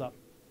themselves up.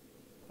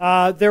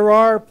 There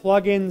are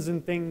plugins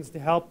and things to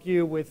help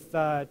you with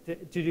to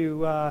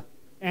do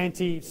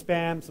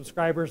anti-spam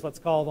subscribers, let's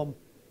call them.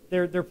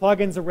 There are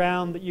plugins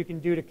around that you can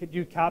do to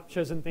do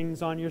CAPTCHAs and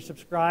things on your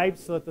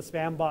subscribes so that the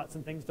spam bots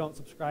and things don't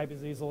subscribe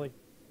as easily.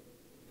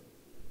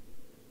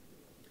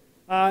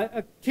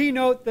 A key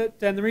note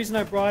and the reason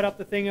I brought up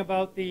the thing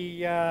about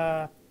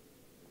the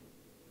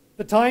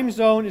time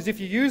zone is if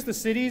you use the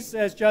cities,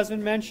 as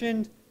Jasmine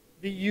mentioned,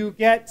 you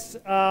get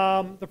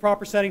the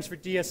proper settings for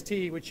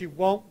DST, which you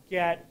won't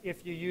get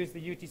if you use the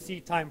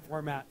UTC time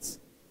formats,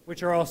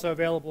 which are also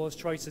available as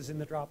choices in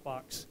the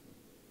Dropbox.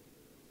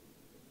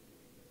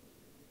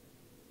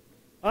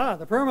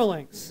 The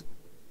permalinks.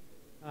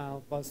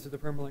 I'll buzz through the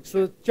permalinks.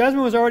 So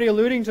Jasmine was already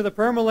alluding to the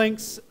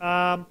permalinks.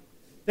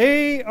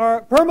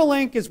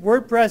 Permalink is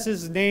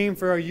WordPress's name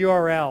for a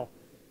URL.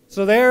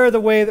 So they're the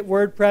way that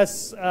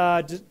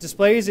WordPress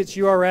displays its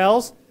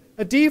URLs.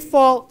 A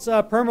default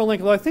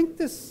permalink, although I think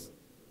this,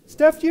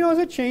 Steph, do you know, has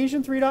it changed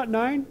in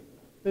 3.9?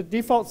 The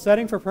default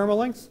setting for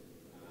permalinks?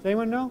 Does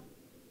anyone know?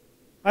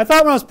 I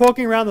thought when I was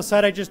poking around the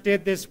site I just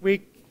did this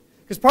week,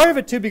 because part of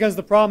it too, because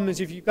the problem is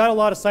if you've got a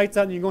lot of sites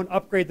out and you go and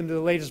upgrade them to the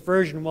latest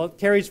version, well, it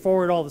carries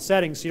forward all the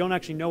settings, so you don't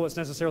actually know what's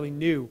necessarily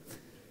new.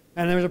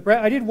 And there was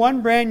I did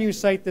one brand new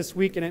site this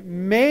week, and it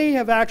may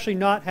have actually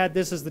not had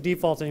this as the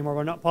default anymore, but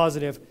I'm not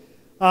positive.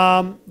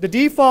 The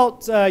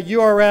default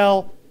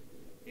URL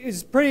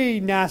is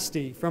pretty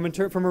nasty from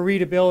a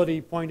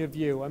readability point of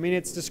view. I mean,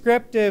 it's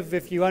descriptive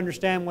if you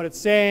understand what it's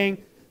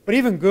saying, but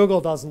even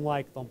Google doesn't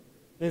like them.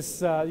 This,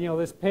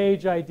 this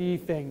page ID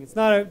thing. It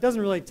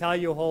doesn't really tell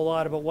you a whole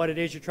lot about what it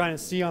is you're trying to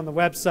see on the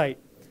website.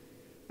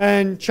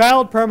 And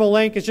child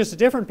permalink is just a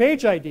different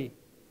page ID.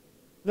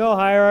 No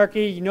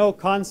hierarchy, no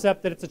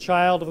concept that it's a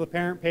child of the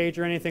parent page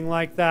or anything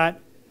like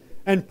that.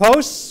 And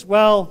posts,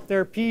 well,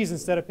 they're P's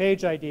instead of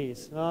page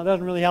IDs. Well, it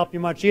doesn't really help you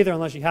much either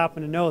unless you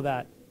happen to know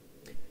that.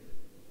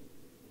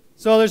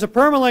 So there's a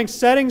permalink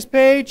settings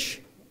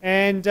page,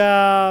 and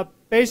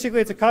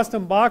basically it's a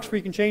custom box where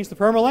you can change the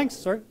permalinks.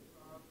 Sorry?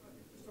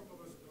 Some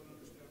of us don't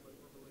understand what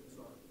permalinks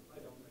are. I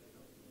don't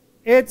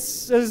really know.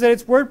 As I said,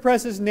 it's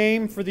WordPress's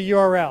name for the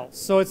URL.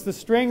 So it's the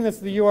string that's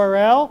the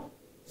URL.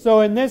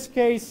 So in this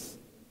case,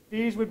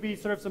 these would be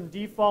sort of some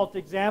default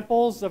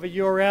examples of a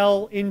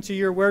URL into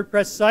your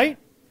WordPress site.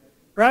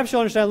 Perhaps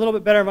you'll understand a little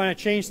bit better when I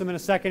change them in a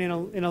second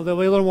in a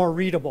little more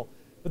readable.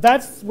 But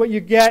that's what you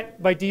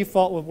get by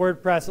default with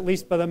WordPress, at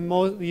least by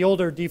the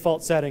older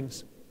default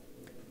settings.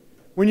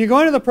 When you go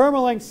into the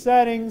permalink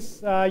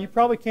settings, you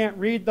probably can't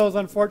read those,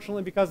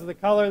 unfortunately, because of the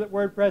color that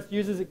WordPress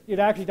uses. It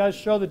actually does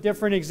show the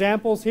different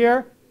examples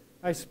here.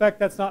 I suspect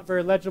that's not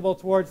very legible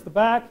towards the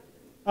back.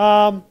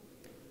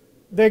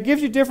 That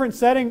gives you different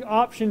setting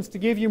options to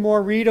give you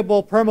more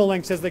readable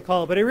permalinks, as they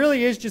call it. But it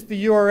really is just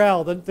the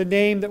URL, the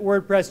name that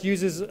WordPress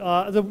uses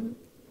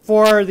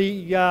for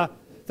the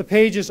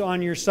pages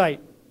on your site.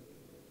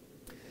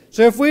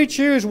 So if we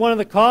choose one of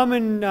the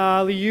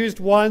commonly used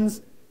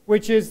ones,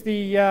 which is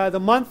the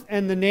month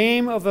and the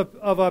name of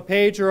a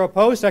page or a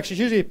post, actually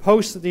it's usually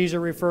posts that these are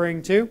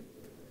referring to,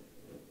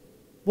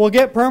 we'll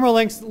get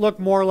permalinks that look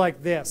more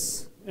like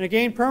this. And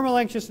again,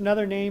 permalink's just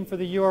another name for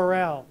the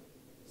URL.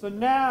 So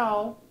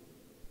now,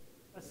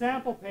 a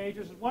sample page,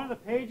 this is one of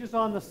the pages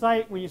on the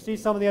site when you see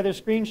some of the other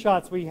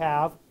screenshots we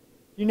have.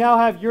 You now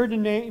have your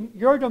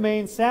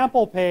domain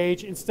sample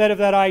page instead of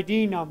that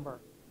ID number.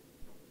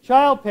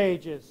 Child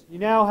pages, you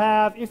now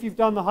have, if you've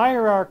done the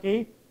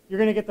hierarchy, you're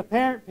going to get the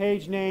parent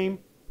page name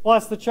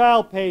plus the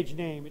child page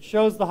name. It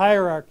shows the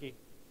hierarchy.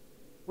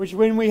 Which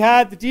when we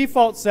had the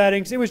default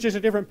settings, it was just a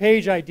different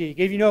page ID. It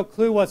gave you no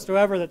clue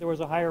whatsoever that there was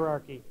a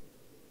hierarchy.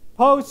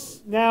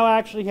 Posts now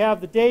actually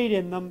have the date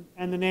in them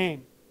and the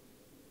name.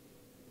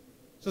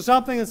 So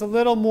something that's a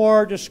little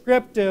more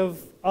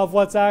descriptive of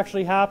what's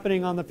actually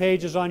happening on the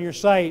pages on your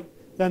site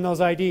than those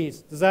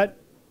IDs. Does that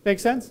make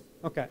sense?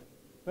 Okay.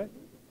 Right.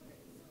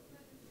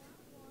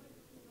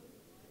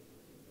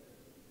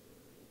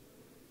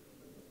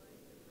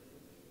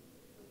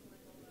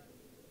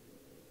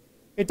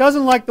 It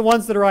doesn't like the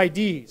ones that are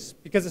IDs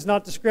because it's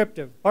not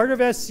descriptive. Part of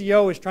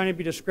SEO is trying to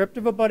be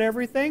descriptive about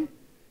everything.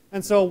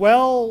 And so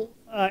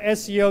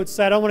SEO'd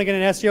site, I don't want to get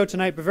into SEO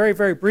tonight, but very,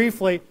 very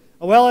briefly,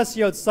 a well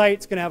SEO'd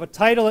site's going to have a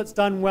title that's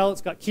done well.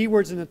 It's got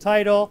keywords in the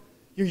title.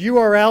 Your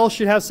URL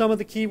should have some of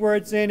the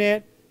keywords in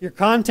it. Your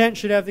content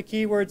should have the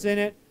keywords in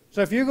it.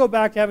 So if you go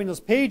back to having those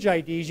page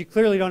IDs, you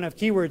clearly don't have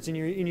keywords in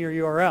your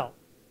URL,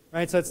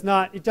 right? So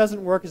it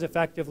doesn't work as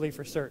effectively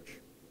for search.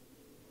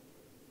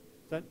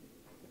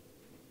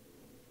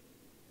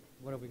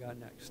 What have we got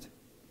next?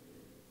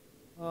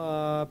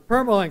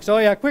 Permalinks. Oh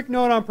yeah, quick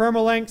note on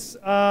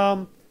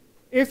permalinks.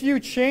 If you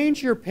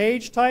change your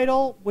page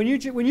title, when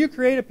you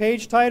create a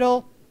page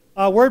title,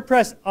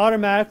 WordPress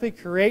automatically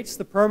creates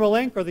the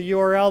permalink or the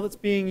URL that's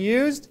being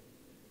used.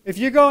 If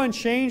you go and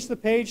change the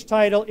page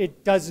title,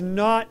 it does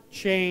not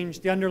change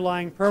the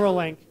underlying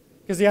permalink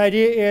because the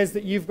idea is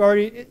that you've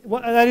already,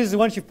 that is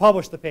once you've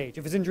published the page.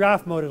 If it's in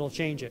draft mode, it'll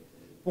change it.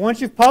 But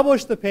once you've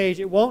published the page,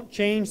 it won't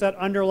change that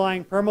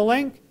underlying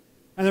permalink.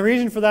 And the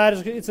reason for that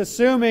is it's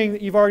assuming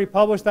that you've already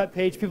published that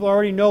page, people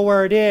already know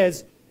where it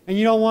is, and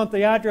you don't want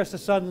the address to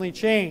suddenly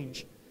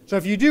change. So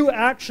if you do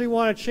actually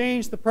want to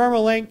change the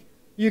permalink,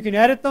 you can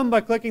edit them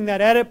by clicking that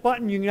edit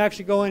button. You can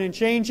actually go in and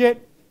change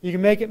it. You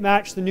can make it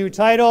match the new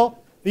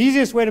title. The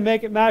easiest way to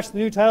make it match the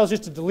new title is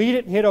just to delete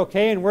it and hit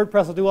OK, and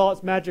WordPress will do all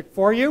its magic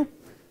for you.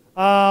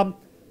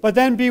 But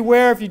then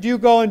beware, if you do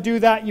go and do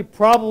that, you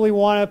probably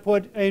want to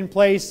put in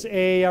place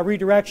a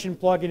redirection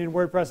plugin in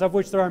WordPress, of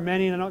which there are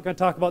many, and I'm not going to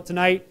talk about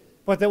tonight,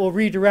 but that will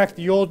redirect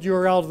the old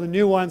URL to the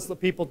new one so that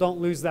people don't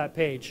lose that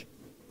page.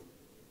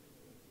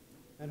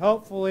 And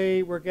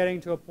hopefully we're getting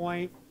to a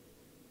point.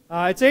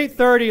 It's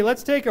 8:30.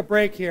 Let's take a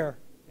break here.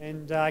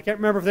 And I can't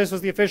remember if this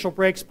was the official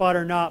break spot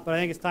or not, but I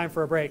think it's time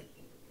for a break.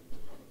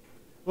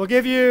 We'll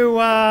give you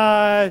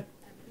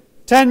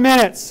 10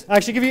 minutes.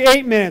 Actually, give you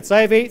 8 minutes.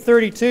 I have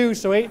 8:32,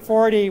 so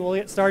 8:40 we'll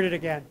get started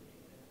again.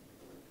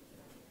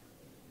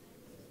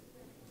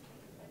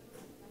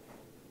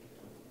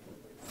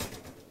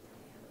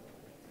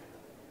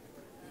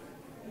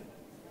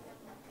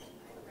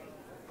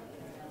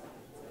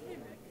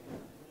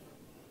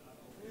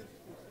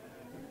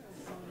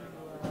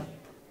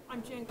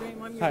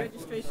 I'm your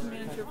registration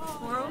manager for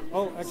tomorrow.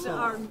 Oh,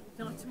 excellent.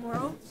 Not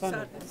tomorrow,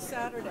 Sunday.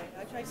 Saturday.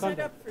 I signed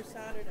Sunday. up for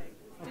Saturday.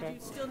 Okay. Did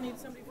you still need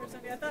somebody for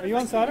Sunday? I thought Are you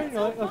on Saturday?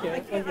 No,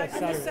 okay. I'm the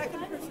Saturday.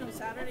 second person on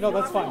Saturday. No, You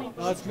that's offered fine. me-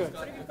 No, that's good.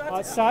 But if you've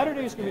got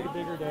Saturday is going to be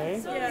a bigger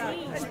day,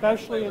 yeah.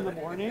 especially in the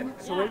morning.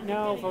 So right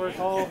now, if I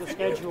recall the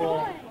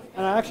schedule,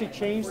 and I actually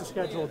changed the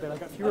schedule a bit. I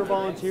got fewer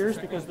volunteers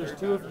because there's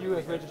 2 of you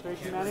as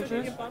registration So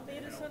managers. you bump me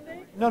to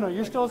Sunday? No,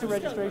 you're still as a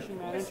registration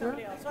manager.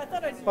 Somebody else. So I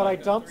thought I'd But I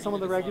dumped some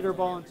of the regular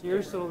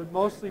volunteers, so it would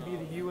mostly be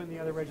you and the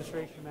other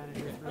registration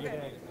managers for the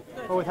day.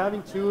 But with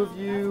having 2 of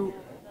you,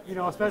 you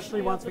know,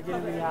 especially once we get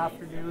in the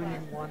afternoon, you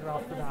can wander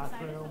off the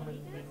bathroom and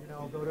you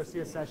know, go to see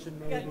a session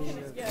maybe.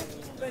 yeah,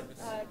 but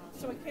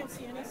so I can't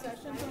see any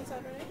sessions on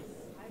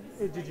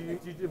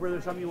Saturday? Were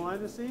there some you wanted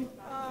to see?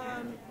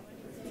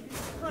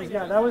 Kind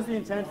Yeah, of. that was the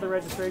intent of the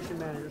registration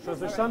manager. So if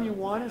there's some you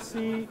want to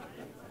see,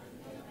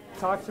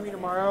 talk to me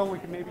tomorrow. We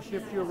can maybe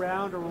shift you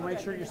around, or we'll make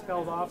sure you're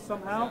spelled off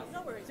somehow.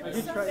 No worries. It I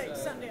was did try-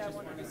 Sunday I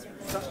wanted to see.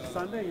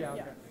 Sunday? Yeah, okay.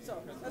 Yeah,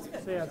 so that's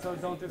good. So yeah, so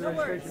don't do the No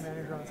worries. registration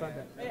manager on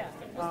Sunday.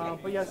 Yeah.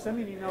 But yeah, send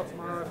me an email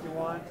tomorrow if you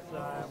want.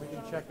 We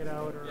can check it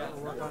out or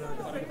work on it.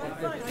 I'm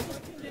fine. I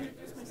just came to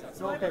introduce myself.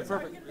 So Okay, are you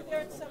perfect. going to be there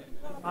at 7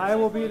 o'clock? I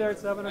will be there at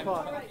 7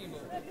 o'clock.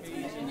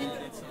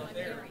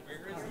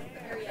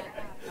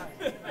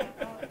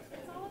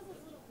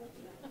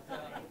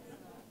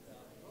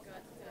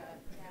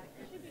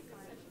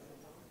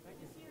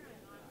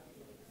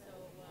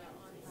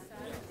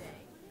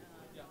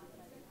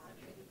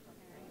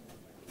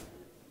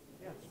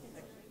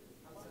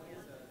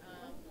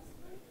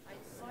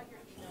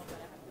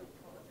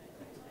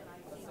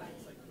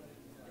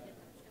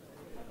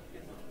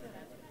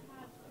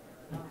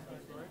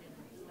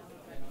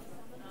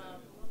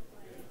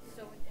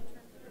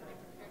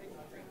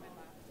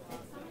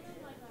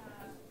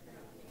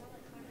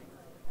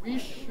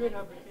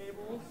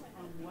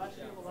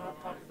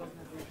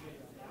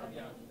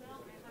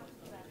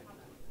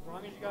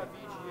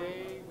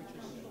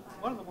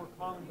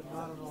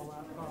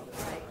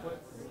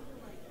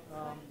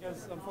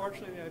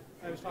 unfortunately,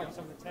 I was talking to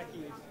some of the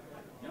techies.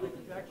 The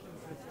projection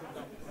systems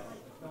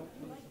don't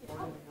really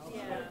support anything else.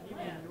 Yeah.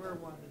 Even the newer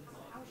ones.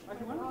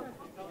 Actually, one of the guys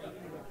was telling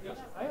me that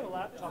I had a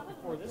laptop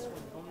before this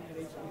one, only had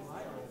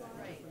HDMI on it.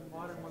 Just the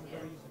modern ones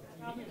that are using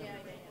TV.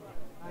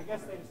 I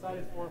guess they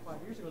decided 4 or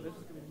 5 years ago this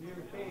was going to be a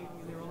new thing,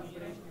 and they were only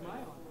putting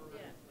HDMI on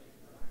it.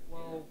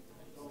 Well,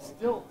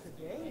 still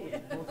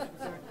today, most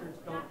projectors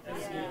don't take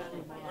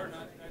HDMI.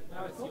 And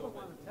I was told by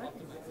one of the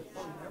techies that it's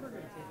probably never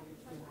going to take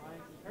HDMI.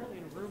 Apparently,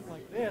 in a room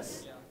like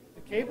this,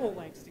 the cable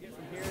lengths to get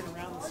from here and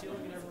around the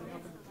ceiling and everything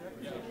up in the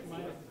projector,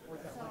 HDMI doesn't support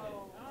that way.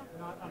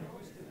 Not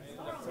unboosted and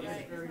stuff, so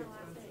it's very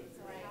expensive.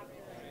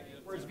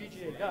 Whereas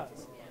VGA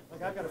does.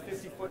 Like I've got a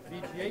 50-foot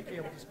VGA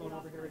cable just going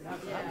over here right now.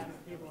 So that was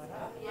the cable I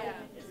have.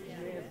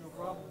 VGA has no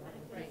problem with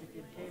having a 50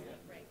 feet of cable.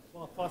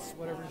 Well, plus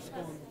whatever's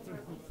going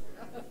through.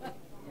 All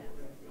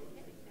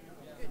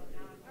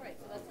right,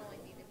 so that's all I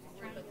needed to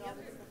worry about. The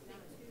other thing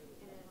too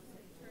is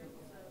in terms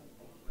of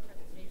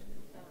presentation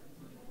itself.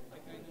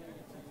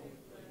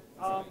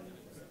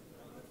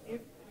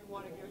 If you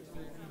want to give it to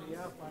me in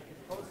PDF, I can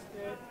post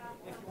it.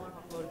 If you want to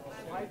upload it to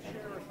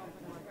SlideShare or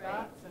something like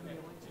that, send me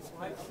a link to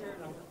SlideShare,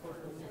 and I'll just post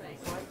a link to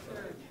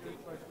SlideShare. It's your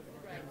choice.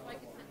 Right, so I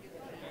can send you the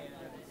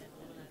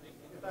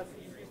If that's the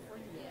easiest for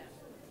you.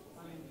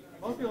 I mean,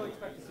 most people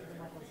expect to see them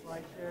up on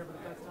SlideShare, but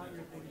if that's not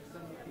your thing, just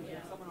send me a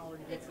PDF. Someone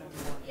already did send me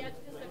one. Yeah, it's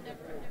because I've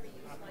never used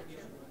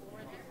SlideShare before,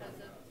 and because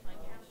of time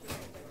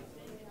constraints and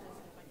everything, it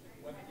just if I can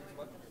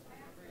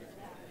convert it.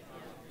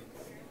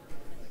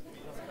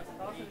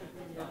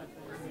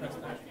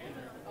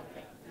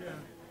 Okay. Yeah.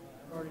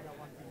 I've already got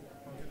one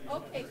PDF.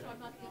 Okay, so I'm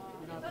not the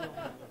only one.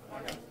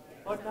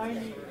 About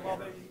 90, well,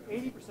 maybe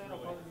 80%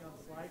 will probably be on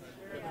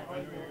SlideShare. There'll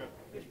probably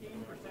be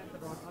 15%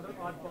 that are on other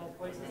oddball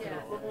places that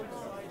are equivalent to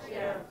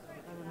SlideShare.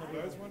 And then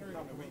I was wondering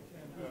on the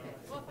weekend,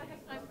 Well, if I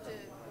have time to go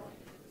into the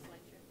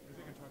SlideShare. if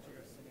they can talk to you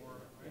guys some more.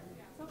 I mean,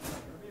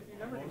 if you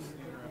never do it,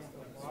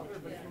 don't bother.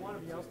 But if you want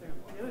to be out there,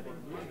 the other thing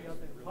is you want to be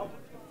out there in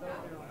public. It's out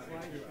there on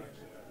SlideShare,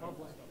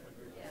 public.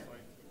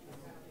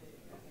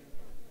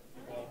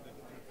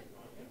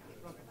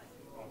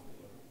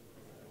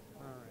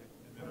 All right.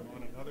 And then I'm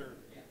on another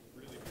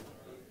really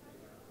bizarre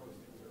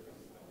hosting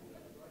service that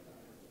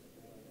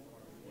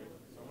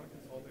so I want to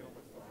consolidate all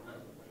my stuff on my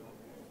own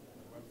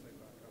website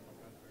back up.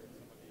 I had hired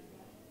somebody,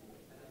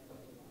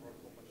 wrote a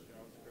whole bunch of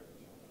JavaScript,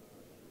 didn't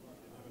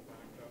have it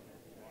backed up,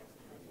 lost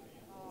the USB,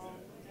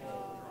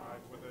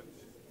 drive with it,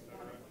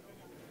 etc. And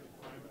it was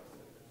time us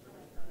and their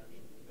service crashed.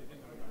 They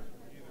didn't have it backed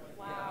up either.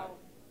 Wow.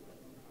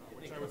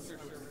 Which I was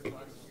stunned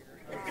by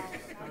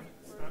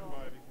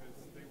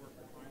because they work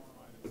for clients of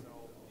mine and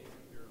sell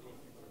their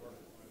hosting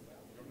services and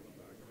government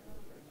back.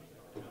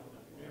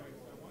 Anyways,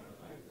 I wanted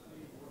to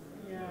see.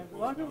 Yeah, a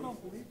lot of people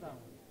don't believe that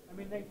one. I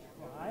mean, they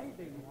try,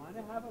 they want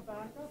to have a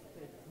backup.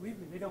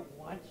 Believe me, they don't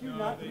want you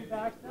not to be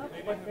backed up,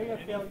 but they have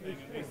failures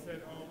And they too.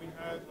 said, oh, we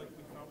thought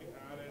we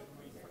had it, and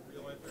we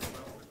realized their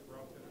files are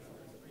corrupted. And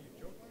I said, are you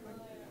joking? Like,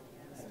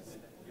 this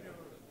is,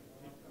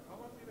 how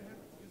long have you had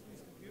using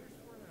these computers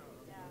for now?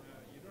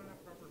 You don't have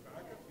proper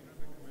backups, you don't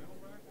have incremental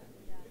backups.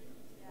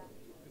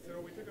 They said,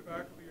 oh, we took a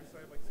backup of your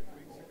site like 6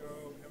 weeks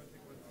ago, we haven't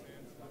taken one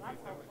since, and we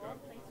haven't got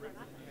one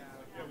written.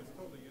 Yeah, it was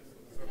totally useless.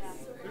 So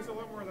there's a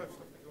lot more of that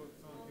stuff that goes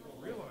on that people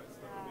realize,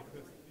 though,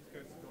 because these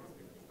guys don't have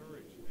bigger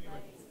storage.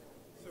 Anyway,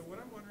 so what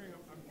I'm wondering,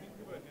 I'm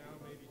thinking about now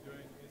maybe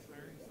doing is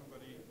hiring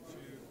somebody to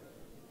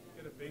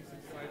get a basic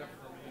site up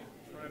for me,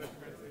 try to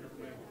translate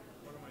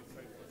one of my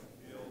sites look and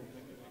feel,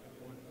 maybe make a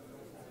new one,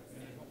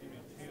 and help me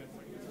maintain it so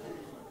I can get some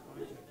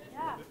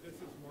content. This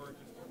is more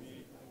just for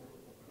me.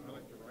 I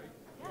like to write.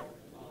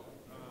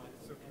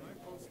 So can I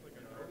post like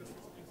a notice or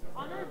something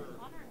On somewhere?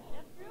 our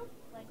meetup group,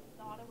 like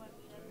the Ottawa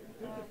meetup.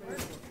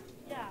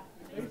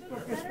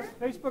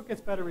 Facebook gets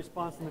better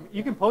response than the,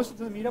 you can post it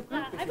to the meetup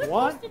group Yeah, I if would you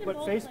want, post it in but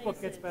both Facebook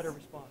gets places. better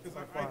response. Because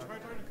by I far.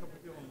 tried talking to a couple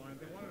people online.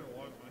 They wanted a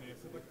lot of money. I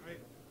said, look,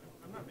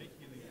 I'm not making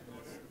anything from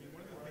this. I mean,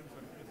 one of the things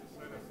it's a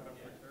site I set up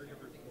for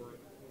caregivers for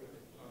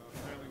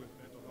family with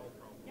mental health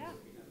problems. Yeah.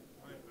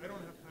 I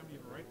don't have time to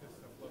even write this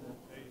stuff, let alone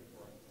pay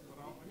for it. But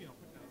I'll put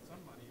down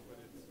some money,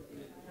 but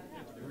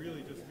it's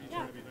really just me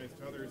trying to be nice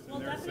to others, and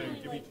Well, they're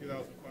saying, definitely, give me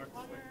 $2,000.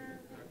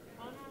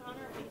 On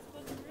our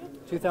Facebook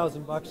group.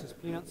 $2,000 is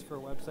peanuts for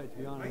a website, to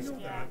be I honest.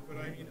 know that, but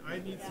I mean, I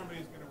need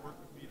somebody who's going to work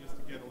with me just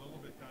to get a little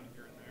bit done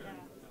here and there.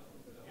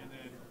 And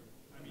then,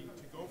 I mean,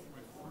 to go from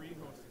a free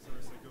hosting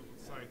service like Google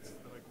Sites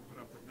that I can put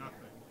up for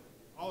nothing,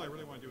 all I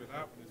really want to do with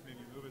that one is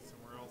maybe move it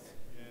somewhere else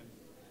and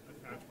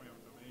attach my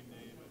own domain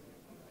name and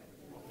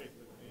I'll pay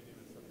for the domain name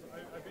and stuff. So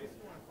I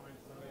basically want to find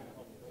somebody to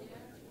help build it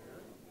here and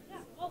there.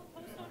 Yeah, well,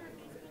 post on our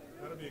Facebook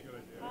group. That'd be a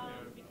good idea.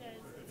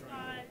 Because it's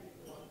got,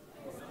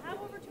 does it have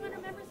over 200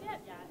 members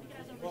yet? Yeah, I think it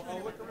has over 200 Well,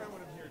 I'll look members. around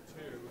when I'm here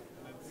too,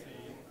 and then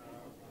see.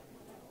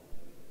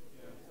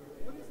 So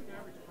what is an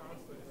average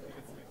cost though, just to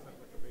get something set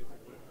like a basic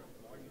WordPress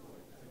blogging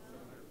site?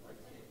 It's like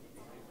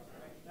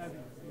 $700.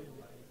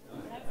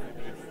 That'd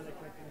be really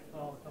quick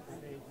install, a couple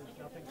pages,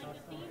 nothing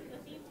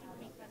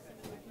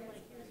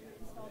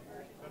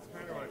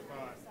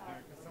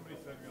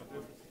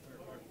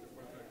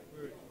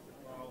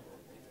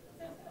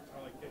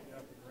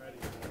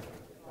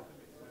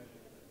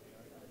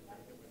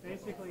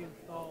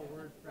install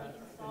WordPress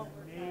and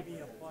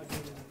maybe a plugin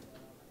and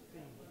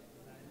theme.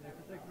 And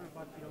for $600,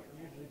 you don't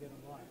usually get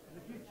a lot. There's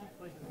a few cheap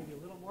places that give you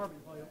a little more, but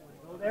you probably don't want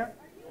to go there.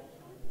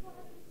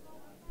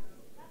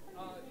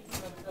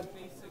 A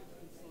basic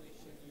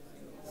installation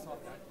using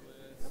soft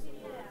Activist.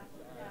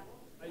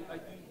 I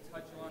do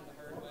touch on the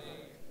hard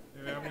way.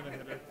 Yeah, I'm gonna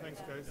hit it.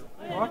 Thanks, guys.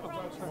 You're welcome.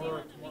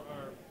 Tomorrow.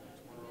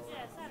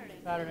 Saturday.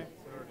 Saturday,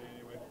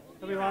 anyway.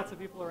 There'll be lots of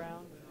people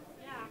around.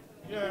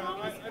 Yeah,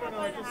 I don't know.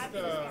 I just.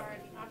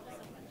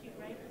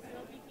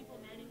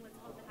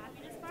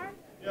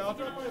 Yeah, I'll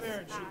drop by there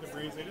and shoot the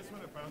breeze. I just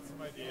want to bounce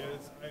some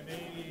ideas. I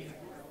may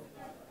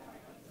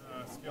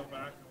scale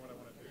back on what I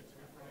want to do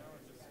too for now,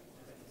 and just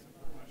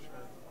want to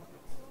share.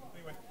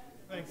 Anyway,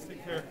 thanks.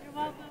 Take care. You're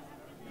welcome.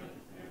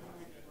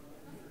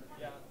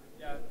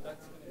 Yeah,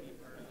 that's going to be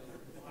part of it.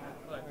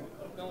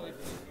 But no, if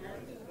you're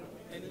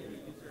any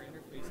user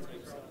interface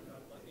type stuff,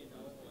 let me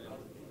know and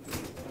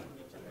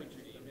you can put your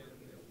name in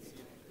and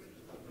see if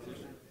there's a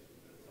position.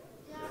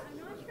 Yeah,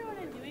 I'm not sure what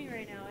I'm doing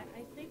right now.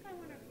 I think I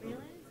want to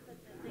freelance, but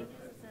the thing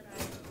is that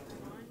I'm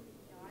on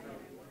DI and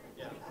I want to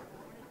do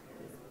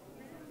this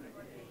program where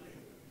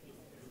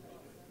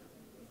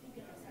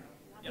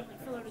they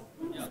fill out a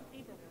piece of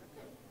paperwork.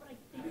 But I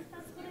think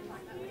that's what I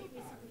want to do,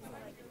 basically so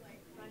I can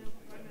run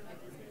my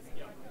business and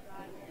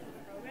drive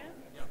the program.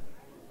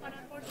 But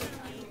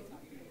unfortunately,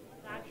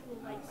 the actual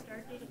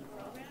start date of the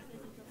program is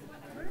until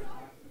September.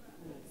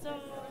 So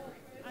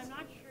I'm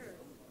not sure.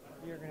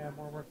 You're going to have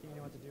more work than you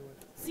know what to do with.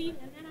 See,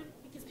 and then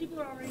because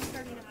people are already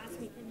starting to ask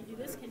me, can you do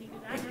this, can you do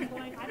that? And I'm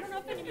going, I don't know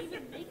if I can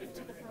even make it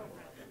to the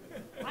program.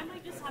 I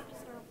might just have to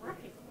start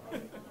working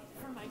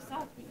for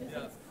myself because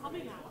it's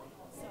coming at me.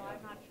 So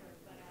I'm not sure.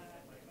 But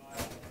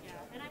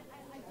yeah, and I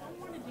don't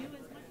want to do as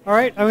much. All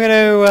right, I'm going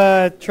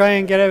to try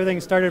and get everything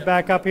started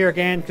back up here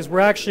again because we're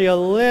actually a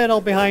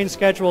little behind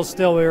schedule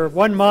still. We were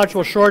one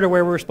module short of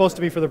where we were supposed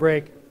to be for the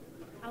break.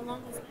 How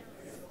long is menus?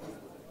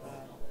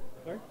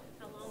 Sorry?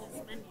 How long is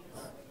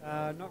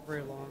menus? Not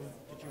very long.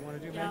 Did you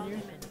want to do Yeah, I'll do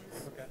menus?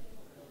 menus. Okay.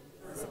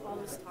 It's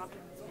always talking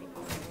this big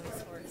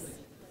voice hoarse.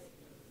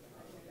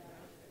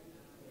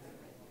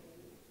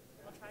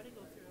 I'll try to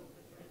go through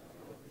it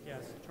quickly.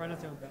 Yes, try not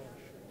to embellish.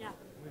 Yeah.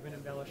 We've been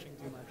embellishing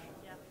too much.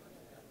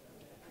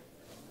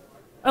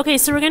 Okay,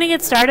 so we're going to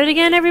get started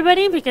again,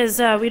 everybody, because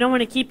we don't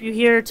want to keep you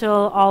here till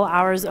all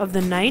hours of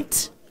the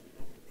night,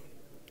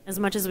 as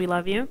much as we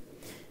love you.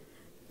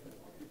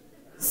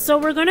 So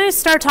we're going to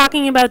start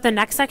talking about the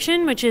next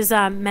section, which is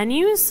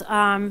menus.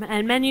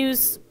 And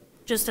menus,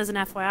 just as an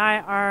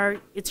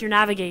FYI, it's your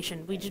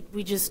navigation.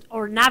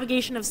 Or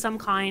navigation of some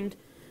kind.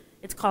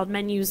 It's called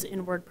menus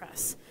in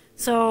WordPress.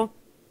 So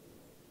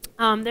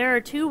there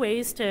are two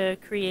ways to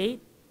create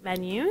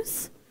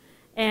menus.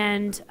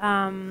 And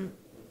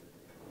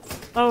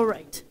oh,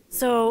 right.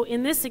 So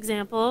in this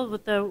example,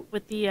 with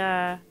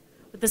the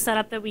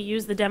setup that we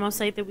use, the demo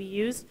site that we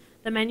used,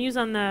 the menus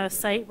on the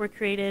site were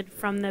created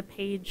from the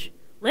page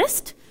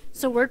list.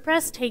 So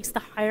WordPress takes the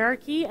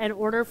hierarchy and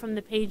order from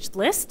the page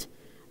list,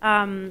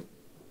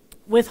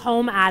 with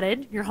home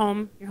added, your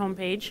home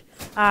page,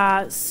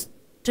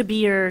 to be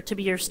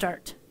your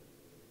start.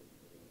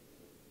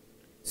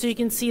 So you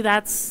can see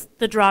that's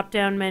the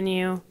drop-down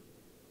menu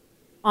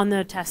on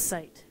the test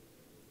site.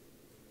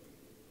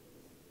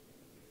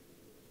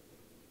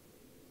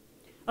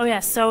 Oh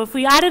yes, so if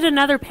we added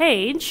another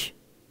page,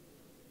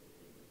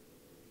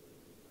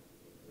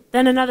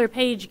 then another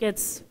page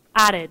gets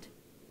added.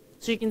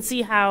 So you can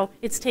see how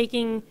it's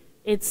taking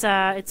its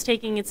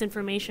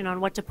information on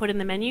what to put in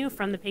the menu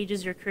from the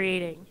pages you're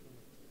creating.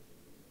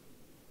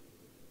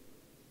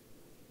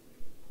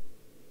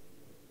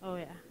 Oh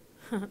yeah.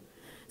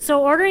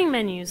 So ordering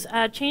menus.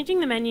 Changing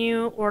the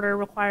menu order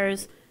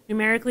requires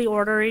numerically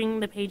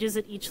ordering the pages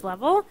at each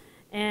level.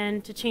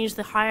 And to change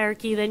the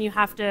hierarchy, then you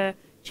have to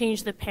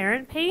change the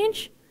parent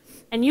page.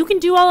 And you can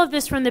do all of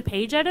this from the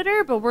page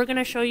editor, but we're going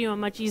to show you a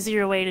much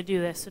easier way to do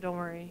this, so don't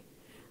worry.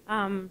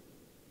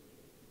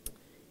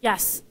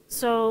 Yes,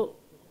 so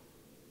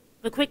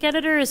the quick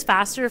editor is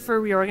faster for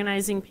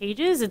reorganizing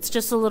pages. It's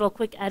just a little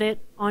quick edit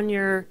on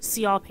your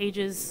See All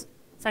Pages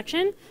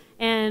section.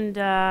 And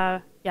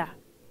yeah.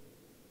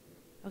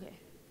 Okay.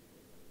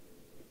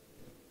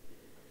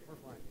 We're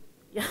fine.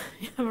 Yeah,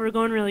 we're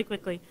going really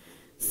quickly.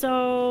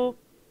 So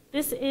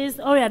this is,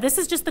 oh yeah, this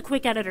is just the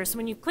quick editor. So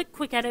when you click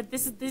quick edit,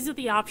 these are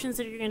the options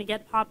that you're going to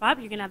get pop up.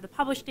 You're going to have the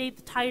publish date,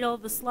 the title,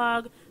 the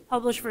slug,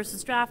 publish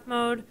versus draft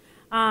mode.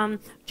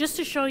 Just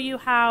to show you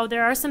how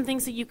there are some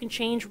things that you can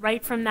change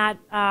right from that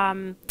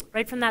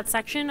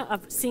section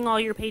of seeing all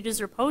your pages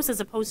or posts, as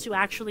opposed to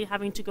actually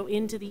having to go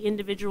into the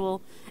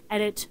individual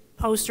edit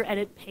post or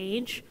edit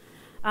page.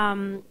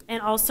 And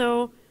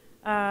also,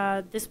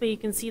 this way you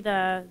can see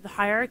the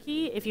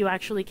hierarchy if you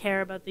actually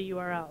care about the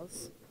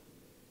URLs.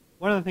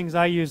 One of the things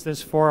I use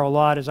this for a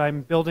lot is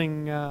I'm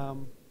building, oops,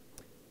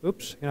 I'm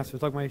going to have to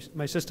plug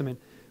my system in.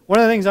 One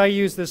of the things I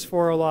use this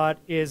for a lot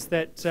is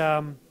that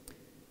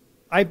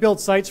I build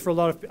sites for a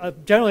lot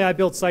of, generally I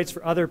build sites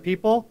for other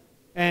people,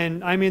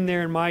 and I'm in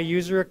there in my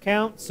user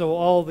account, so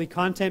all the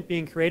content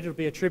being created will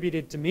be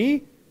attributed to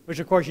me, which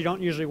of course you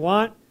don't usually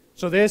want.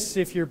 So this,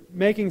 if you're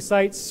making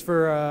sites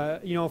for,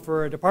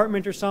 for a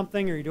department or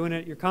something, or you're doing it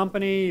at your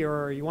company,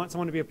 or you want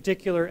someone to be a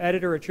particular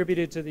editor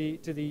attributed to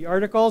the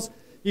articles,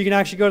 you can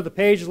actually go to the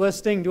page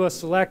listing, do a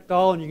select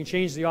all, and you can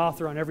change the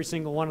author on every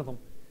single one of them.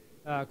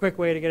 A quick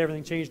way to get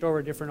everything changed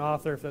over to a different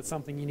author if that's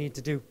something you need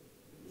to do.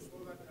 Slow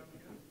that down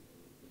again.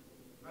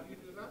 How do you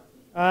do that?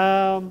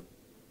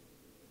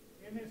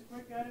 In this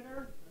quick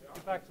editor,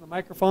 get back to the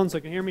microphone so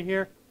you can hear me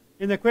here.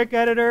 In the quick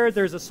editor,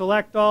 there's a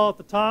select all at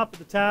the top of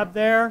the tab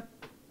there.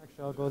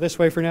 Actually, I'll go this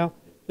way for now.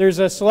 There's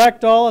a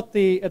select all at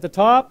the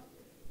top,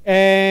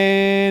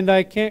 and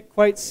I can't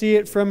quite see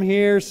it from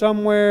here.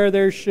 Somewhere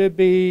there should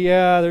be,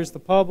 there's the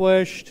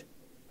published.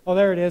 Oh,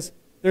 there it is.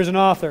 There's an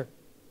author.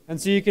 And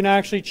so you can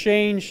actually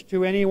change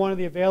to any one of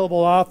the available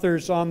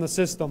authors on the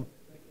system.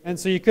 And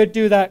so you could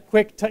do that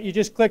quick, you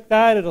just click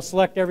that, it'll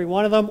select every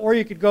one of them. Or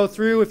you could go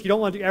through, if you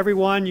don't want to do every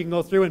one, you can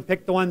go through and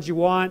pick the ones you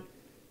want,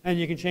 and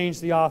you can change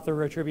the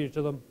author attributed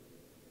to them.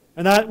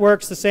 And that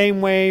works the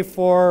same way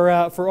for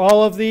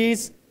all of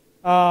these.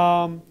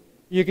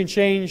 You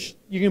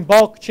can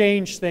bulk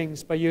change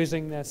things by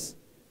using this.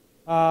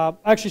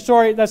 Actually,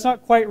 sorry, that's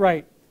not quite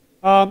right.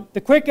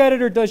 The quick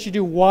editor does you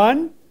do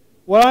one.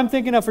 What I'm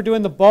thinking of for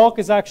doing the bulk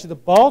is actually the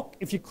bulk.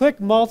 If you click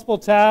multiple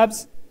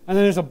tabs and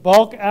then there's a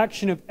bulk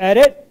action of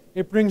edit,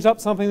 it brings up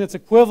something that's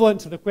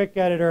equivalent to the quick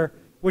editor,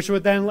 which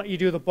would then let you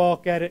do the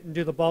bulk edit and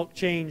do the bulk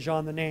change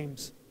on the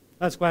names.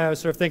 That's why I was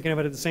sort of thinking of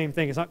it as the same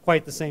thing. It's not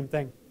quite the same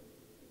thing.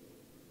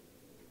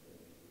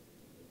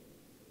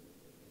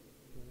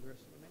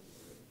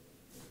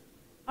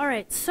 All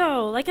right,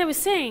 so like I was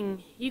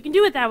saying, you can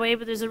do it that way,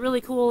 but there's a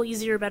really cool,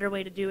 easier, better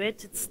way to do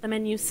it. It's the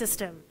menu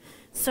system.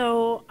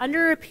 So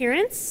under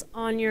Appearance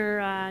on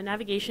your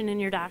navigation in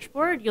your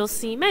dashboard, you'll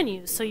see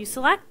menus. So you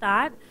select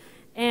that,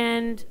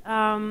 and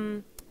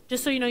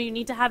just so you know, you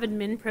need to have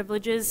admin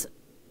privileges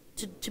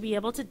to be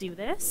able to do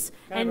this.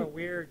 Kind of a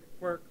weird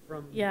quirk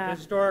from the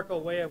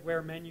historical way of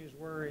where menus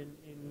were in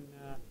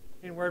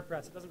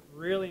WordPress. It doesn't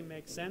really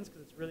make sense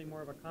because it's really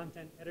more of a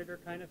content editor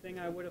kind of thing,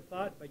 I would have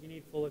thought, but you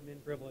need full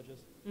admin privileges.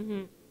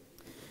 Mm-hmm.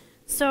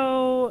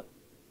 So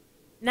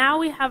now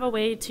we have a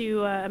way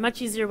to, a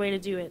much easier way to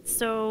do it.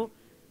 So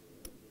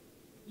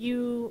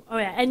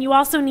and you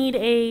also need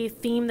a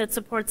theme that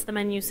supports the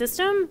menu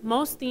system.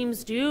 Most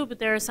themes do, but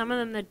there are some of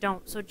them that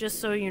don't, so just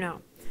so you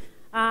know.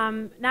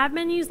 Nav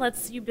menus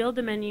lets you build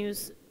the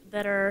menus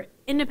that are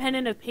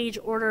independent of page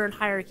order and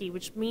hierarchy,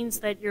 which means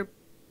that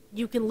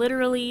you can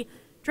literally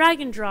drag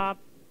and drop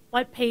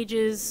what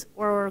pages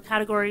or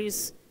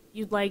categories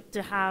you'd like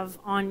to have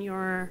on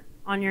your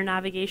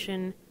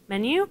navigation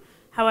menu.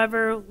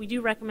 However, we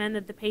do recommend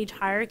that the page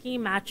hierarchy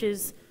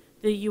matches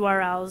the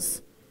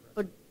URLs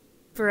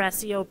for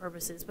SEO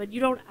purposes, but you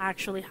don't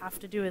actually have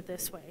to do it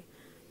this way.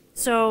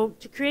 So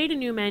to create a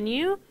new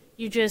menu,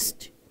 you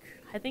just,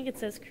 I think it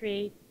says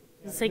create,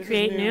 does it say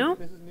create new?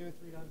 This is new 3.9.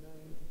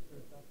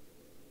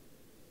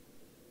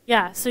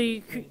 Yeah, so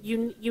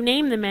you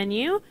name the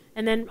menu,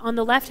 and then on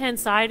the left-hand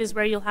side is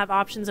where you'll have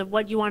options of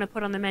what you want to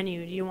put on the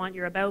menu. Do you want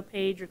your About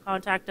page, your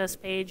Contact Us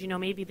page,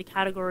 maybe the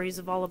categories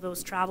of all of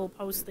those travel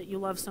posts that you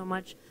love so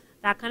much,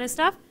 that kind of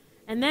stuff.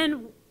 And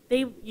then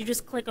you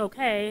just click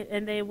OK,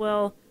 and they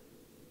will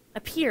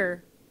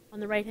appear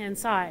on the right-hand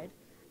side.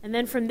 And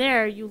then from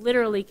there, you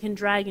literally can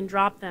drag and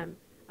drop them.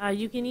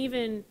 You can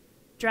even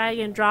drag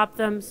and drop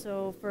them.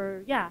 So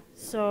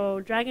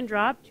drag and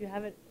drop. Do you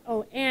have it?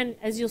 Oh, and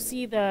as you'll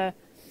see, the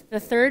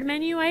third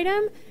menu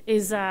item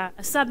is a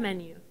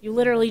sub-menu. You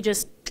literally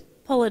just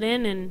pull it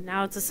in, and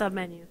now it's a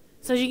sub-menu.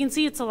 So as you can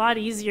see, it's a lot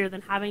easier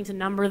than having to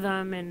number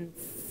them and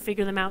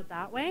figure them out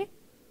that way.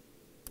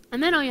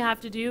 And then all you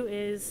have to do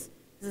is,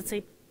 does it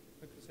say?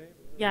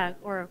 Yeah,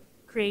 or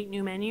create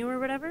new menu or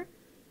whatever.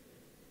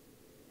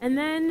 And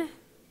then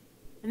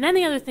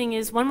the other thing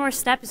is, one more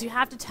step is you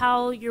have to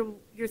tell your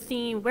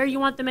theme where you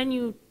want the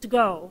menu to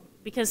go,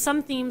 because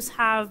some themes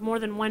have more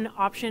than one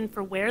option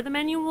for where the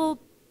menu will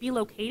be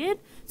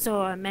located,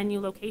 so a menu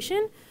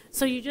location.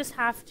 So you just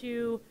have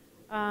to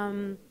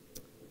tell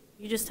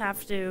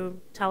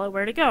it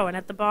where to go. And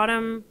at the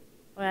bottom,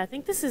 I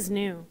think this is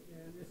new. Yeah,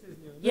 this is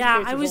new.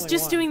 Yeah, I was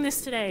just doing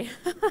this today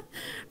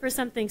for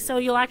something. So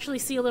you'll actually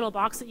see a little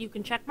box that you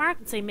can check mark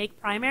and say make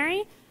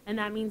primary, and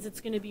that means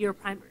it's going to be your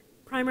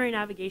primary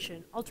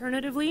navigation.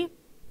 Alternatively,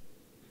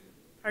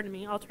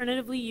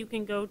 you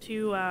can go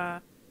to,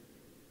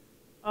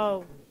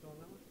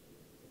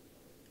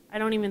 I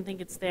don't even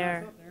think it's there.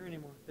 It's not there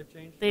anymore. They've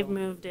changed. They've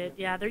moved it.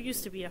 Yeah, there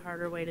used to be a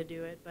harder way to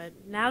do it, but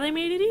now they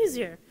made it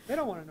easier. They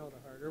don't want to know the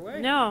harder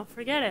way. No,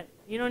 forget it.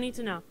 You don't need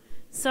to know.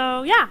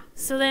 So yeah,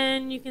 so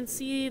then you can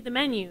see the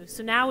menu.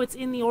 So now it's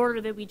in the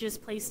order that we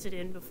just placed it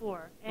in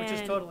before. Which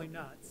is totally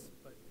nuts.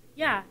 But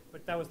yeah.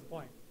 But that was the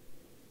point.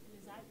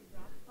 Is that your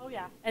drop? Oh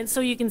yeah. And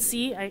so you can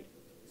see, so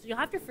you'll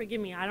have to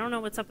forgive me. I don't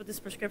know what's up with this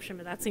prescription,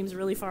 but that seems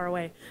really far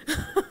away.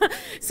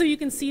 So you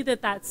can see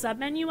that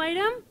submenu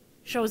item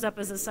shows up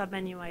as a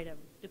submenu item,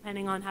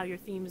 depending on how your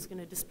theme is going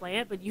to display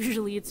it, but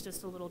usually it's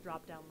just a little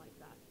drop down like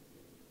that.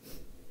 Do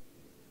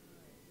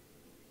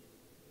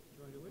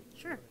you want to do it?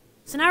 Sure.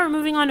 So now we're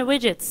moving on to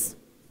widgets.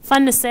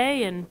 Fun to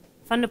say and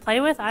fun to play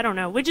with? I don't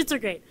know. Widgets are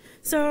great.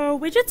 So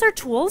widgets are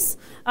tools,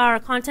 are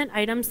content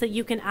items that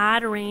you can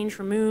add, arrange,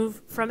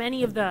 remove from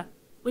any of the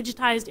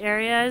widgetized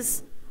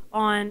areas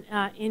on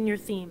in your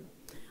theme.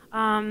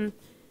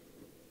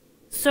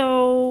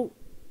 So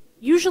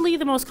usually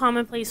the most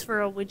common place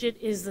for a widget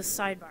is the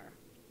sidebar.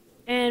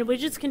 And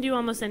widgets can do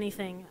almost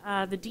anything.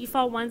 The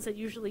default ones that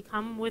usually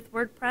come with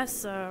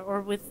WordPress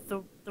or with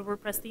the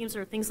WordPress themes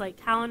are things like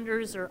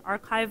calendars or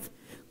archive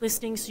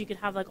listings, so you could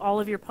have like all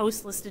of your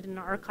posts listed in an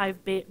archive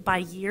by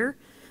year,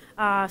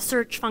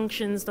 search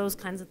functions, those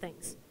kinds of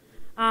things.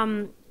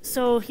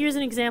 So here's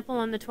an example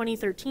on the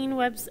 2013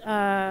 web's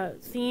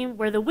theme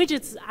where the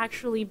widget's is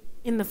actually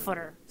in the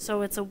footer.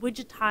 So it's a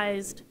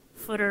widgetized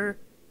footer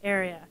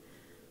area.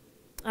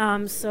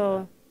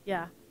 So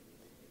yeah.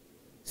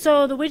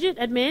 So the widget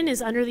admin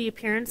is under the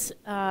appearance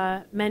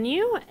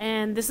menu,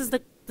 and this is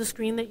the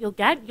screen that you'll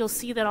get. You'll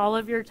see that all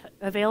of your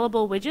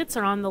available widgets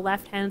are on the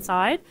left-hand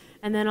side,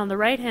 and then on the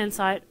right-hand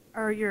side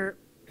are your,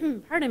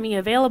 pardon me,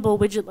 available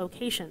widget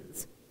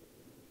locations.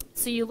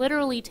 So you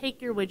literally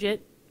take your widget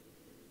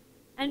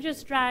and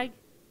just drag,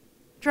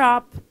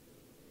 drop,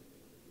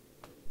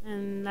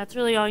 and that's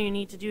really all you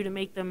need to do to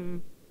make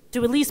them,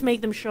 to at least make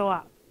them show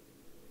up.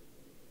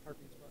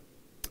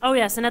 Oh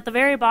yes, and at the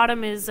very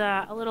bottom is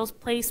a little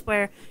place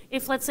where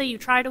if, let's say, you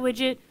tried a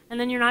widget and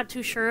then you're not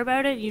too sure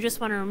about it, you just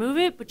want to remove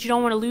it, but you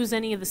don't want to lose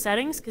any of the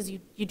settings because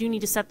you do need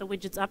to set the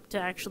widgets up to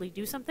actually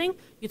do something.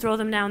 You throw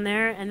them down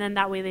there, and then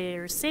that way they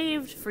are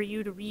saved for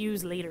you to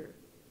reuse later.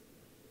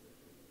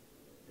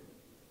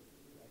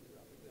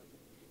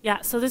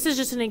 Yeah, so this is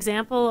just an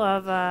example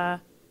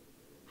of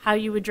how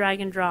you would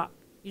drag and drop.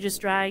 You just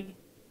drag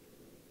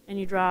and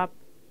you drop,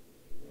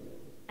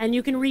 and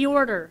you can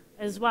reorder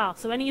as well.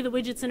 So any of the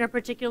widgets in a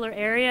particular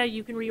area,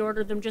 you can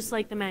reorder them just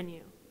like the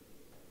menu.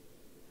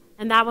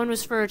 And that one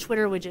was for a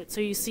Twitter widget.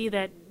 So you see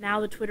that now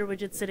the Twitter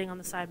widget's sitting on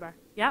the sidebar.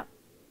 Yeah?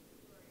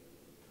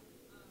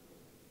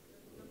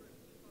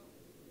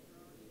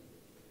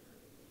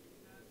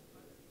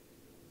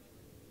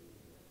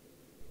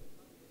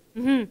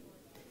 Mm-hmm.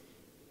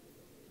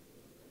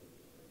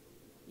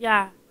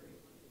 Yeah.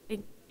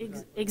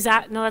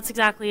 No, that's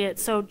exactly it.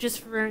 So just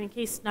for, in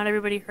case not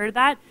everybody heard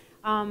that,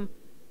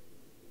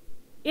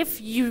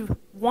 if you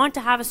want to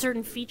have a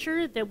certain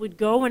feature that would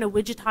go in a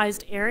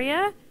widgetized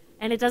area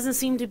and it doesn't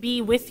seem to be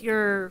with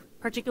your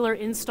particular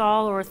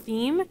install or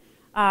theme,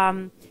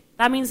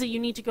 that means that you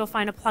need to go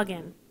find a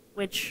plugin,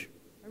 which,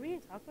 are we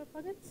going to talk about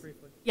plugins?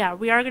 Briefly. Yeah,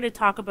 we are going to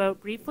talk about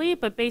briefly,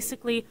 but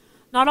basically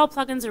not all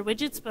plugins are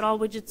widgets, but all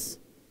widgets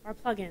are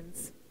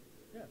plugins.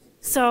 Yes.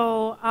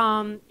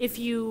 So if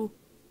you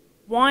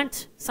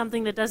want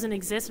something that doesn't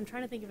exist, I'm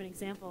trying to think of an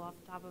example off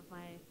the top of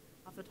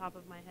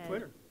my head.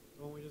 Twitter,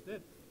 the one we just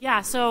did.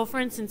 Yeah, so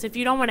for instance, if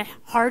you don't want to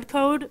hard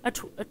code a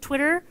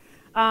Twitter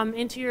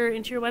into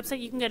your website,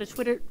 you can get a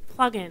Twitter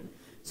plugin.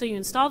 So you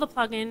install the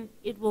plugin,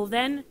 it will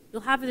then,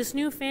 you'll have this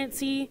new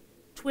fancy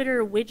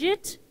Twitter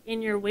widget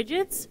in your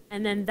widgets,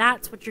 and then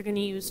that's what you're going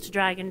to use to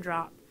drag and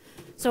drop.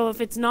 So if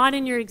it's not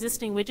in your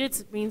existing widgets,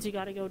 it means you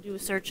got to go do a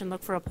search and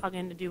look for a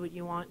plugin to do what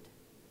you want.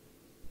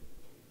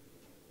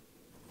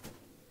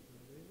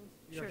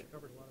 You actually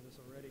covered a lot of this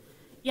already.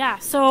 Yeah,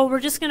 so we're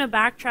just going to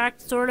backtrack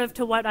sort of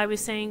to what I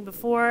was saying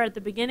before at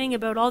the beginning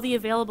about all the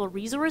available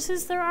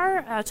resources there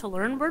are to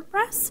learn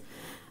WordPress.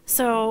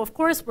 So, of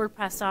course,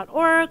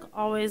 WordPress.org,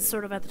 always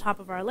sort of at the top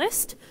of our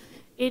list.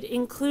 It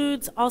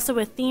includes also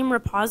a theme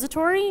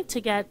repository to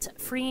get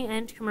free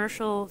and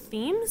commercial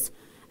themes,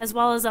 as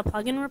well as a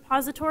plugin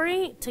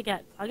repository to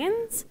get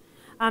plugins.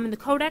 And the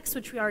codex,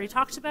 which we already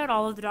talked about,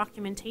 all of the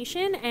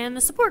documentation, and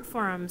the support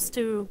forums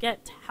to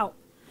get help.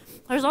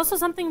 There's also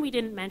something we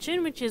didn't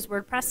mention, which is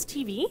WordPress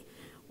TV,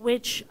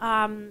 which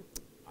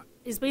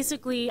is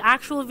basically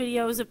actual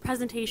videos of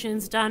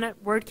presentations done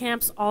at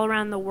WordCamps all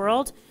around the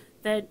world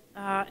that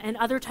and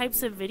other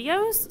types of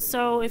videos.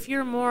 So if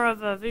you're more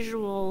of a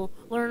visual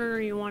learner,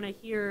 you want to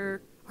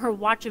hear or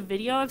watch a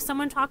video of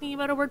someone talking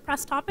about a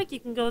WordPress topic, you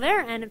can go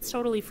there, and it's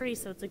totally free,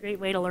 so it's a great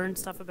way to learn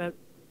stuff about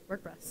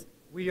WordPress.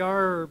 We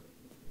are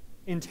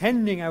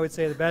intending, I would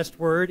say the best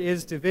word,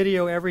 is to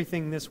video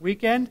everything this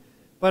weekend.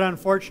 But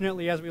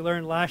unfortunately, as we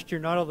learned last year,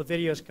 not all the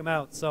videos come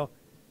out. So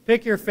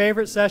pick your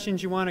favorite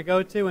sessions you want to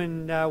go to,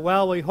 and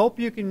well, we hope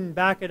you can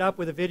back it up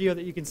with a video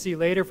that you can see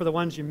later for the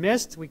ones you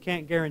missed. We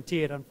can't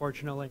guarantee it,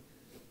 unfortunately.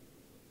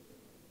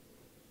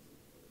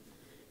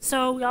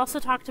 So we also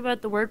talked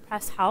about the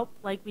WordPress help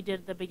like we did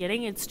at the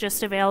beginning. It's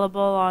just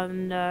available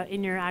on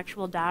in your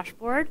actual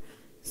dashboard.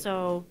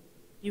 So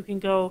you can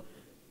go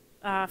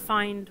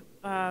find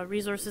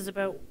resources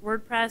about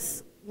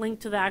WordPress,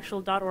 link to the actual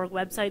 .org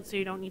website so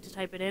you don't need to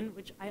type it in,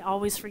 which I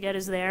always forget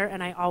is there,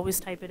 and I always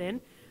type it in,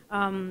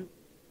 and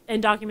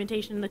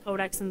documentation in the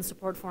codex and the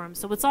support forum.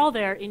 So it's all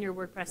there in your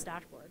WordPress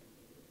dashboard.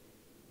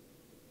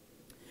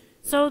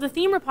 So the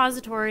theme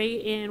repository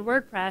in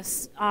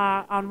WordPress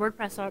on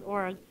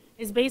WordPress.org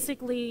is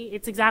basically,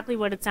 it's exactly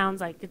what it sounds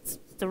like. It's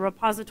the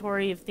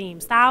repository of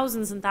themes,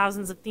 thousands and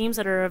thousands of themes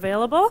that are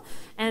available,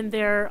 and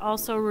they're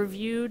also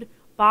reviewed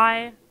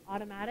by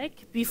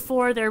Automatic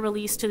before they're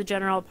released to the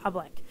general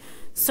public.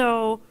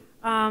 So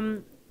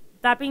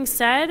that being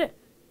said,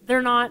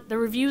 the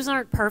reviews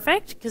aren't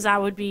perfect, because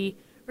that would be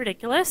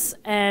ridiculous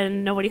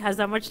and nobody has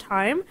that much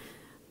time,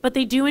 but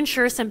they do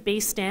ensure some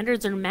base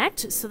standards are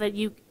met so that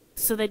you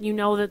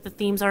know that the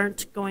themes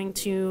aren't going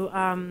to,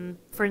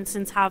 for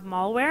instance, have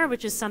malware,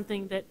 which is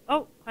something that,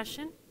 oh,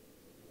 question?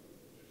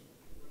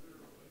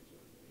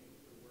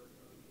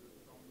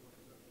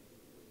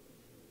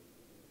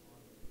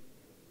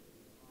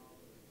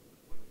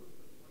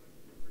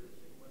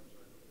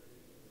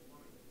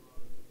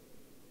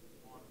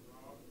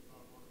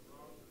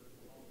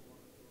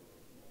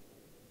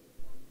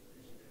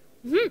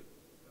 Mm-hmm.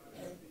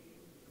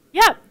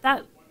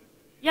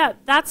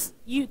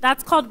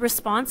 That's called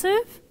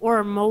responsive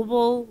or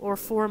mobile or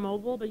for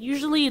mobile, but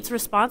usually it's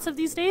responsive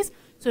these days.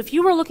 So if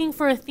you were looking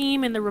for a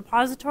theme in the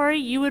repository,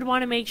 you would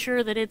want to make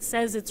sure that it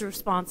says it's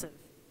responsive.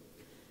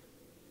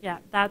 Yeah,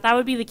 that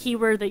would be the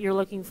keyword that you're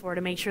looking for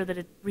to make sure that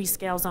it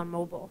rescales on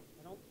mobile.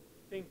 I don't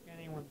think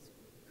anyone's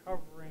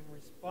covering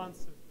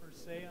responsive per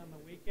se on the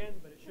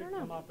weekend, but it should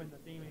come up in the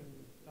theming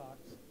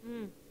talks.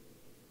 Mm.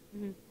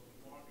 Mm-hmm.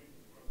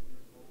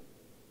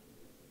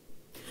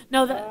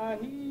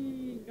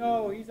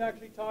 No, he's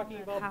actually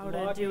talking about how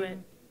blogging, to do it.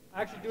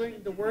 Actually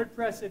doing the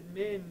WordPress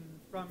admin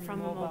from your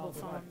mobile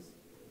phone. device.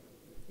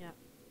 Yeah.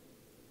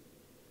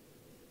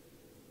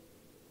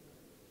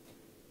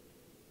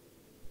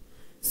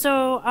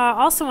 So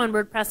also on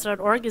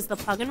WordPress.org is the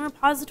plugin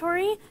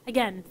repository.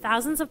 Again,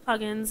 thousands of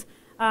plugins.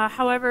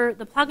 However,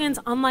 the plugins,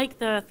 unlike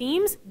the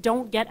themes,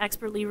 don't get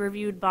expertly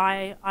reviewed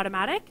by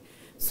Automatic.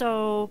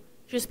 So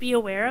just be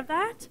aware of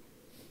that.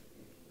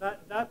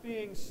 That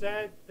being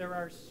said, there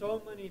are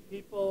so many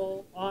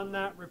people on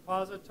that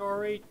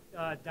repository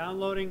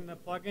downloading the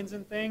plugins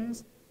and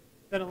things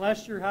that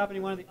unless you're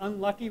happening one of the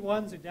unlucky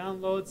ones who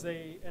downloads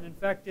an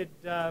infected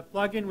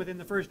plugin within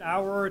the first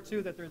hour or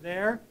two that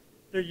they're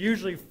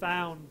usually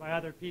found by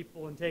other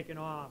people and taken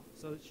off.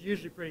 So it's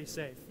usually pretty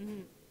safe.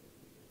 Mm-hmm.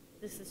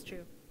 This is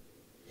true.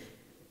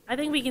 I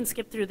think we can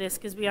skip through this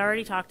because we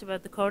already talked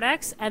about the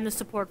codex and the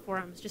support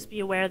forums. Just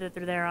be aware that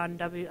they're there on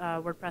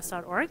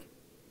WordPress.org.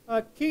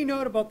 A key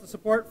note about the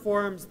support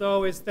forums,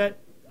 though, is that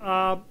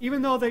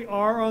even though they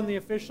are on the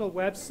official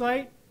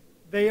website,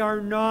 they are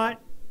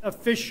not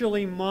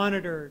officially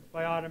monitored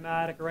by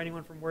Automatic or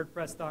anyone from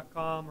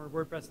WordPress.com or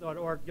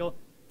WordPress.org.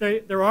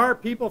 There are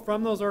people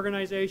from those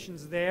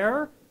organizations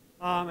there,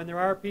 and there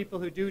are people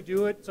who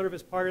do it sort of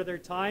as part of their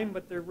time,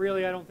 but there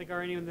really, I don't think,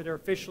 are anyone that are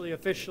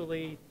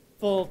officially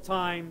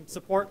full-time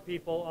support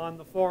people on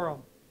the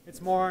forum.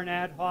 It's more an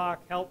ad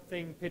hoc help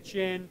thing, pitch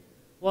in.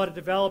 A lot of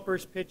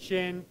developers pitch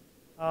in.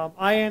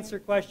 I answer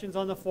questions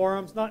on the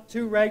forums, not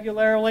too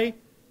regularly.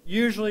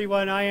 Usually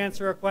when I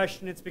answer a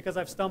question, it's because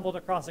I've stumbled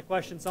across a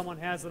question someone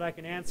has that I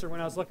can answer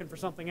when I was looking for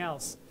something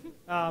else.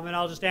 And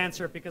I'll just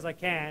answer it because I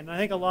can. And I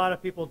think a lot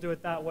of people do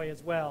it that way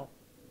as well.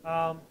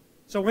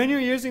 So when you're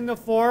using the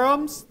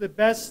forums, the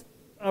best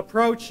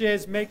approach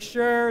is make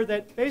sure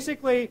that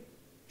basically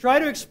try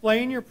to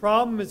explain your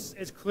problem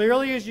as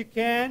clearly as you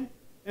can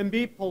and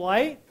be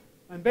polite.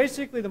 And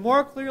basically the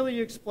more clearly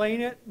you explain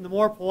it and the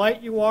more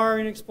polite you are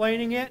in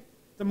explaining it,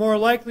 the more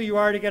likely you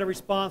are to get a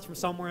response from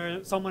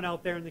someone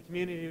out there in the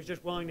community who's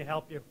just willing to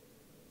help you.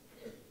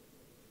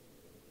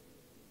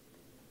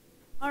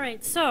 All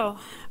right, so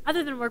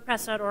other than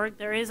WordPress.org,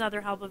 there is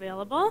other help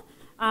available.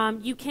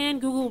 You can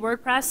Google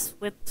WordPress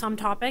with some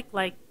topic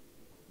like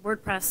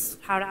WordPress,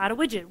 how to add a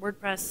widget,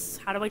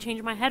 WordPress, how do I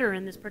change my header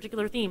in this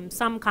particular theme,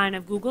 some kind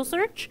of Google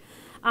search.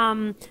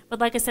 But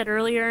like I said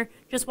earlier,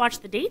 just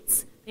watch the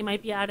dates. They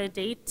might be out of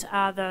date,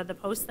 the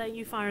posts that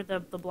you find, or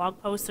the blog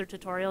posts or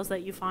tutorials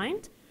that you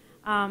find.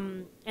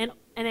 And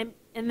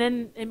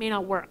then it may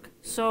not work.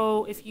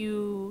 So if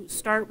you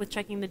start with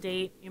checking the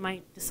date, you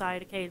might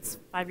decide, okay, it's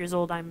 5 years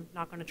old, I'm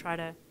not going to try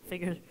to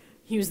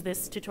use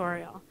this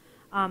tutorial.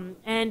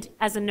 And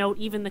as a note,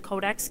 even the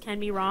codex can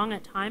be wrong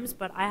at times,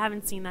 but I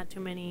haven't seen that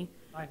too many.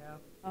 I have.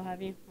 Oh, have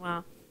you?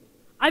 Wow.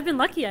 I've been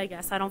lucky, I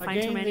guess. I don't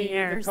find too many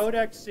errors. The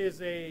codex is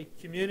a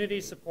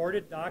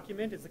community-supported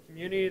document. It's the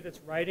community that's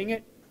writing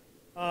it.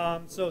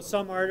 So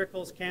some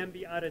articles can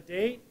be out of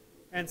date.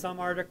 And some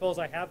articles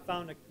I have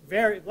found,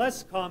 very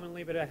less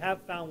commonly, but I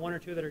have found one or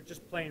two that are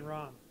just plain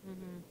wrong.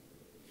 Mm-hmm.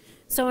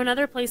 So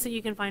another place that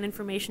you can find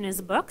information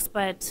is books,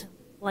 but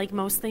like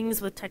most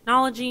things with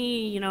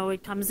technology, you know,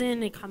 it comes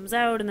in, it comes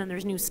out, and then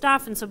there's new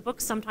stuff, and so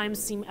books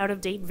sometimes seem out of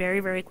date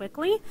very, very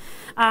quickly.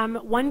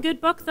 One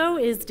good book, though,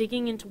 is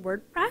Digging into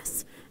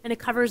WordPress, and it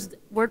covers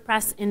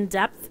WordPress in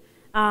depth,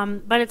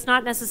 but it's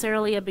not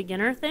necessarily a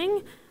beginner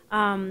thing,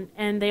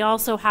 and they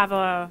also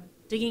have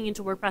Digging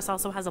into WordPress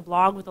also has a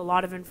blog with a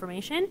lot of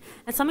information.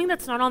 And something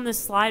that's not on this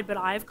slide but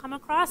I've come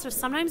across is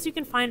sometimes you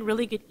can find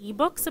really good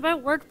ebooks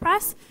about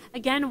WordPress.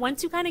 Again,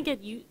 once you kind of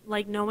get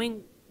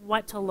knowing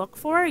what to look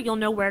for, you'll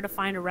know where to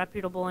find a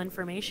reputable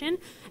information.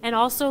 And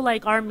also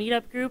like our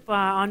meetup group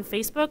on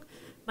Facebook,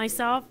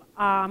 myself,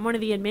 I'm one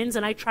of the admins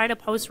and I try to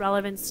post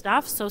relevant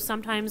stuff. So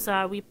sometimes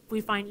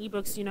we find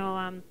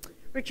ebooks,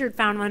 Richard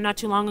found one not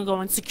too long ago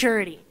on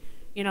security.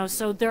 You know,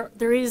 so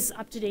there is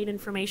up-to-date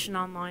information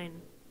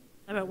online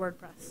about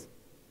WordPress.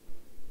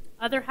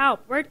 Other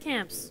help,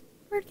 WordCamps.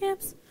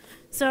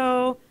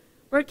 So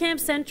WordCamp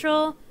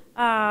Central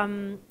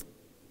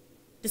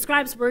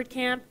describes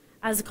WordCamp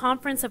as a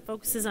conference that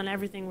focuses on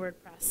everything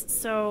WordPress.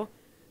 So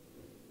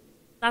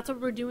that's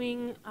what we're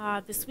doing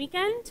this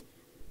weekend.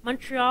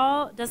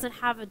 Montreal doesn't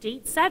have a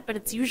date set, but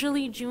it's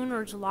usually June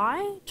or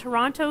July.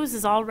 Toronto's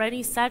is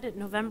already set at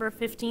November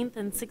 15th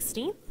and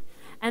 16th.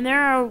 And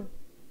there are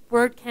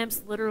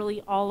WordCamps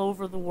literally all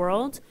over the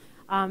world.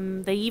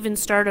 They even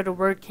started a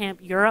WordCamp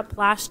Europe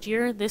last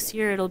year. This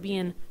year it'll be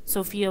in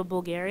Sofia,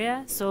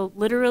 Bulgaria. So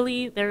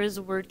literally there is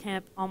a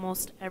WordCamp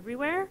almost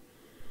everywhere.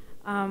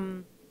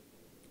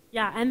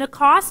 Yeah, and the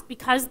cost,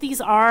 because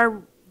these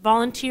are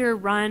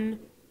volunteer-run,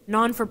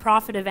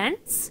 non-for-profit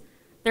events,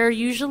 they're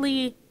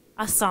usually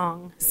a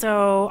song.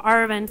 So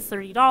our event's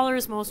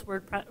 $30. Most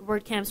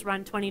WordCamps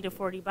run $20 to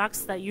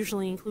 $40. That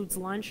usually includes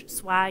lunch,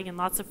 swag, and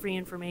lots of free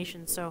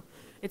information. So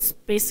it's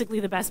basically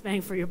the best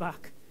bang for your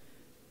buck.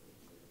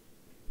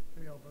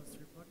 Maybe I'll buzz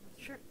through plugins.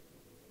 Sure.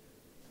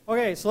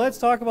 Okay, so let's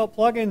talk about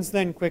plugins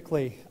then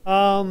quickly.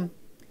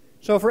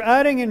 So for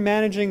adding and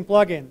managing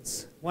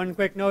plugins, one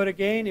quick note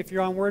again, if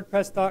you're on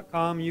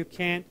WordPress.com, you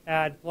can't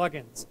add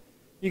plugins.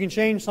 You can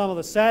change some of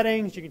the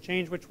settings, you can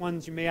change which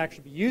ones you may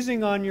actually be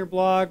using on your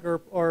blog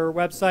or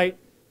website,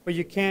 but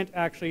you can't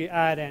actually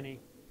add any.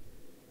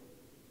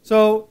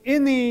 So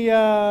in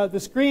the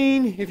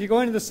screen, if you go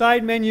into the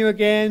side menu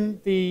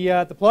again, the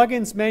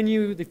plugins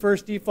menu, the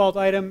first default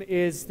item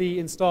is the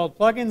installed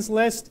plugins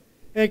list,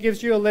 and it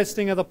gives you a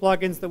listing of the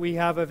plugins that we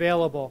have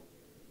available.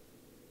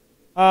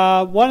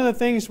 One of the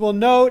things we'll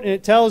note, and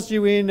it tells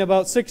you in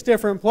about 6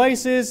 different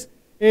places,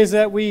 is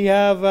that we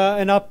have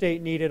an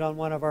update needed on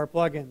one of our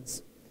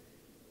plugins.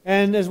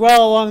 And as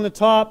well along the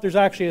top, there's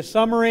actually a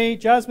summary.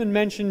 Jasmine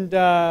mentioned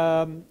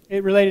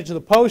it related to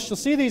the posts. You'll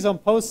see these on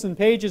posts and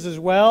pages as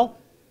well,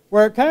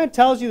 where it kind of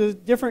tells you the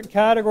different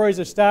categories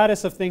of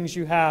status of things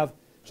you have.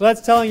 So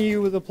that's telling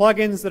you the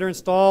plugins that are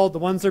installed, the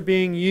ones that are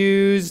being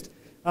used.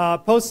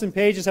 Posts and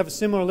pages have a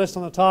similar list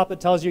on the top that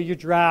tells you your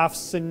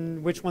drafts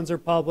and which ones are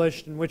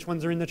published and which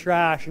ones are in the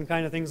trash and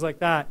kind of things like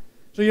that.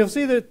 So you'll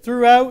see that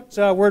throughout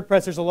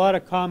WordPress there's a lot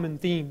of common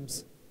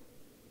themes.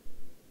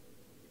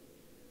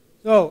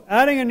 So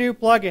adding a new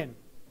plugin.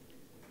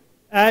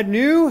 Add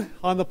new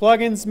on the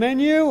plugins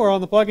menu or on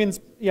the plugins,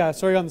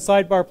 on the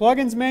sidebar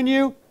plugins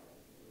menu.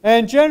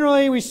 And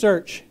generally we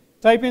search.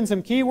 Type in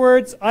some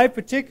keywords. I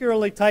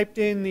particularly typed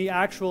in the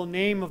actual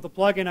name of the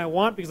plugin I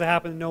want because I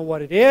happen to know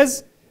what it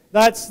is.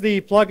 That's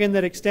the plugin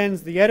that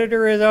extends the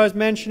editor, as I was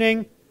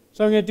mentioning.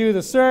 So I'm going to do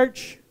the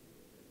search.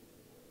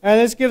 And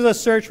this gives us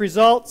search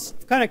results.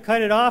 I've kind of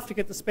cut it off to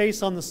get the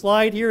space on the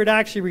slide here. It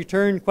actually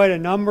returned quite a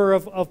number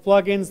of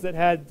plugins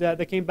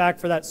that came back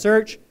for that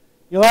search.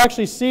 You'll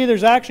actually see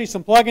there's actually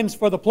some plugins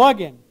for the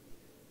plugin.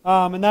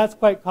 And that's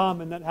quite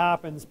common that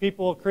happens.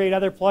 People create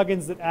other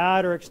plugins that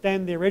add or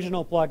extend the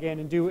original plugin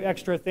and do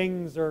extra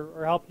things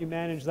or help you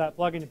manage that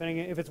plugin, depending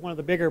if it's one of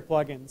the bigger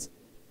plugins.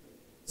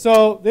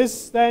 So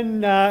this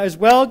then as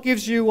well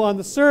gives you on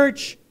the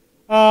search,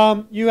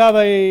 you have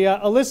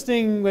a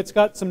listing that's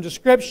got some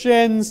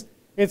descriptions,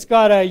 it's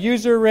got a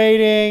user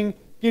rating,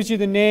 gives you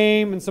the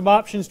name and some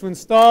options to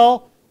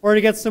install or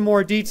to get some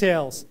more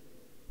details.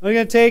 We're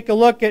going to take a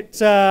look at,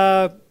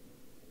 oh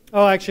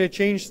actually I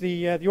changed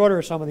the order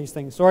of some of these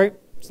things, sorry.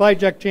 Slide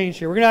deck change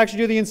here. We're going to actually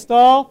do the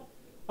install.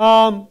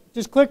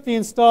 Just click the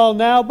install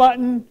now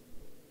button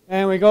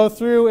and we go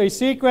through a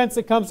sequence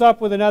that comes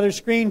up with another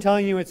screen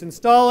telling you it's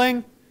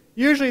installing.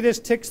 Usually this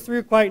ticks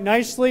through quite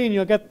nicely and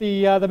you'll get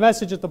the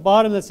message at the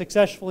bottom that's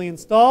successfully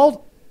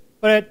installed.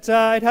 But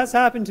it has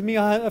happened to me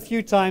a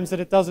few times that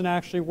it doesn't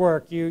actually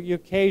work. You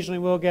occasionally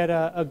will get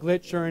a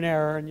glitch or an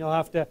error and you'll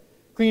have to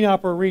clean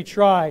up or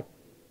retry.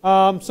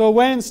 So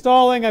when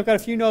installing, I've got a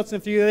few notes and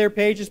a few other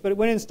pages, but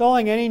when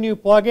installing any new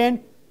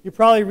plugin, you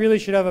probably really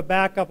should have a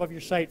backup of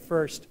your site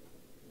first.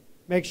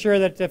 Make sure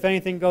that if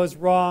anything goes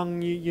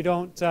wrong, you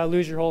don't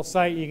lose your whole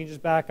site. You can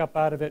just back up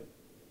out of it.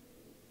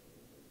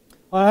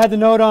 I had the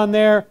note on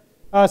there.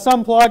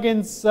 Some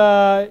plugins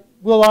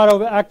will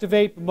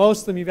auto-activate, but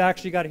most of them you've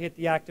actually got to hit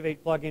the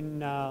activate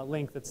plugin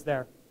link that's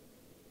there.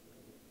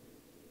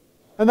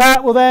 And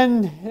that will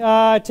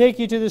then take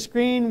you to the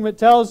screen that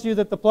tells you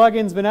that the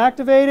plugin's been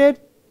activated.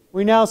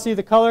 We now see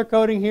the color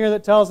coding here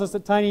that tells us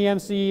that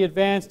TinyMCE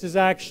Advanced is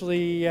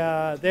actually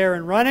there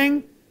and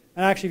running.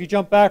 And actually, if you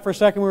jump back for a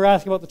second, we were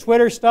asking about the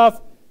Twitter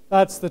stuff.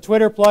 That's the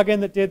Twitter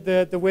plugin that did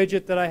the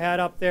widget that I had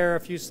up there a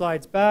few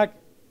slides back.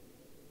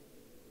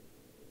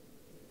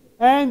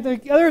 And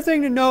the other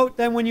thing to note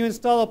then when you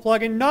install a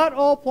plugin, not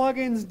all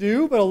plugins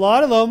do, but a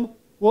lot of them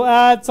will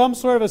add some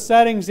sort of a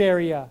settings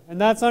area.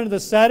 And that's under the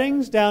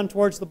settings down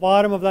towards the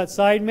bottom of that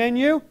side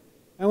menu.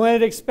 And when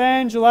it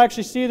expands, you'll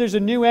actually see there's a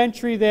new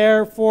entry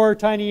there for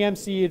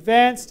TinyMCE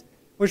Advanced,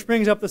 which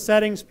brings up the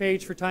settings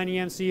page for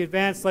TinyMCE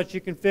Advanced, lets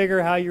you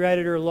configure how your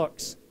editor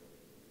looks.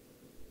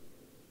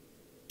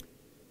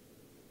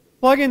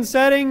 Plugin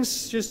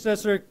settings, just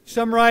sort of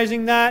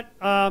summarizing that,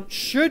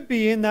 should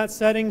be in that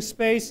settings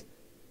space.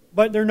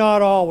 but they're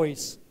not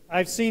always.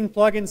 I've seen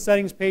plugin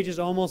settings pages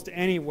almost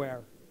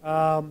anywhere.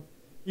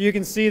 You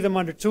can see them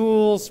under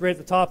Tools, right at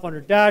the top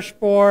under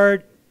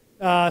Dashboard.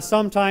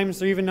 Sometimes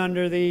they're even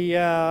under the,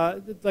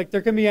 like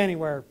there can be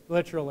anywhere,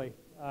 literally.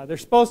 They're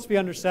supposed to be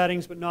under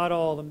Settings, but not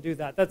all of them do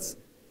that. That's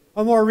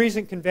a more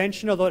recent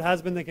convention, although it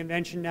has been the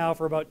convention now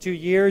for about 2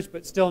 years,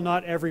 but still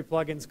not every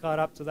plugin's caught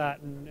up to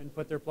that and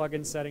put their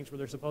plugin settings where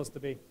they're supposed to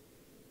be.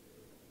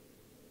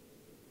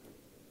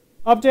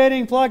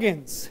 Updating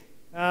plugins.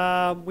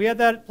 We had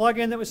that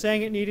plugin that was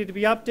saying it needed to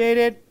be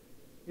updated.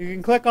 You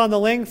can click on the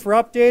link for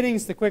updating.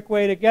 It's the quick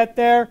way to get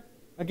there.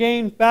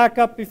 Again, back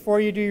up before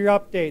you do your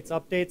updates.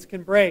 Updates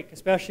can break,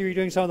 especially if you're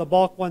doing some of the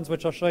bulk ones,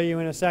 which I'll show you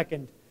in a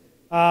second.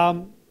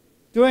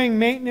 Doing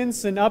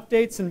maintenance and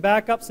updates and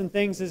backups and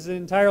things is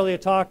entirely a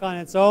talk on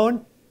its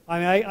own. I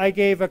mean, I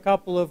gave a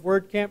couple of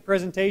WordCamp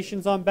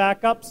presentations on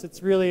backups.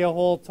 It's really a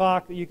whole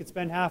talk that you could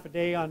spend half a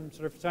day on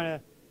sort of trying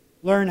to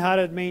learn how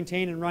to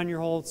maintain and run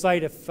your whole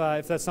site if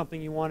that's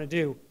something you want to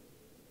do.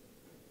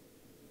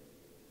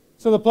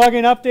 So the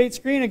plugin update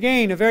screen,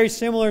 again, a very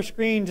similar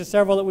screen to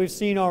several that we've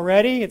seen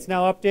already. It's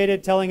now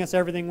updated, telling us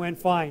everything went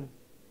fine.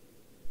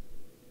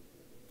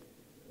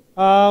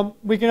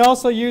 We can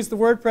also use the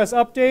WordPress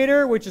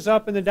updater, which is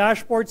up in the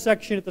dashboard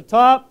section at the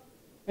top.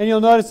 And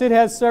you'll notice it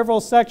has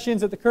several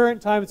sections. At the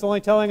current time, it's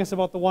only telling us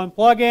about the one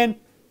plugin.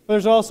 But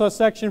there's also a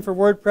section for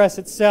WordPress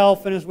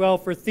itself and as well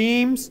for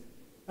themes.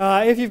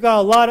 If you've got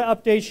a lot of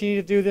updates you need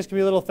to do, this can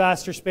be a little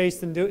faster space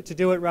to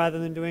do it rather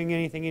than doing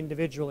anything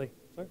individually.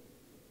 Sorry?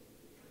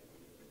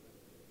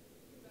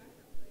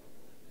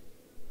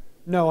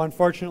 No,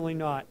 unfortunately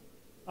not.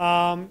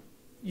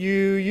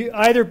 You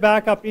either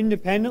back up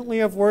independently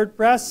of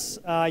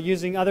WordPress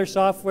using other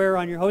software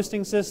on your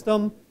hosting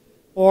system,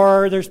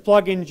 or there's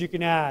plugins you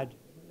can add.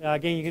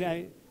 Again, you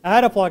can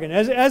add a plugin.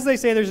 As they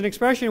say, there's an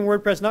expression in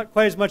WordPress, not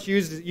quite as much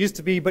used as it used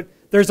to be, but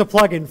there's a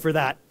plugin for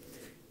that.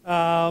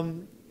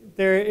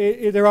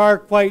 There are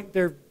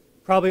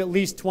probably at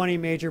least 20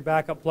 major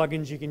backup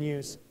plugins you can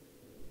use.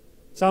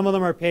 Some of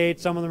them are paid,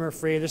 some of them are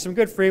free. There's some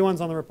good free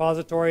ones on the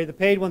repository. The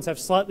paid ones have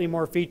slightly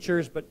more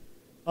features, but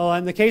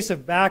in the case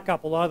of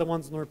backup, a lot of the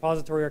ones in the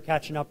repository are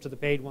catching up to the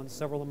paid ones.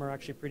 Several of them are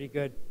actually pretty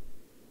good.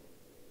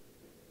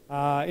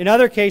 In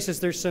other cases,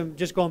 there's some,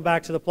 just going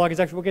back to the plugins,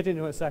 actually we'll get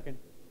into it in a second.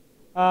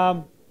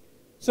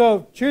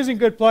 So choosing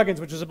good plugins,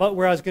 which is about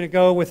where I was going to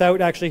go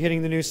without actually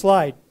hitting the new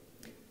slide.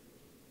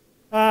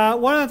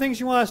 One of the things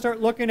you want to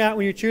start looking at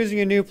when you're choosing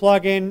a new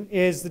plugin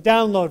is the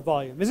download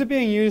volume. Is it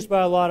being used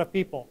by a lot of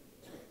people?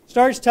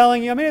 Starts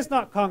telling you, I mean, it's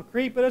not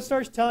concrete, but it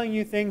starts telling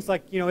you things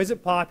like, you know, is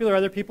it popular? Are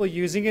other people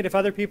using it? If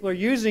other people are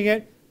using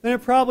it, then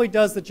it probably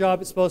does the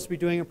job it's supposed to be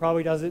doing and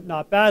probably does it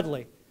not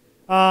badly.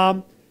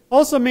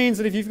 Also means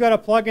that if you've got a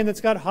plugin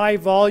that's got high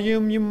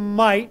volume, you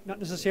might, not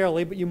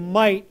necessarily, but you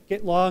might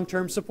get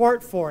long-term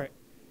support for it.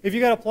 If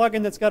you've got a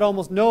plugin that's got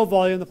almost no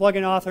volume, the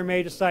plugin author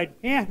may decide,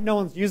 no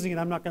one's using it,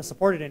 I'm not going to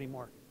support it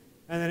anymore.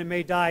 And then it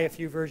may die a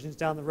few versions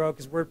down the road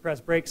because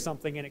WordPress breaks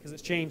something in it because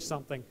it's changed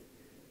something.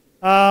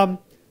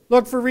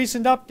 Look for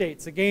recent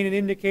updates, again an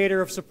indicator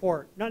of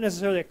support. Not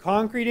necessarily a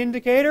concrete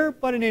indicator,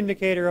 but an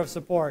indicator of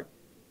support.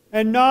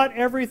 And not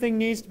everything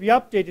needs to be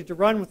updated to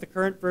run with the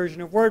current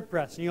version of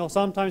WordPress. And you'll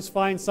sometimes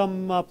find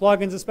some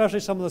plugins,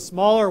 especially some of the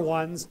smaller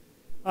ones,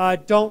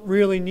 don't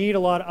really need a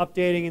lot of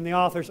updating, and the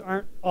authors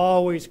aren't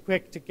always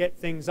quick to get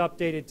things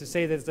updated to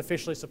say that it's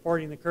officially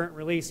supporting the current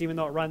release, even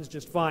though it runs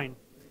just fine.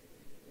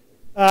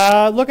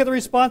 Look at the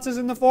responses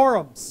in the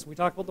forums. We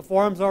talked about the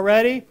forums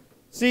already.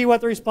 See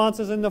what the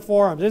responses in the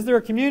forums. Is there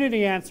a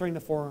community answering the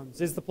forums?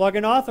 Is the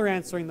plugin author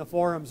answering the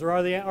forums, or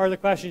are the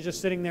questions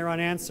just sitting there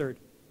unanswered?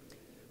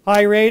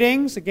 High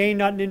ratings, again,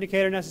 not an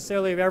indicator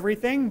necessarily of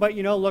everything, but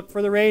look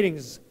for the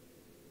ratings.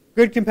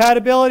 Good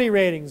compatibility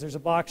ratings, there's a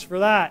box for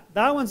that.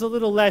 That one's a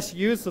little less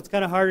used, so it's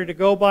kind of harder to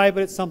go by,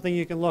 but it's something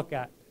you can look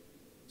at.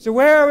 So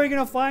where are we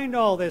going to find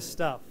all this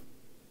stuff?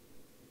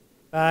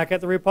 Back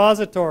at the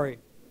repository.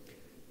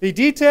 The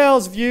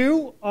details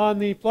view on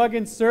the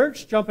plugin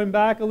search, jumping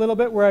back a little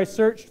bit where I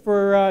searched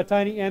for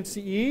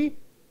TinyMCE,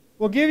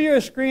 will give you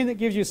a screen that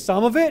gives you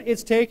some of it.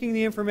 It's taking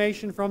the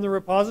information from the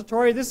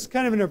repository. This is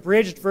kind of an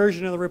abridged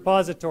version of the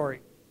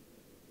repository.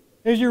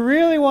 If you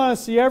really want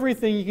to see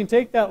everything, you can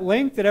take that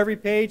link that every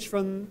page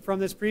from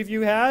this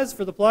preview has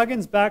for the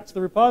plugins back to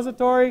the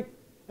repository,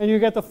 and you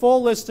get the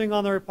full listing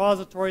on the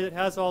repository that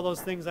has all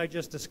those things I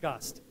just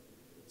discussed.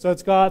 So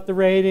it's got the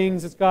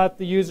ratings, it's got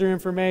the user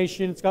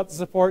information, it's got the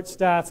support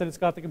stats, and it's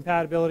got the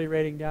compatibility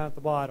rating down at the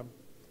bottom.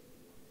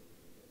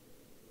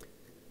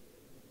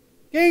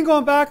 Again,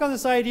 going back on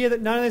this idea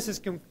that none of this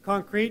is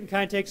concrete and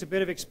kind of takes a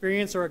bit of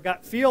experience or a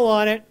gut feel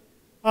on it,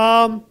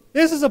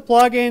 this is a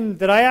plugin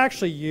that I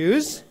actually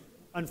use,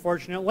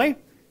 unfortunately.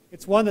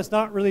 It's one that's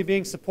not really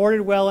being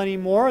supported well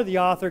anymore. The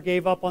author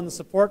gave up on the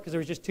support because there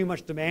was just too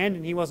much demand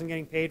and he wasn't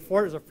getting paid for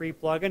it. It was a free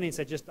plugin. And he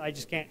said, I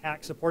just can't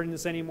hack supporting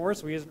this anymore,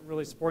 so he isn't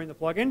really supporting the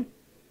plugin.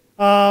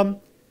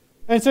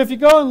 And so if you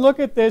go and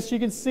look at this, you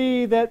can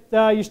see that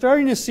you're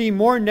starting to see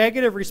more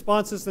negative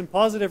responses than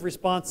positive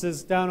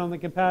responses down on the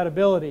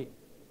compatibility.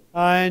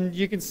 And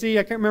you can see,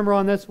 I can't remember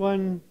on this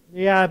one.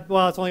 Yeah,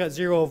 well, it's only got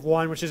 0 of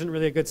 1, which isn't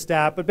really a good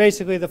stat. But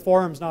basically, the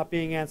forum's not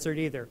being answered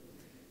either.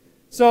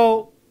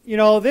 So, you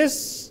know,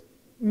 this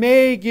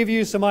may give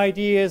you some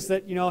ideas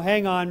that, you know,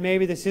 hang on,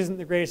 maybe this isn't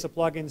the greatest of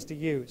plugins to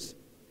use.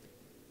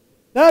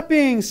 That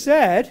being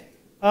said,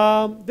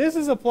 this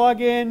is a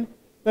plugin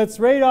that's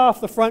right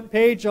off the front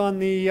page on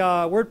the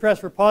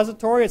WordPress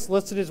repository. It's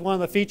listed as one of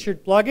the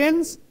featured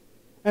plugins,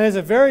 and is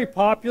a very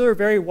popular,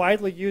 very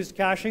widely used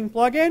caching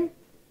plugin.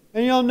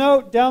 And you'll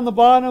note down the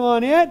bottom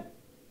on it,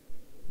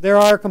 there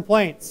are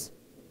complaints.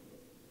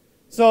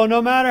 So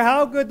no matter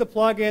how good the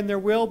plugin, there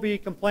will be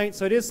complaints.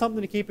 So it is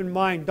something to keep in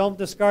mind. Don't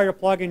discard a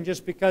plugin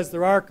just because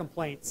there are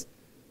complaints.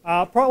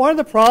 One of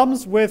the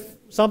problems with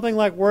something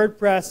like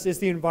WordPress is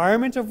the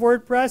environment of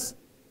WordPress.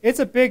 It's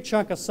a big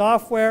chunk of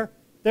software.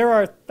 There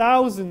are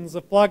thousands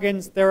of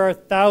plugins. There are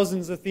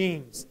thousands of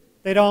themes.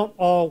 They don't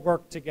all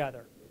work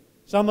together.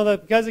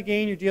 Because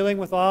again, you're dealing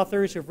with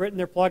authors who've written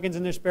their plugins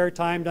in their spare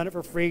time, done it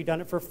for free,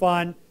 done it for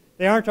fun.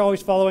 They aren't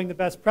always following the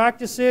best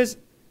practices.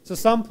 So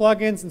some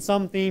plugins and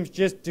some themes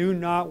just do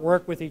not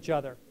work with each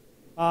other.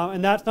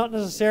 And that's not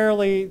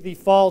necessarily the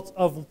fault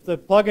of the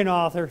plugin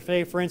author.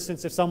 Say, for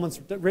instance, if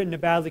someone's written a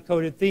badly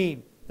coded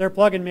theme, their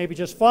plugin may be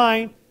just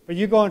fine, but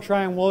you go and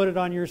try and load it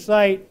on your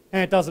site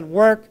and it doesn't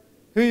work.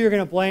 Who you're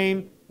going to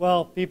blame?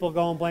 Well, people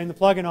go and blame the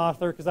plugin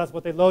author because that's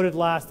what they loaded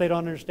last. They don't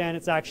understand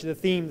it's actually the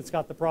theme that's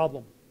got the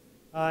problem.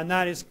 And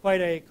that is quite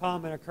a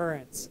common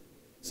occurrence.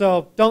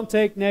 So don't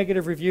take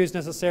negative reviews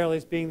necessarily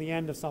as being the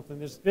end of something.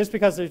 Just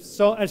because there's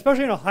so,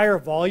 especially in a higher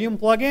volume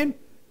plugin,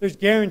 there's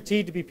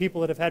guaranteed to be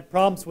people that have had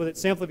problems with it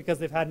simply because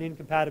they've had an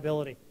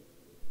incompatibility.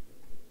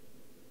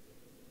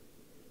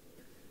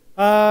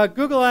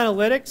 Google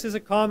Analytics is a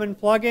common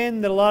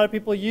plugin that a lot of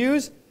people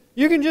use.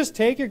 You can just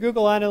take your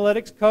Google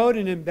Analytics code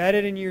and embed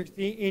it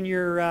in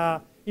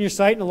your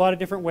site in a lot of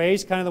different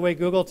ways, kind of the way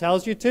Google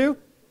tells you to.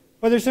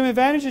 But there's some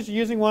advantages to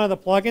using one of the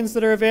plugins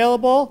that are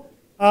available.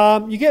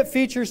 You get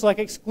features like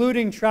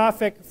excluding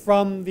traffic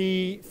from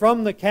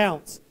the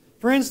counts.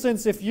 For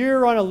instance, if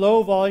you're on a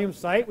low volume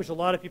site, which a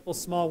lot of people's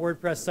small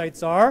WordPress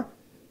sites are,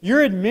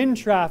 your admin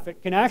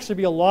traffic can actually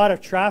be a lot of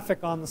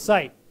traffic on the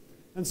site.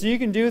 And so you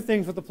can do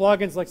things with the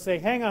plugins like say,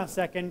 hang on a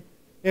second,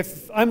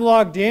 if I'm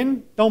logged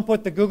in, don't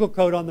put the Google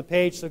code on the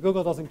page so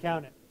Google doesn't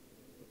count it.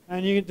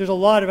 And there's a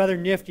lot of other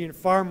nifty and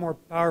far more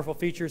powerful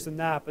features than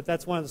that, but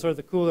that's one of the sort of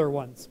the cooler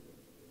ones.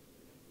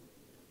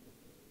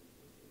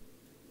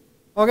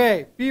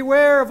 Okay,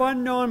 beware of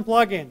unknown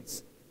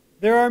plugins.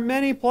 There are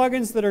many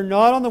plugins that are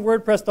not on the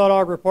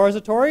WordPress.org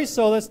repository,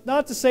 so that's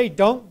not to say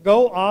don't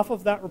go off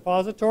of that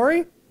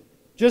repository.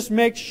 Just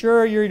make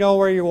sure you know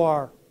where you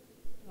are.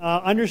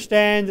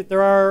 Understand that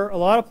there are a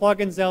lot of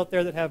plugins out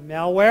there that have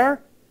malware,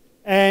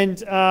 and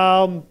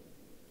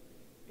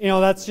you know,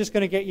 that's just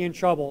going to get you in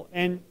trouble.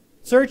 And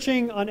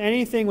searching on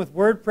anything with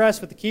WordPress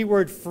with the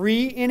keyword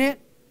free in it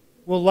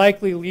will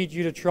likely lead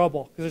you to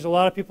trouble because there's a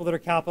lot of people that are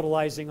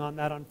capitalizing on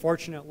that,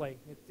 unfortunately.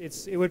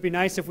 It would be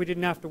nice if we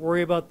didn't have to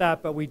worry about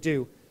that, but we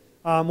do.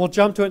 We'll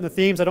jump to it in the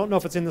themes. I don't know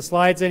if it's in the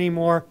slides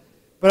anymore,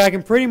 but I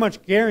can pretty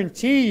much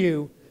guarantee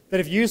you that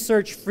if you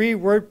search free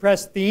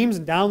WordPress themes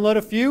and download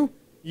a few,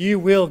 you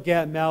will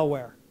get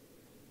malware.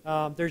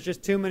 There's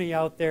just too many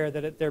out there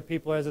that there are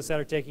people, as I said,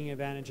 are taking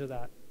advantage of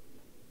that.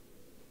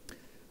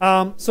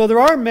 So there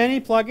are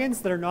many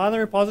plugins that are not in the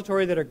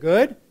repository that are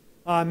good.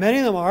 Many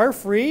of them are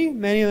free,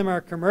 many of them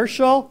are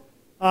commercial,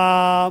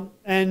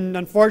 and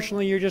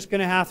unfortunately you're just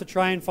going to have to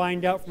try and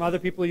find out from other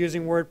people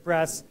using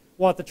WordPress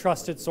what the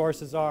trusted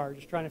sources are.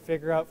 Just trying to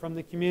figure out from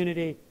the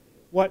community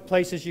what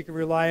places you can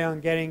rely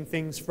on getting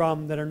things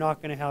from that are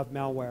not going to have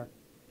malware.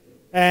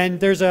 And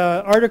there's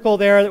an article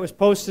there that was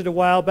posted a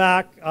while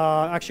back,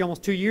 actually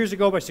almost 2 years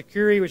ago by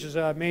Security, which is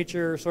a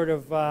major sort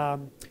of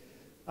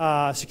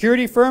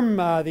security firm.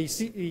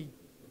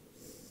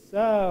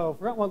 So, I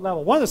forgot what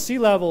level. One of the C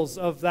levels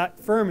of that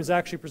firm is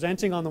actually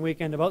presenting on the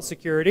weekend about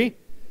security.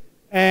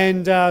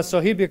 And so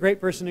he'd be a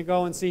great person to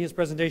go and see his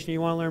presentation if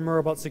you want to learn more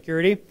about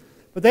security.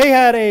 But they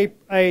had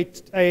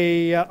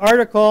a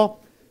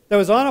article that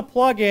was on a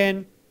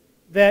plugin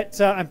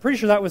that, I'm pretty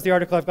sure that was the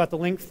article I've got the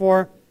link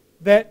for,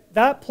 that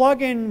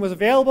plugin was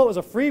available. It was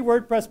a free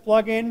WordPress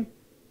plugin.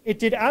 It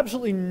did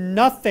absolutely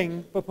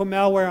nothing but put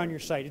malware on your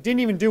site. It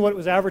didn't even do what it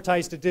was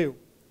advertised to do.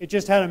 It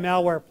just had a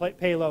malware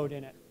payload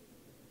in it.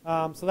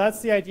 So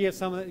that's the idea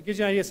of it gives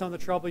you an idea of some of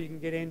the trouble you can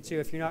get into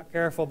if you're not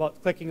careful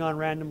about clicking on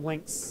random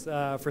links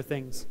for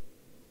things.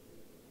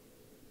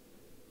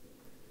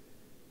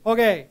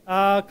 Okay,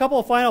 a couple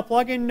of final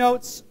plugin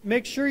notes.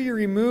 Make sure you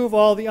remove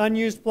all the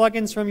unused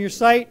plugins from your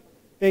site.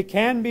 They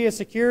can be a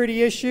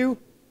security issue.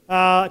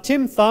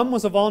 Tim Thumb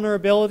was a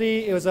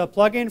vulnerability. It was a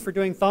plugin for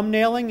doing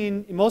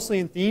thumbnailing, mostly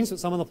in themes, but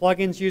some of the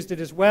plugins used it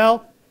as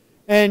well.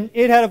 And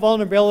it had a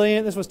vulnerability in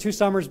it. This was 2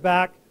 summers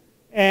back.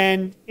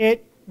 And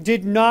it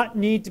did not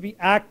need to be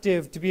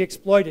active to be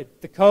exploited.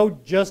 The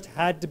code just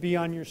had to be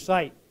on your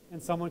site,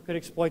 and someone could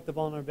exploit the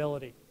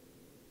vulnerability.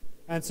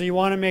 And so you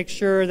want to make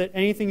sure that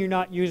anything you're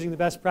not using, the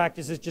best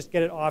practice is just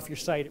get it off your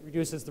site. It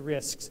reduces the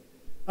risks.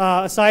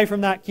 Aside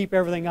from that, keep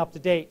everything up to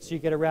date so you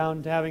get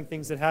around to having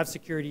things that have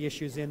security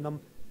issues in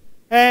them.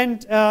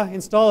 And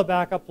install a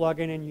backup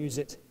plugin and use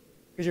it.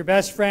 Because your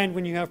best friend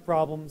when you have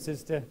problems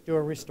is to do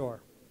a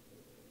restore.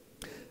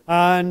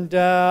 And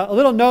a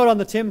little note on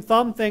the Tim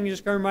Thumb thing,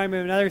 just going to remind me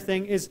of another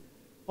thing, is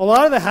a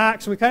lot of the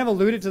hacks, and we kind of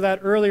alluded to that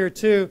earlier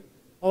too,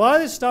 a lot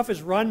of this stuff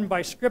is run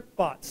by script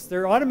bots.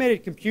 They're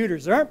automated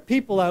computers. There aren't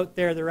people out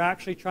there that are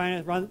actually trying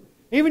to run,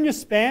 even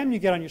just spam you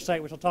get on your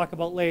site, which I'll talk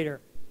about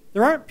later.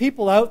 There aren't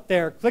people out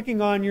there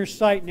clicking on your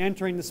site and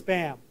entering the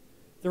spam.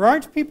 There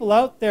aren't people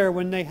out there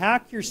when they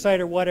hack your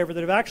site or whatever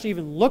that have actually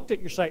even looked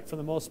at your site for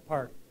the most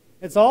part.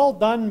 It's all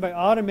done by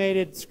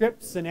automated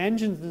scripts and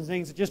engines and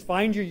things that just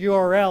find your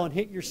URL and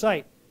hit your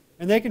site.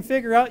 And they can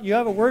figure out you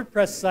have a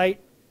WordPress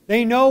site.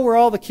 They know where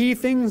all the key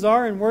things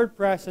are in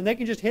WordPress, and they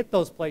can just hit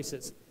those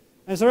places.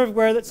 And sort of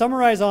where that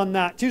summarize on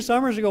that, 2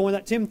 summers ago when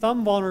that Tim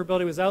Thumb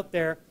vulnerability was out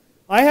there,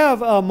 I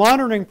have a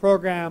monitoring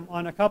program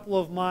on a couple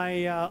of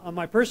my on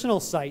my personal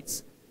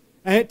sites,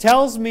 and it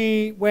tells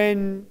me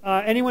when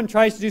anyone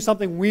tries to do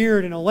something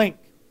weird in a link.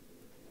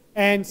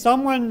 And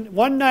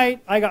one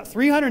night, I got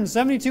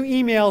 372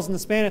 emails in the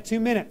span of 2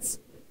 minutes.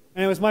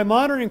 And it was my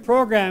monitoring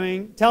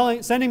programming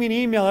sending me an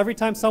email every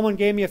time someone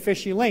gave me a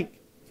fishy link.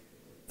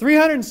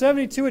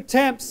 372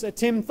 attempts at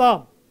Tim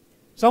Thumb.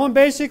 Someone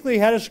basically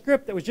had a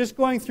script that was just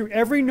going through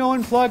every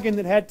known plugin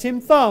that had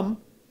Tim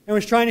Thumb and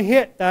was trying to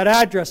hit that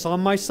address on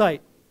my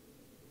site.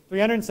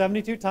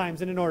 372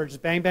 times in an order,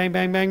 just bang, bang,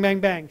 bang, bang, bang,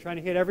 bang, trying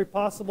to hit every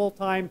possible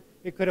time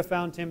it could have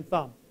found Tim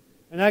Thumb.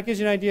 And that gives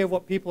you an idea of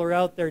what people are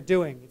out there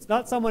doing. It's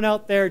not someone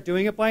out there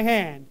doing it by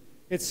hand.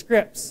 It's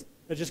scripts.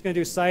 They're just going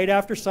to do site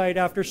after site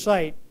after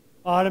site,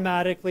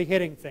 automatically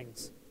hitting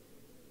things.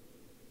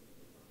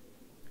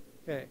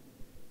 Okay.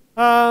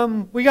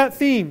 We got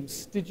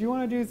themes. Did you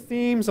want to do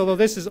themes? Although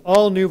this is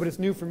all new, but it's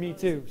new for me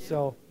too.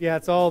 So yeah,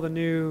 it's all the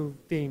new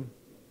theme.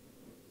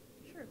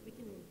 Sure,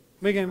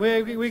 We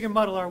can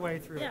muddle our way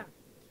through. Yeah.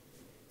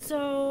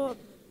 So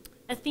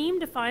a theme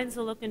defines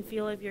the look and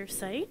feel of your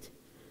site.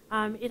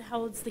 It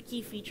holds the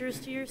key features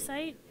to your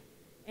site,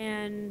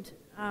 and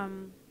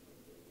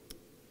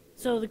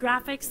so the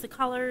graphics, the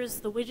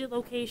colors, the widget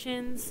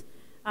locations,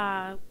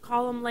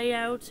 column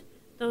layout,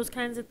 those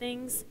kinds of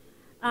things.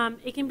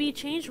 It can be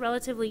changed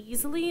relatively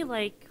easily,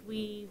 like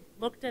we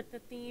looked at the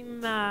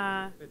theme.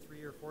 The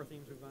 3 or 4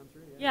 themes we've gone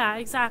through. Yeah,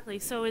 exactly.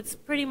 So it's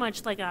pretty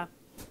much like a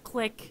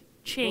click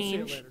change.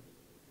 We'll see it later.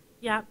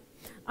 Yeah.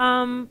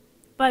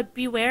 But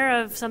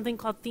beware of something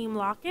called theme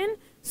lock-in.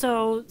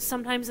 So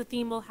sometimes a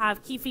theme will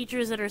have key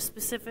features that are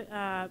specific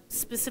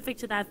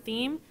to that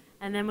theme,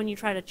 and then when you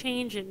try to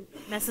change, it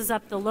messes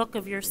up the look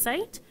of your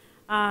site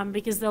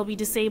because they'll be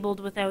disabled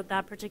without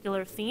that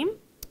particular theme.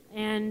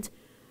 And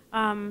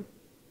oh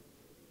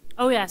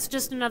yes,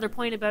 just another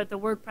point about the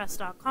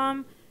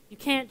WordPress.com. You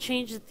can't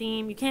change the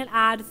theme. You can't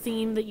add a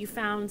theme that you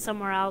found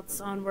somewhere else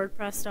on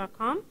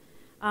WordPress.com,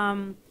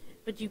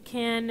 but you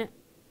can.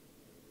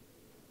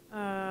 You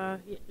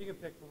can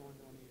pick from the ones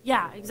you want to use.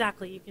 Yeah,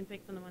 exactly. You can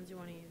pick from the ones you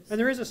want to use. And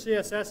there is a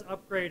CSS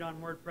upgrade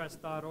on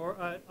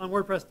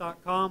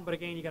WordPress.com, but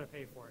again, you got to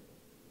pay for it.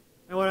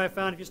 And what I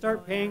found, if you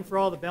start paying for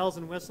all the bells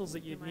and whistles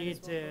that you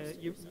need to,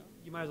 you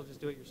might as well just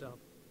do it yourself.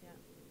 Yeah.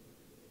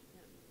 Yeah.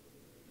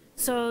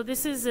 So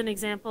this is an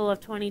example of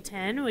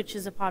 2010, which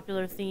is a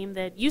popular theme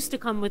that used to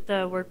come with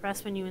the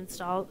WordPress when you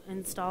install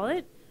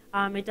it.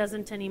 It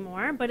doesn't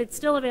anymore, but it's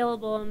still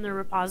available in the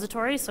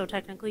repository, so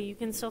technically you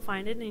can still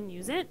find it and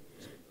use it.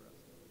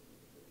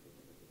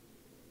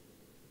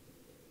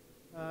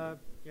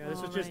 Yeah,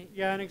 this was just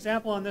an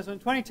example on this one.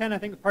 2010, I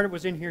think part of it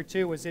was in here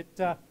too, was it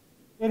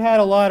had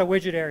a lot of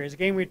widget areas.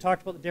 Again, we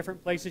talked about the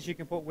different places you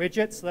can put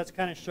widgets, so that's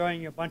kind of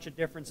showing you a bunch of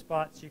different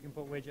spots you can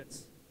put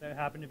widgets that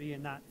happen to be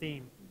in that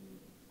theme.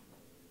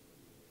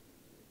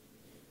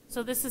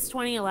 So this is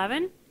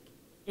 2011.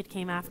 It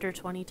came after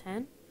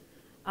 2010.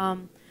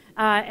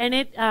 And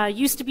it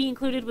used to be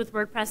included with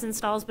WordPress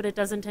installs, but it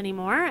doesn't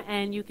anymore.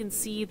 And you can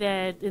see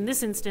that in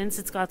this instance,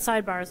 it's got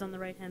sidebars on the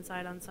right-hand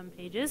side on some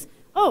pages.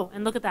 Oh,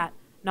 and look at that,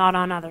 not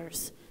on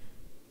others.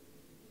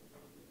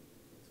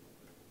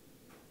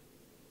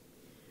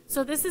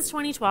 So this is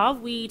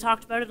 2012. We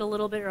talked about it a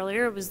little bit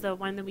earlier. It was the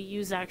one that we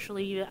used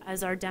actually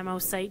as our demo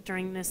site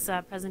during this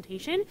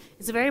presentation.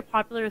 It's a very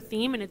popular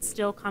theme, and it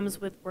still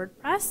comes with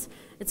WordPress.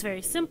 It's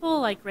very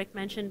simple, like Rick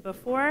mentioned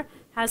before.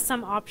 Has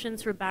some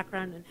options for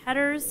background and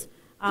headers,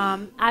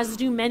 as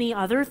do many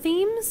other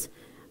themes.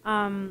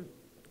 What's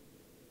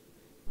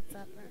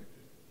that there?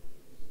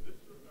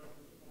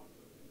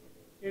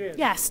 It is.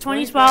 Yes,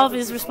 2012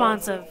 is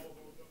responsive.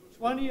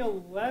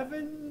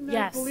 2011,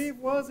 yes. I believe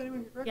was.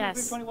 Anyone correct me?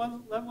 Yes.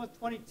 2011 was.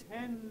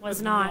 2010 was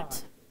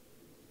not.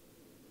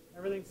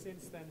 Everything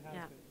since then has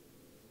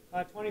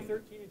been.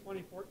 2013 and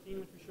 2014,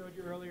 which we showed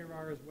you earlier,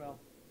 are as well.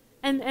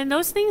 And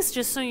those things,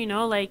 just so you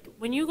know, like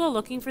when you go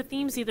looking for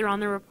themes, either on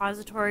the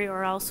repository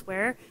or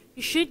elsewhere,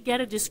 you should get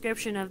a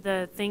description of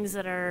the things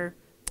that are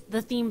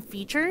the theme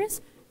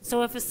features.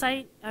 So if a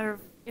site or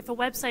if a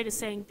website is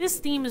saying this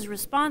theme is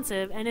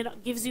responsive and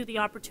it gives you the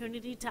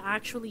opportunity to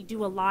actually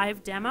do a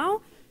live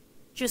demo,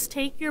 just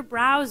take your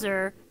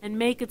browser and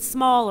make it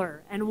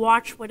smaller and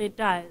watch what it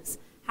does,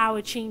 how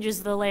it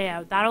changes the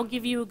layout. That'll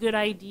give you a good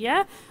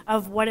idea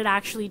of what it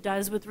actually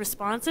does with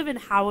responsive and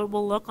how it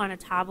will look on a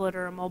tablet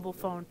or a mobile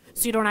phone.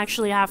 So you don't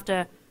actually have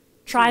to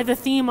try the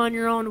theme on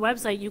your own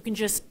website. You can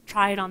just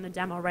try it on the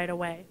demo right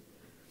away.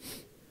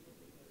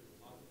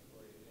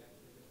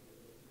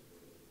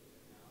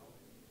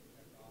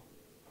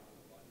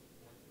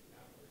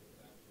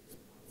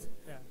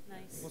 Yeah.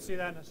 Nice. We'll see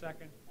that in a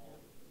second.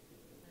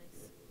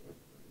 Nice.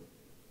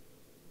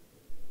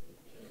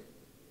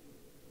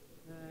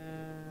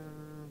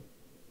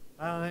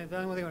 I don't think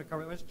I want to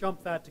cover it. Let's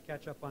jump that to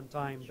catch up on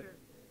time. Sure.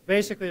 But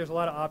basically, there's a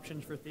lot of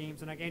options for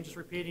themes. And again, just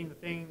repeating the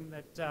thing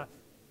that,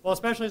 well,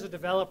 especially as a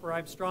developer,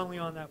 I'm strongly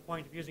on that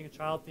point of using a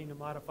child theme to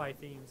modify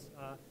themes.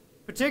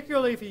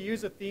 Particularly if you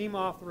use a theme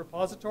off the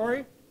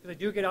repository, because they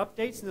do get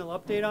updates and they'll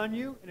update on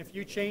you. And if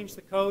you change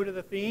the code of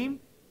the theme,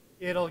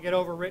 it'll get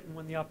overwritten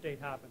when the update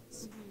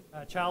happens.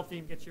 Child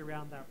theme gets you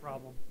around that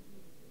problem.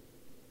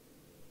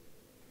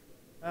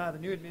 The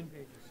new admin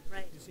pages.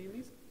 Right. You seen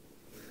these?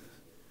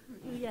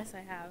 Yes,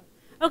 I have.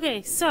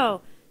 Okay,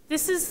 so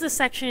this is the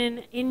section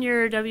in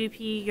your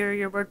WP,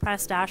 your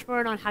WordPress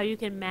dashboard on how you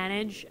can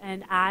manage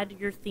and add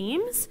your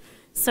themes.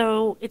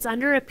 So it's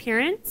under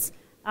Appearance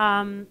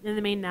in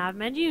the main nav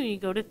menu. You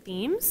go to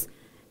Themes,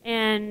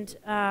 and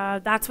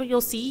that's what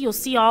you'll see. You'll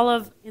see all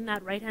of, in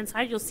that right-hand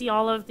side, you'll see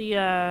all of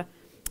the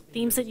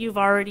themes that you've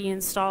already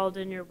installed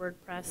in your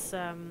WordPress,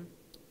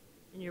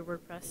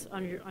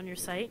 on your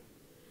site.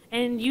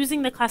 And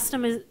using the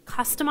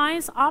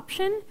customize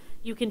option,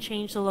 you can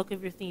change the look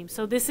of your theme.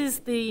 So this is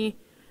the,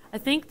 I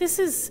think this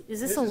is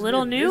this a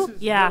little new? This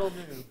is yeah. little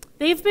new.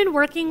 They've been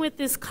working with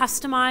this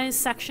customize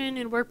section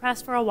in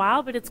WordPress for a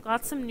while, but it's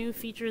got some new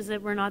features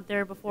that were not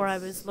there before. I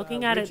was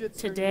looking at it Widgets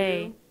are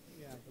today. new.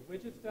 Yeah, the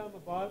widgets down the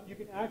bottom, you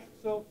can actually,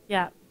 so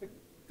Yeah.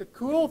 the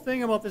cool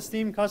thing about this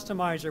theme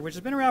customizer, which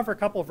has been around for a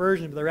couple of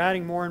versions, but they're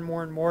adding more and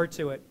more and more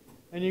to it.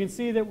 And you can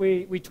see that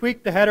we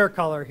tweaked the header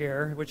color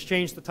here, which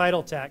changed the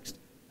title text.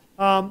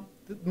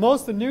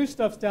 Most of the new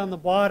stuff's down the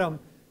bottom.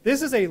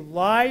 This is a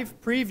live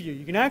preview.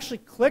 You can actually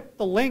click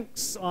the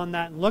links on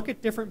that and look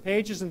at different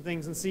pages and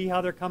things and see how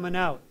they're coming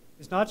out.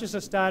 It's not just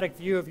a static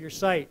view of your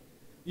site.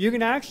 You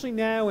can actually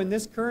now, in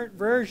this current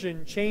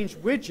version, change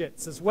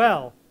widgets as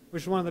well,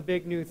 which is one of the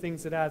big new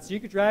things it adds. So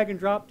you could drag and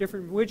drop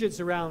different widgets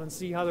around and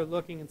see how they're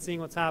looking and seeing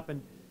what's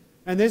happened.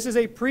 And this is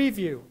a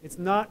preview. It's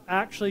not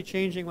actually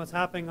changing what's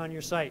happening on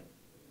your site.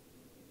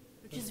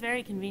 Which is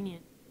very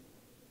convenient.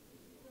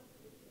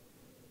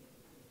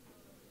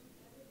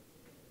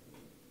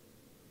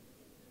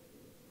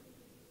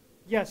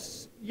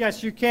 Yes,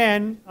 you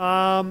can.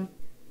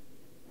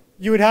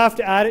 You would have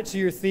to add it to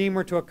your theme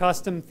or to a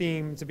custom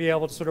theme to be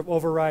able to sort of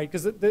override,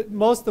 because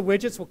most of the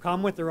widgets will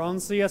come with their own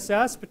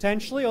CSS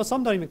potentially, or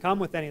some don't even come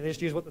with any. They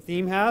just use what the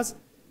theme has.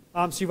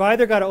 So you've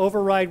either got to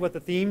override what the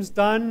theme's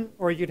done,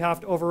 or you'd have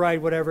to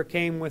override whatever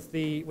came with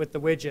the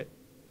widget.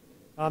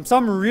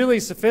 Some really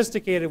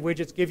sophisticated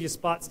widgets give you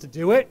spots to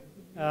do it,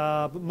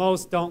 but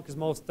most don't, because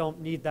most don't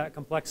need that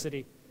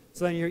complexity.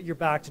 So then you're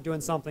back to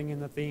doing something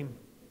in the theme.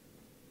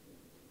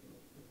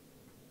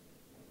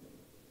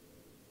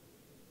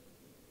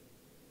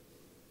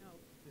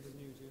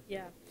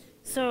 Yeah.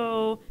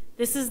 So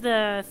this is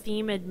the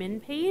theme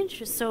admin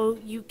page. So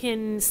you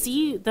can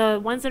see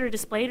the ones that are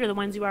displayed are the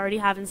ones you already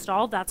have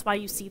installed. That's why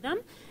you see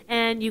them.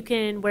 And you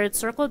can, where it's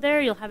circled there,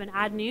 you'll have an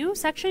add new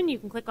section. You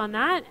can click on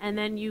that, and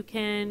then you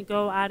can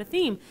go add a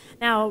theme.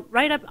 Now,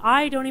 right up,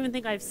 I don't even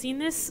think I've seen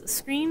this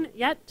screen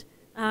yet.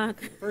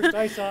 First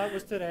I saw it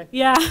was today.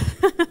 Yeah.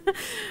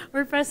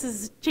 WordPress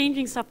is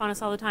changing stuff on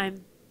us all the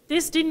time.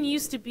 This didn't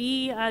used to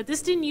be,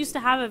 this didn't used to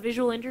have a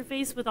visual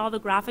interface with all the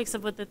graphics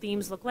of what the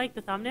themes look like,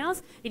 the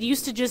thumbnails. It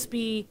used to just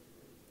be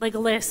like a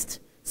list.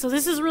 So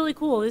this is really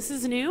cool. This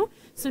is new.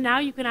 So now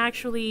you can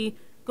actually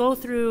go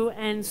through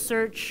and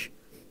search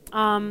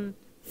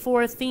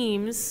for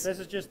themes. This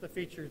is just the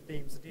featured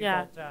themes, the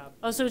default tab.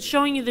 Oh, so it's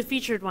showing you the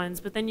featured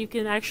ones, but then you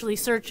can actually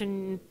search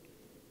and,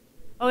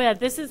 oh yeah,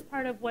 this is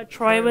part of what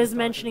Troy was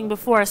mentioning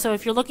before. So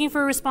if you're looking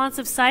for a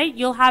responsive site,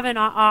 you'll have an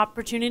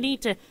opportunity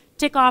to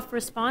tick off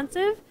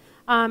responsive.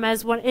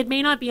 As one, it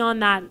may not be on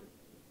that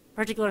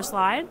particular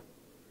slide,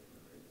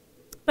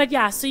 but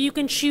yeah, so you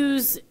can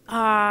choose, you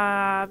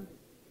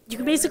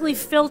can basically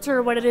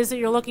filter what it is that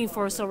you're looking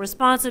for. So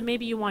responsive,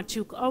 maybe you want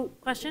to, oh,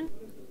 question?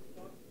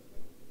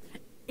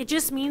 It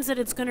just means that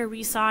it's going to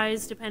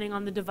resize depending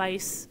on the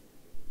device,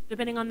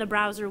 depending on the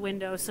browser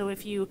window. So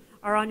if you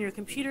are on your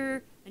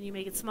computer and you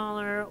make it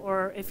smaller,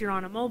 or if you're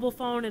on a mobile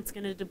phone, it's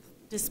going to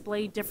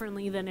display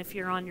differently than if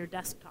you're on your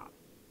desktop.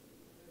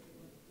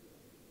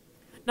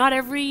 Not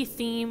every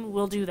theme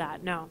will do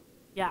that, no.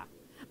 Yeah.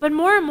 But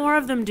more and more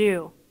of them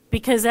do,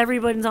 because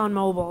everyone's on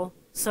mobile.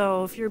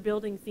 So if you're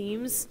building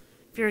themes,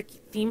 if you're a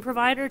theme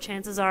provider,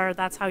 chances are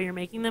that's how you're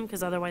making them,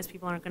 because otherwise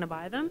people aren't going to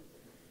buy them.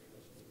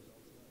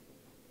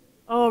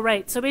 Oh,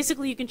 right. So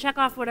basically you can check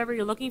off whatever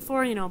you're looking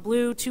for, you know,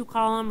 blue,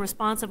 2-column,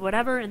 responsive,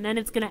 whatever, and then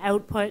it's going to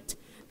output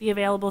the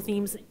available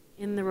themes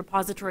in the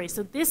repository.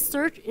 So this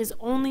search is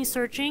only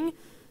searching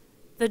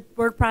the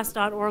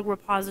WordPress.org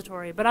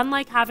repository. But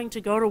unlike having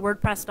to go to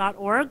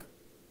WordPress.org,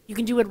 you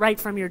can do it right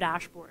from your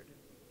dashboard.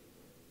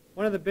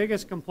 One of the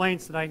biggest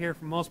complaints that I hear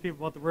from most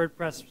people about the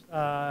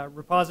WordPress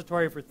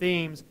repository for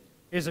themes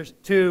is there's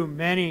too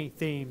many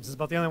themes. It's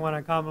about the only one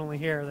I commonly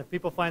hear, that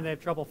people find they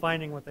have trouble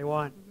finding what they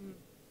want. Mm-hmm.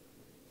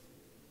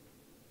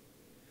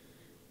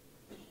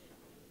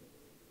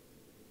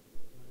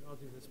 I'll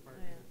do this part.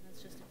 Oh, yeah,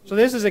 that's just a So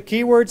this is a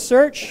keyword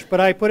search,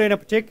 but I put in a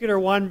particular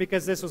one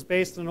because this was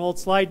based on an old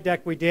slide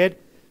deck we did.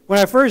 When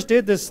I first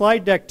did this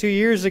slide deck 2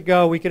 years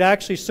ago, we could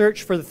actually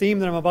search for the theme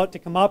that I'm about to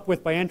come up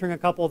with by entering a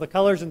couple of the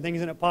colors and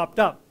things, and it popped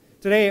up.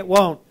 Today it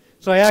won't.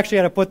 So I actually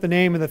had to put the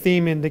name of the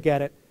theme in to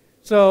get it.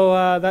 So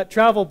that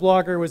travel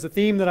blogger was the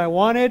theme that I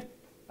wanted.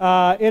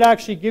 It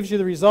actually gives you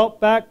the result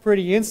back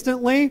pretty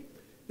instantly.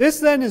 This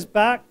then is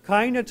back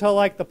kind of to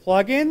like the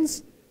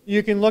plugins.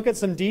 You can look at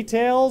some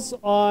details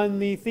on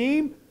the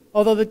theme,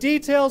 although the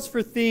details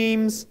for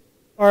themes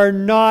are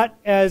not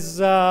as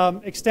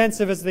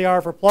extensive as they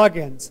are for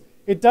plugins.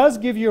 It does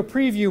give you a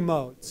preview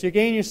mode. So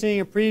again, you're seeing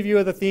a preview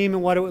of the theme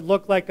and what it would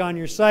look like on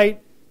your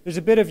site. There's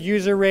a bit of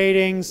user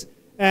ratings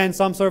and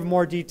some sort of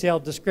more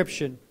detailed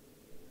description.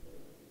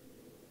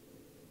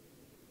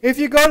 If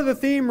you go to the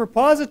theme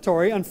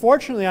repository,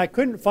 unfortunately I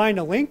couldn't find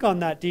a link on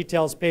that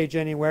details page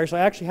anywhere, so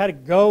I actually had to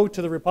go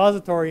to the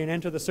repository and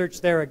enter the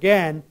search there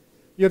again.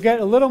 You'll get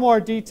a little more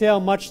detail,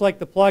 much like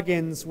the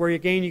plugins, where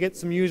again you get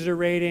some user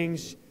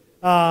ratings,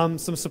 some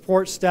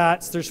support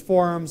stats, there's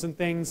forums and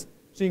things,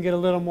 so you can get a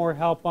little more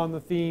help on the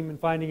theme and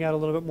finding out a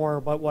little bit more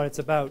about what it's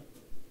about.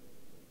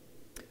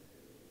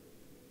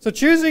 So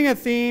choosing a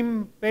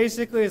theme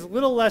basically is a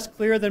little less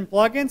clear than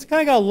plugins.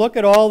 Kind of got to look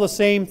at all the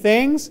same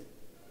things,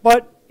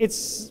 but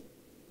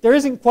there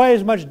isn't quite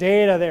as much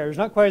data there. There's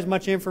not quite as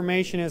much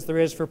information as there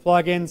is for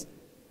plugins.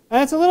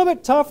 And it's a little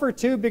bit tougher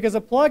too, because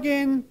a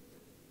plugin,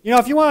 you know,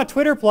 if you want a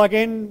Twitter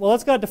plugin, well,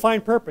 it's got a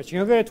defined purpose. You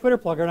know, get a Twitter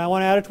plugin and I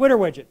want to add a Twitter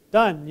widget.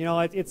 Done. You know,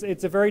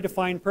 it's a very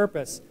defined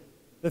purpose.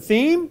 The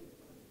theme,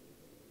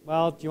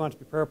 well, do you want it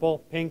to be purple,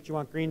 pink? Do you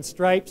want green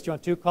stripes? Do you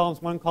want 2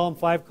 columns, 1 column,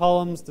 5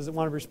 columns? Does it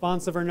want to be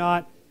responsive or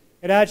not?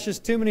 It adds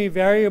just too many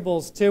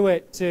variables to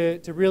it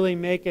to really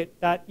make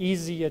it that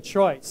easy a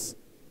choice.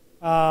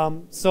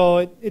 So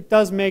it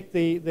does make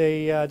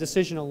the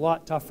decision a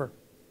lot tougher.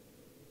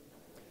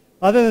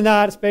 Other than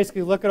that, it's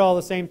basically look at all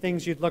the same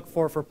things you'd look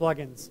for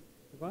plugins.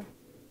 What?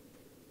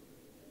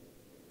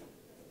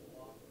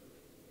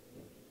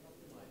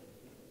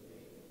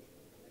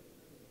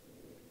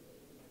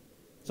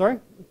 Sorry?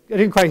 I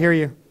didn't quite hear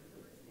you.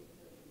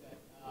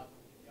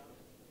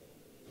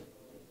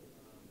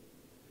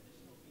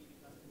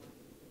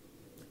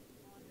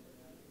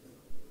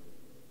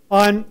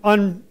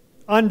 On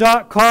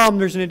 .com,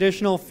 there's an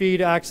additional fee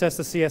to access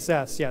the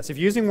CSS. Yes, if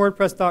you're using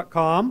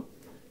WordPress.com,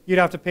 you'd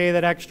have to pay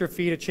that extra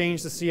fee to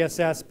change the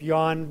CSS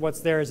beyond what's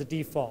there as a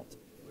default.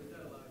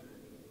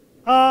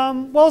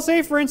 Well,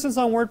 say for instance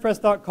on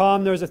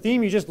WordPress.com, there was a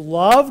theme you just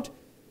loved,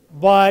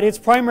 but its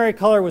primary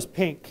color was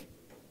pink.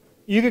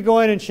 You could go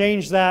in and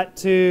change that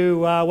to,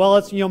 well,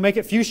 let's make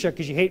it fuchsia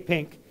because you hate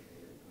pink.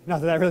 Not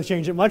that really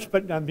changed it much,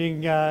 but I'm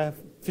being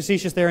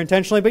facetious there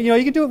intentionally. But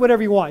you can do it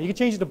whatever you want. You can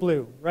change it to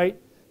blue,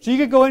 right? So you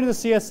could go into the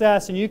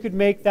CSS and you could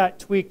make that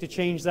tweak to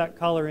change that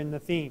color in the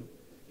theme.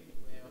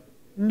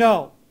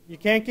 No, you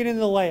can't get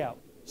into the layout.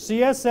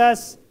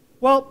 CSS,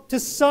 well, to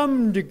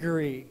some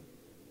degree,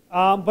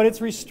 but it's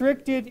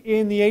restricted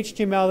in the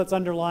HTML that's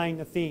underlying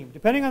the theme.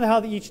 Depending on how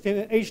the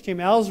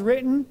HTML is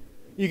written,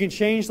 you can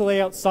change the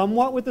layout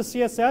somewhat with the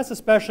CSS,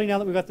 especially now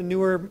that we've got the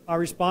newer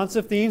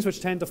responsive themes,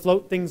 which tend to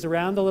float things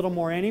around a little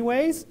more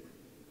anyways.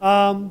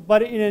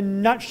 But in a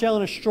nutshell,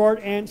 in a short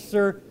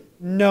answer,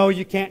 no,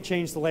 you can't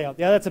change the layout.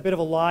 Yeah, that's a bit of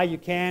a lie. You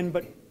can,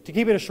 but to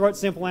keep it a short,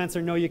 simple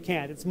answer, no, you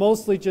can't. It's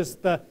mostly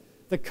just the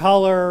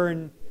color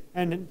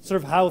and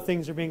sort of how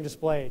things are being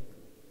displayed.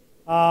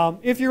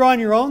 If you're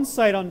on your own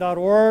site on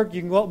 .org,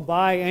 you can go out and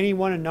buy any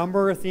one, a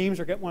number of themes,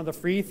 or get one of the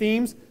free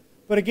themes.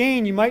 But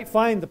again, you might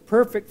find the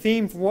perfect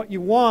theme for what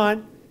you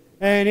want,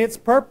 and it's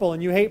purple,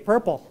 and you hate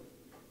purple.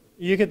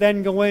 You could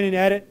then go in and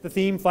edit the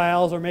theme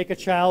files or make a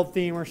child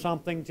theme or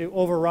something to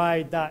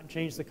override that and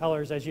change the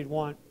colors as you'd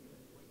want.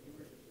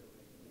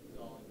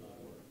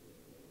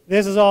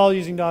 This is all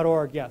using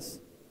 .org, yes.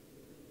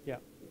 Yeah.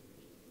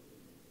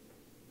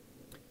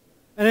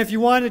 And if you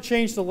wanted to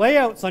change the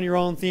layouts on your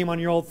own theme on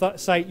your old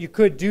site, you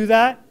could do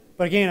that.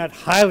 But again, I'd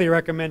highly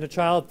recommend a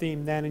child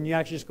theme then, and you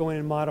actually just go in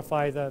and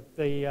modify the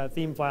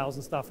theme files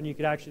and stuff, and you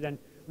could actually then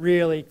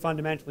really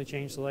fundamentally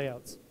change the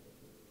layouts.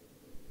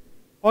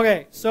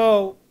 Okay,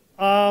 so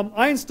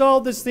I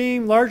installed this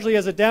theme largely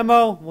as a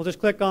demo. We'll just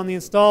click on the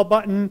install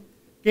button.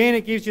 Again,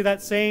 it gives you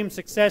that same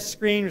success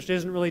screen, which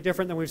isn't really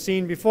different than we've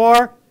seen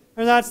before.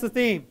 And that's the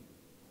theme.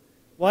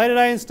 Why did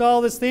I install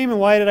this theme and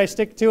why did I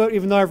stick to it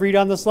even though I've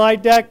redone the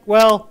slide deck?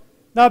 Well,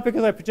 not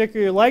because I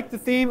particularly liked the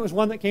theme. It was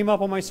one that came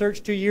up on my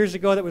search 2 years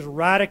ago that was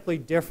radically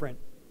different.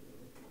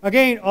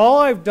 Again, all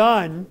I've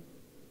done,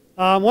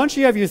 once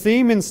you have your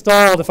theme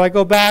installed, if I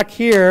go back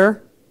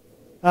here,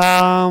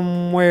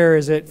 where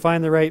is it?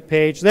 Find the right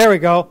page. There we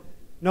go.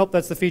 Nope,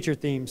 that's the featured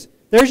themes.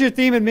 There's your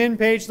theme admin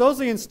page. Those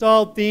are the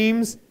installed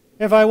themes.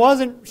 If I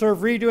wasn't sort of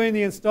redoing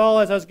the install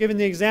as I was giving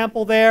the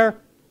example there,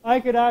 I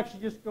could actually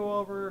just go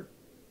over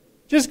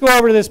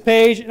to this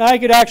page, and I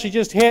could actually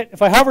just hit,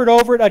 if I hovered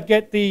over it, I'd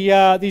get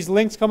these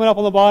links coming up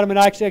on the bottom, and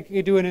I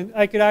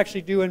could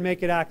actually do and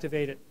make it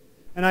activated.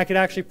 And I could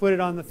actually put it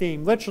on the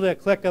theme. Literally a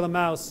click of the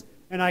mouse,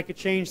 and I could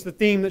change the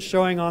theme that's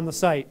showing on the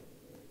site.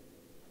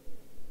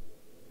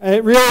 And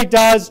it really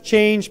does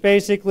change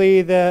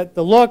basically the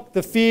look,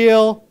 the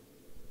feel,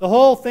 the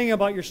whole thing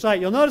about your site.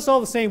 You'll notice all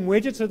the same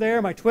widgets are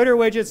there. My Twitter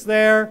widget's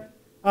there.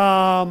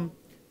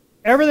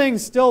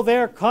 Everything's still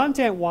there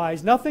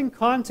content-wise. Nothing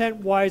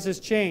content-wise has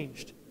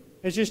changed.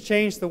 It's just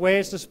changed the way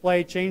it's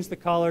displayed, changed the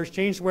colors,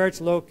 changed where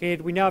it's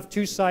located. We now have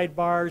 2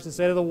 sidebars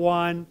instead of the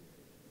 1.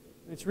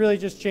 It's really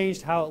just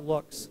changed how it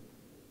looks.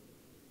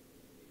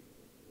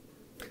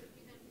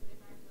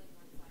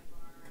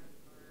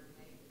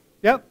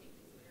 Yep.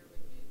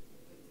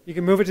 You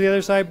can move it to the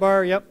other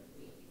sidebar. Yep.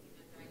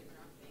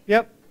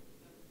 Yep.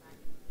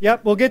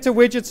 Yep. We'll get to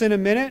widgets in a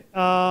minute.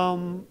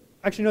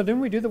 Actually, no, didn't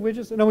we do the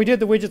widgets? No, we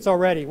did the widgets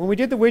already. When we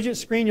did the widget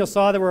screen, you'll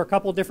saw there were a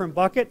couple different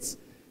buckets.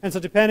 And so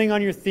depending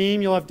on your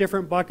theme, you'll have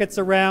different buckets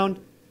around.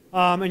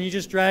 And you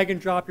just drag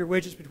and drop your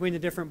widgets between the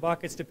different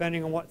buckets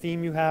depending on what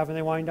theme you have, and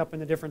they wind up in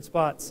the different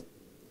spots.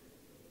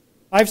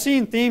 I've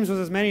seen themes with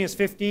as many as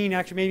 15,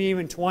 actually maybe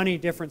even 20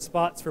 different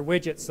spots for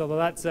widgets, so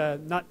that's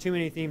not too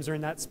many themes are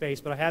in that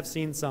space, but I have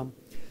seen some.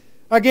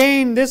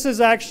 Again, this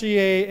is actually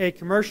a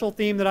commercial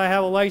theme that I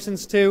have a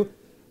license to.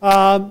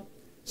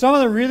 Some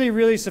of the really,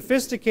 really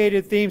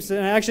sophisticated themes,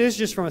 and actually this is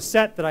just from a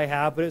set that I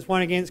have, but it's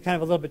one, again, it's kind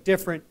of a little bit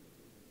different.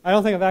 I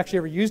don't think I've actually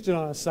ever used it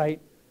on a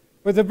site.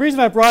 But the reason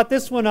I brought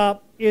this one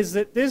up is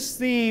that this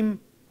theme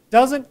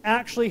doesn't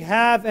actually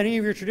have any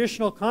of your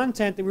traditional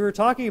content that we were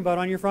talking about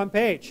on your front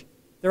page.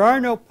 There are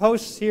no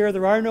posts here.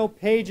 There are no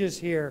pages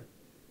here.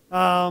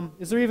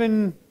 Is there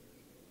even...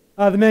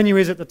 the menu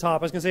is at the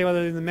top. I was going to say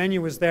whether the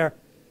menu was there.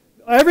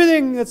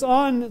 Everything that's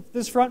on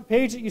this front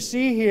page that you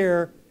see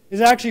here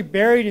is actually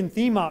buried in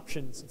theme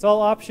options. It's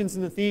all options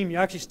in the theme. You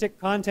actually stick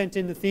content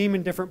in the theme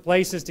in different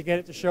places to get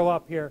it to show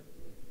up here.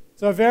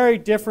 So a very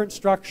different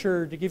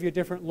structure to give you a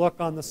different look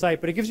on the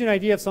site, but it gives you an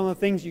idea of some of the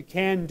things you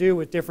can do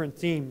with different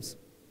themes.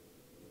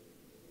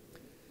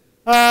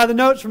 The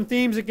notes from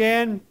themes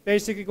again,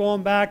 basically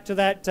going back to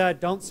that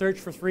don't search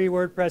for free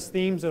WordPress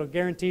themes. It'll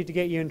guarantee to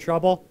get you in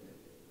trouble.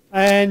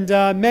 And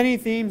many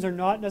themes are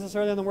not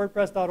necessarily on the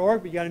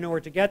WordPress.org, but you got to know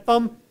where to get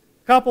them.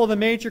 A couple of the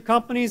major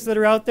companies that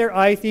are out there,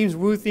 iThemes,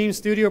 WooThemes,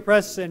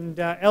 StudioPress, and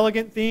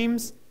Elegant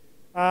Themes.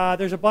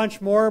 There's a bunch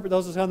more, but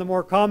those are some of the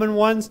more common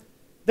ones.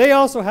 They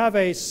also have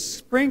a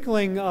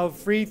sprinkling of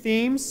free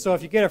themes, so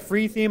if you get a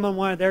free theme on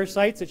one of their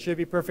sites, it should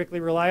be perfectly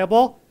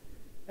reliable.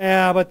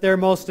 But they're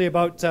mostly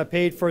about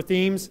paid-for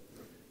themes.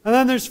 And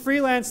then there's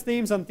freelance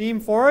themes on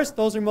ThemeForest.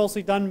 Those are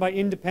mostly done by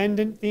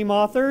independent theme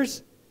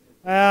authors.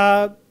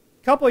 A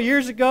couple of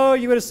years ago,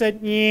 you would have said,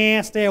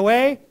 yeah, stay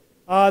away.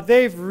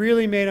 They've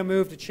really made a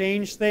move to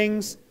change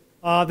things.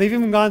 They've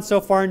even gone so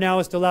far now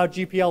as to allow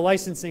GPL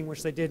licensing,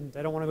 which they didn't.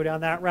 I don't want to go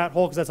down that rat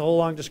hole because that's a whole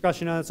long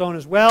discussion on its own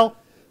as well.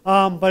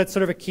 But it's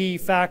sort of a key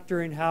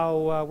factor in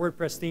how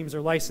WordPress themes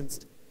are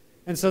licensed.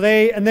 And so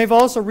they've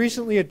also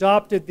recently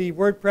adopted the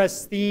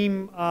WordPress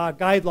theme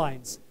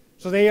guidelines.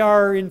 So they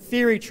are, in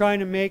theory, trying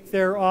to make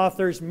their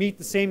authors meet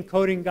the same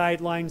coding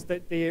guidelines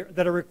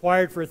that are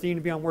required for a theme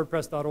to be on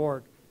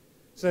WordPress.org.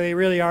 So they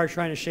really are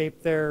trying to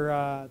shape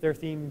their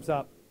themes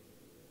up.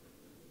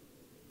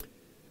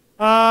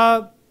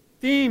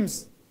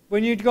 Themes.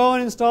 When you go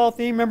and install a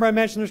theme, remember I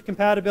mentioned there's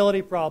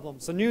compatibility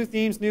problems. So new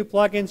themes, new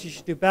plugins, you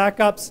should do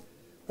backups.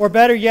 Or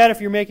better yet,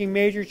 if you're making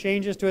major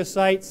changes to a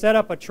site, set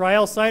up a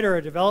trial site or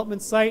a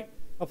development site,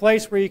 a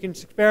place where you can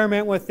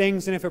experiment with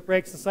things, and if it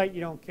breaks the site, you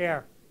don't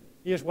care.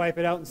 You just wipe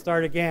it out and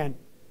start again.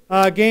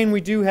 Again,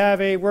 we do have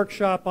a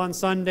workshop on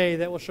Sunday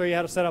that will show you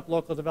how to set up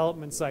local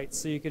development sites,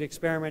 so you could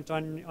experiment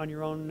on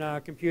your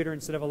own computer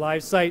instead of a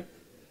live site.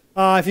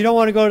 If you don't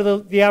want to go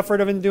to the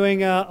effort of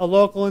doing a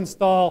local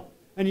install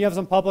and you have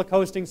some public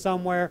hosting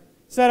somewhere,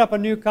 set up a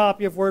new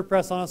copy of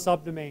WordPress on a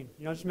subdomain.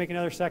 You know, just make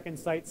another second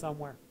site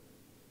somewhere.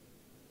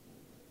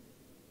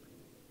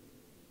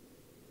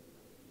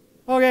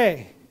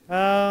 Okay,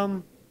 I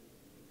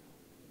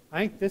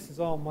think this is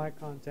all my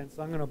content,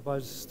 so I'm going to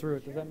buzz through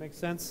it. Does that make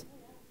sense?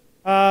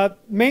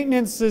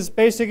 Maintenance is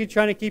basically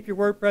trying to keep your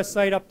WordPress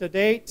site up to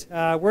date.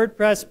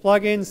 WordPress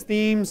plugins,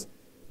 themes,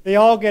 they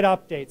all get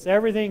updates.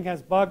 Everything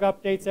has bug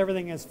updates.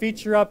 Everything has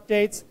feature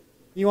updates.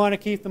 You want to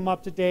keep them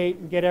up to date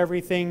and get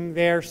everything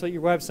there so that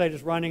your website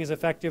is running as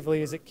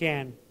effectively as it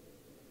can.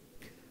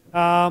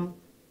 A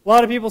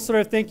lot of people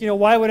sort of think, you know,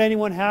 why would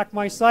anyone hack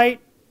my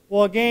site?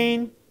 Well,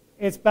 again,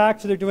 it's back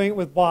to they're doing it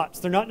with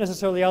bots. They're not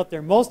necessarily out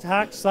there. Most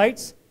hacked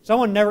sites,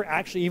 someone never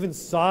actually even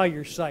saw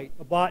your site.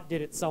 A bot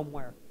did it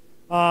somewhere.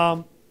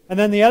 And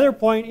then the other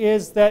point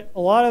is that a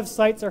lot of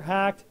sites are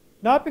hacked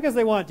not because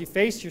they want to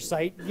deface your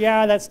site.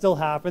 Yeah, that still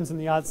happens, and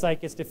the odd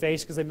site gets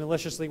defaced because they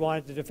maliciously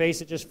wanted to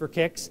deface it just for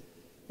kicks.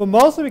 But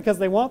mostly because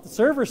they want the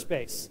server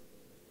space.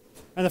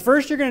 And the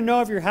first you're going to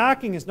know if you're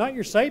hacking is not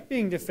your site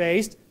being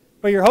defaced,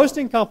 but your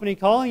hosting company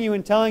calling you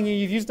and telling you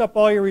you've used up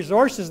all your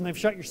resources and they've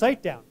shut your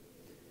site down.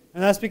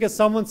 And that's because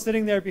someone's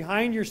sitting there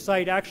behind your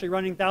site actually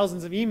running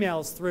thousands of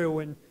emails through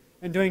and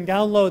doing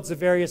downloads of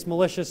various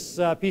malicious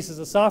pieces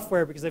of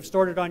software because they've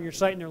stored it on your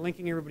site and they're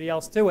linking everybody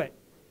else to it.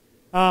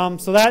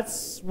 So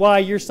that's why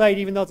your site,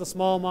 even though it's a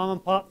small mom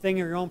and pop thing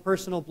or your own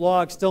personal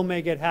blog, still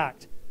may get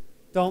hacked.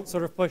 Don't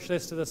sort of push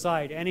this to the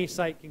side. Any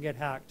site can get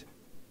hacked.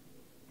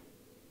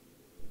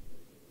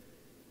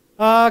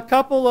 Last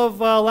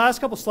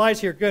couple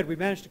slides here. Good, we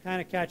managed to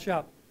kind of catch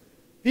up.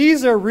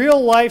 These are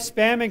real-life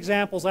spam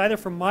examples, either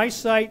from my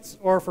sites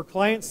or for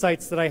client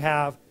sites that I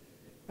have.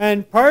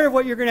 And part of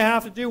what you're going to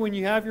have to do when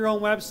you have your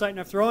own website, and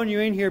I've thrown you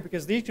in here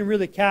because these can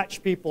really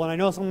catch people, and I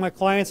know some of my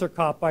clients are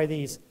caught by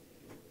these,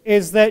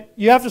 is that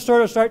you have to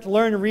sort of start to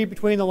learn to read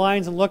between the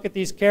lines and look at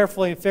these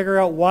carefully and figure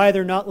out why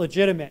they're not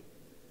legitimate.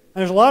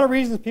 And there's a lot of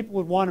reasons people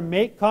would want to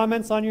make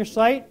comments on your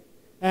site,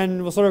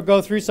 and we'll sort of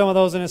go through some of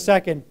those in a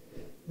second.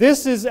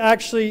 This is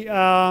actually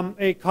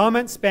a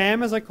comment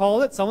spam, as I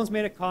call it. Someone's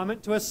made a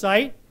comment to a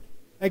site.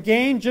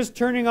 Again, just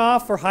turning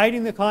off or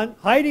hiding the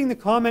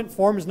comment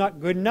form is not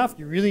good enough.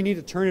 You really need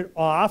to turn it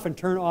off and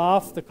turn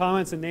off the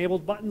comments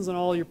enabled buttons on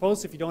all your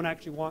posts if you don't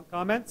actually want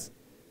comments.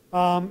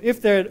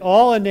 If they're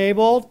all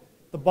enabled,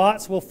 the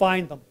bots will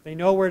find them. They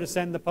know where to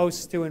send the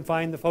posts to and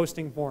find the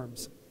posting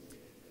forms.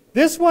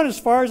 This one, as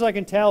far as I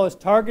can tell, is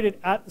targeted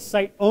at the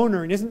site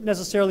owner and isn't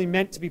necessarily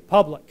meant to be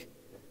public.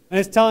 And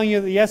it's telling you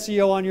that the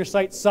SEO on your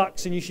site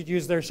sucks and you should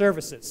use their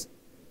services.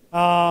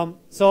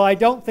 So I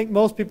don't think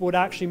most people would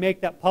actually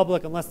make that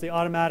public unless they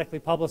automatically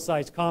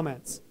publicize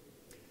comments.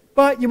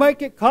 But you might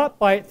get caught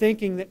by it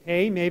thinking that,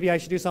 hey, maybe I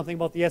should do something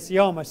about the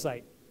SEO on my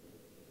site.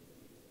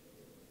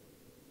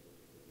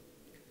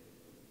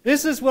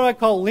 This is what I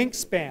call link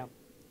spam.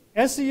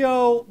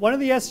 SEO, one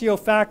of the SEO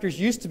factors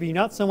used to be,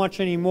 not so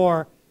much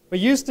anymore, but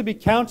used to be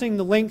counting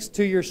the links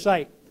to your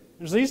site.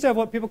 And so they used to have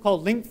what people call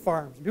link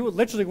farms. People would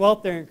literally go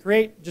out there and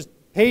create just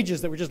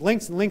pages that were just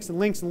links and links and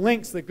links and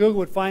links that Google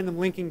would find them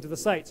linking to the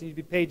site. So you'd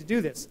be paid to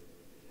do this.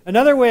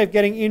 Another way of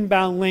getting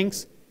inbound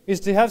links is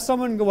to have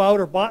someone go out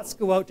or bots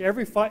go out to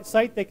every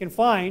site they can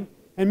find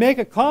and make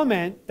a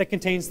comment that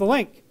contains the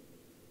link.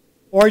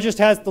 Or just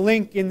has the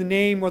link in the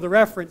name or the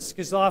reference,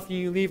 because often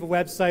you leave a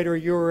website or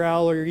a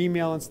URL or your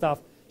email and stuff.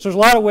 So there's a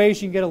lot of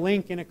ways you can get a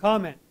link in a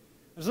comment.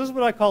 So this is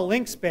what I call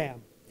link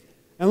spam.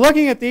 And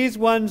looking at these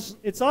ones,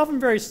 it's often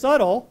very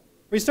subtle.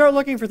 We start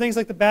looking for things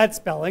like the bad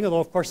spelling, although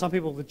of course some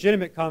people's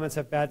legitimate comments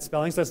have bad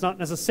spelling, so that's not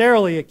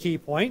necessarily a key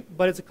point,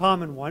 but it's a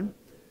common one.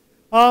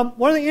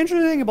 One of the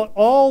interesting things about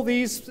all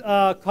these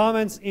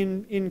comments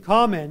in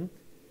common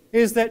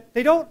is that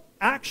they don't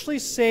actually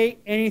say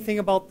anything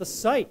about the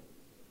site.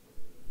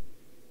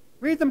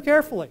 Read them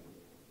carefully.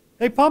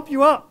 They pump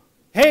you up.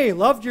 Hey,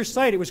 loved your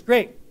site, it was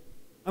great.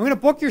 I'm going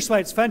to book your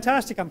site, it's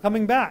fantastic, I'm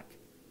coming back.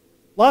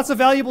 Lots of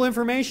valuable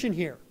information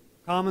here.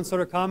 Common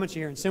sort of comments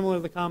here, and similar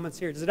to the comments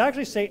here. Does it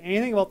actually say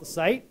anything about the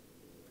site?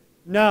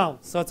 No.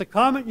 So it's a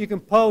comment you can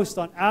post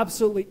on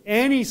absolutely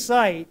any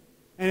site,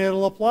 and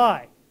it'll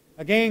apply.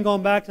 Again,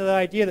 going back to the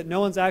idea that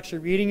no one's actually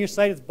reading your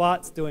site, it's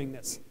bots doing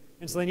this.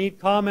 And so they need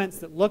comments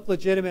that look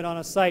legitimate on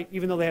a site,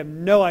 even though they have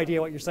no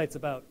idea what your site's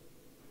about.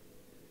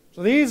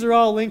 So these are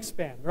all link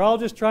spam. They're all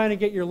just trying to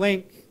get your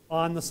link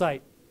on the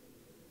site.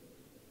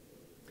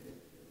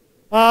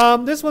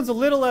 This one's a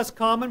little less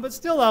common, but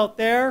still out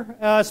there.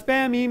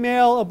 Spam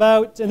email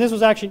about, and this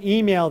was actually an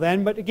email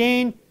then, but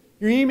again,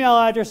 your email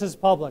address is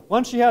public.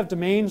 Once you have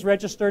domains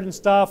registered and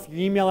stuff, your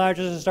email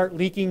addresses start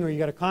leaking, or you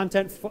got a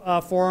content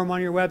forum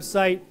on your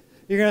website,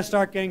 you're going to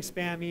start getting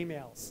spam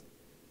emails.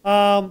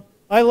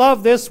 I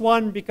love this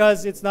one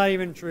because it's not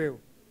even true,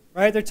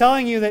 right? They're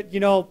telling you that, you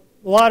know,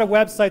 a lot of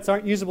websites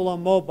aren't usable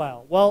on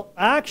mobile. Well,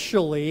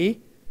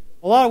 actually,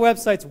 a lot of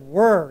websites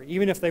were,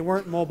 even if they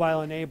weren't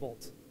mobile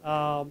enabled.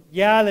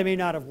 Yeah, they may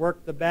not have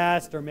worked the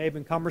best or may have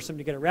been cumbersome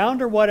to get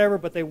around or whatever,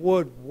 but they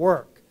would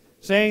work.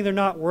 Saying they're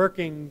not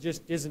working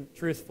just isn't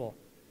truthful.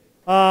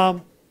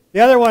 The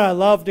other one I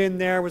loved in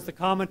there was the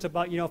comment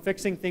about, you know,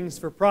 fixing things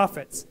for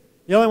profits.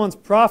 The only one's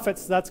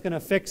profits that's going to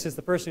fix is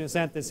the person who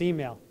sent this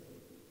email.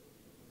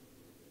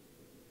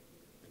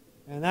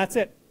 And that's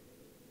it.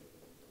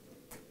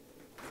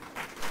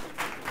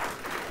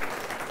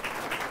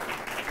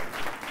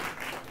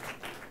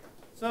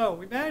 So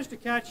we managed to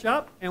catch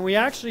up, and we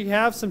actually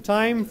have some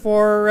time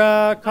for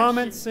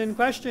comments and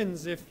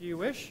questions if you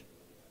wish.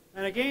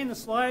 And again, the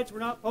slides were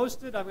not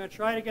posted. I'm going to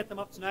try to get them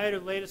up tonight or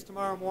latest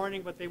tomorrow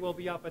morning, but they will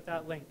be up at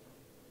that link.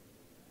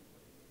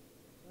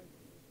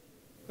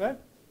 Go ahead.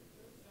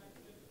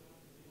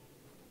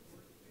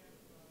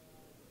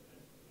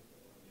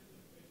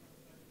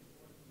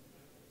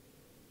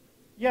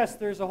 Yes,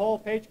 there's a whole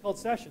page called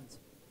Sessions.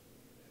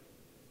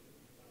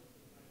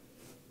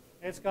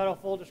 It's got a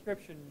full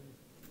description.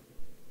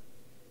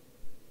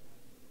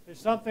 There's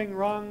something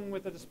wrong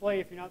with the display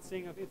if you're not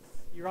seeing it.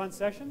 You're on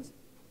Sessions?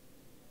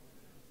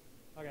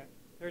 Okay.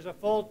 There's a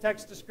full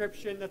text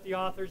description that the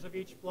authors of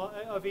each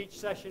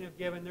session have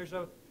given. There's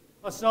a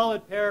a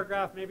solid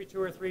paragraph, maybe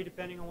 2 or 3,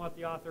 depending on what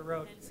the author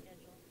wrote. And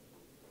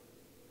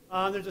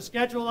schedule. There's a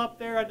schedule up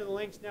there under the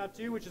links now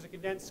too, which is a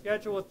condensed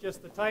schedule with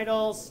just the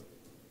titles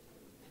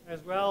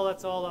as well.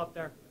 That's all up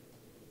there.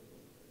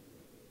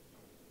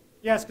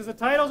 Yes, because the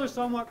titles are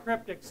somewhat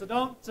cryptic, so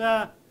don't.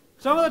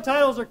 Some of the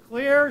titles are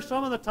clear.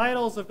 Some of the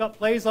titles have got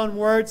plays on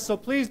words, so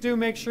please do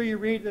make sure you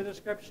read the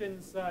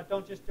descriptions.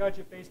 Don't just judge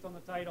it based on the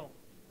title.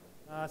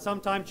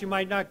 Sometimes you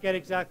might not get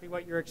exactly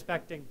what you're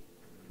expecting.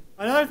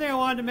 Another thing I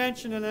wanted to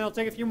mention, and then I'll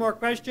take a few more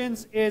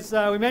questions, is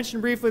we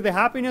mentioned briefly the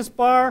happiness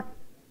bar.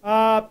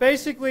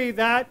 Basically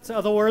that,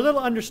 although we're a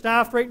little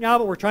understaffed right now,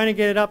 but we're trying to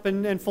get it up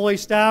and fully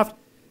staffed,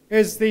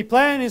 is the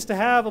plan is to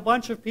have a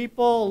bunch of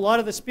people, a lot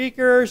of the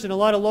speakers and a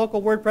lot of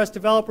local WordPress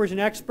developers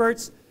and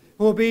experts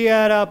who will be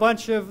at a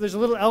bunch of, there's a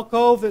little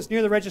alcove that's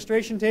near the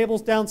registration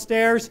tables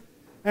downstairs,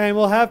 and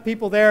we'll have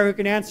people there who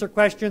can answer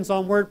questions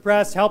on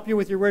WordPress, help you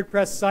with your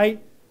WordPress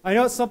site. I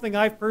know it's something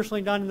I've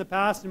personally done in the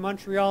past in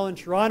Montreal and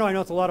Toronto. I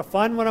know it's a lot of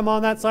fun when I'm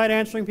on that side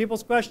answering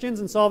people's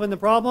questions and solving the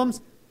problems.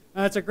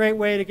 It's a great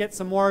way to get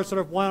some more sort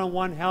of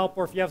one-on-one help,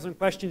 or if you have some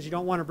questions you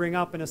don't want to bring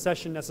up in a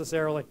session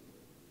necessarily.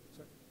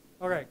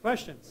 All right,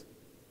 questions?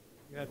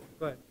 Go ahead.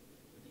 Do you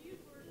use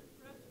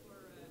WordPress for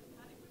adding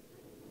websites?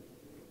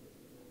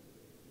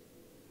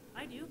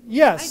 I do.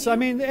 Yes, I I do.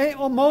 mean,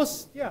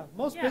 most Yeah.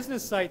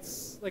 business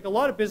sites, like a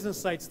lot of business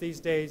sites these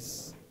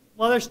days,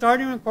 well, they're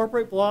starting to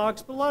incorporate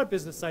blogs, but a lot of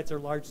business sites are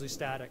largely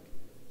static.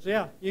 So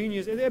yeah, you can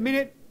use it. I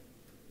mean,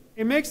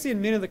 it makes the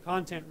admin of the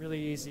content really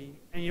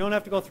easy, and you don't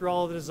have to go through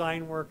all the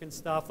design work and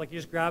stuff. Like you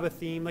just grab a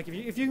theme. Like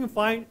if you can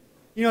find,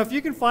 if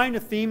you can find a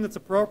theme that's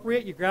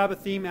appropriate, you grab a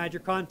theme, add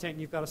your content,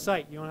 and you've got a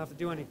site. You don't have to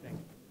do anything.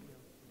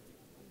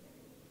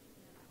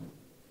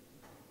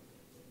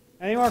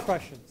 Any more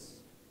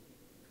questions?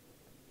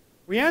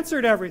 We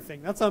answered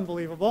everything. That's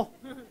unbelievable.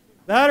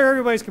 That or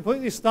everybody's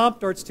completely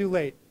stumped, or it's too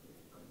late.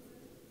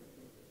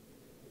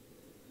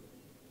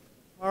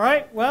 All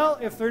right, well,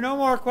 if there are no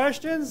more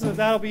questions,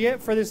 that'll be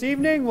it for this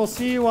evening. We'll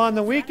see you on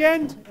the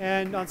weekend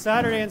and on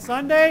Saturday and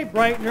Sunday,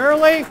 bright and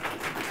early.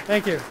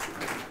 Thank you.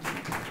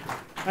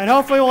 And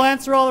hopefully we'll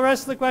answer all the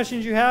rest of the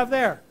questions you have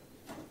there.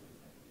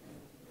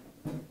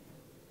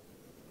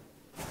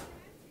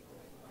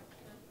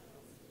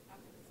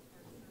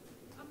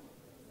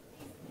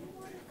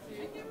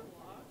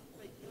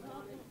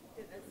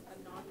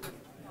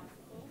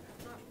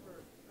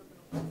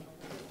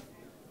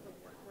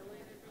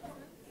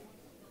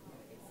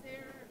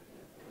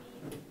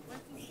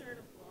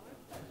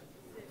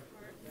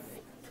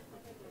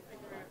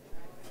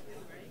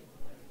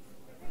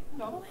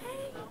 Oh, hey.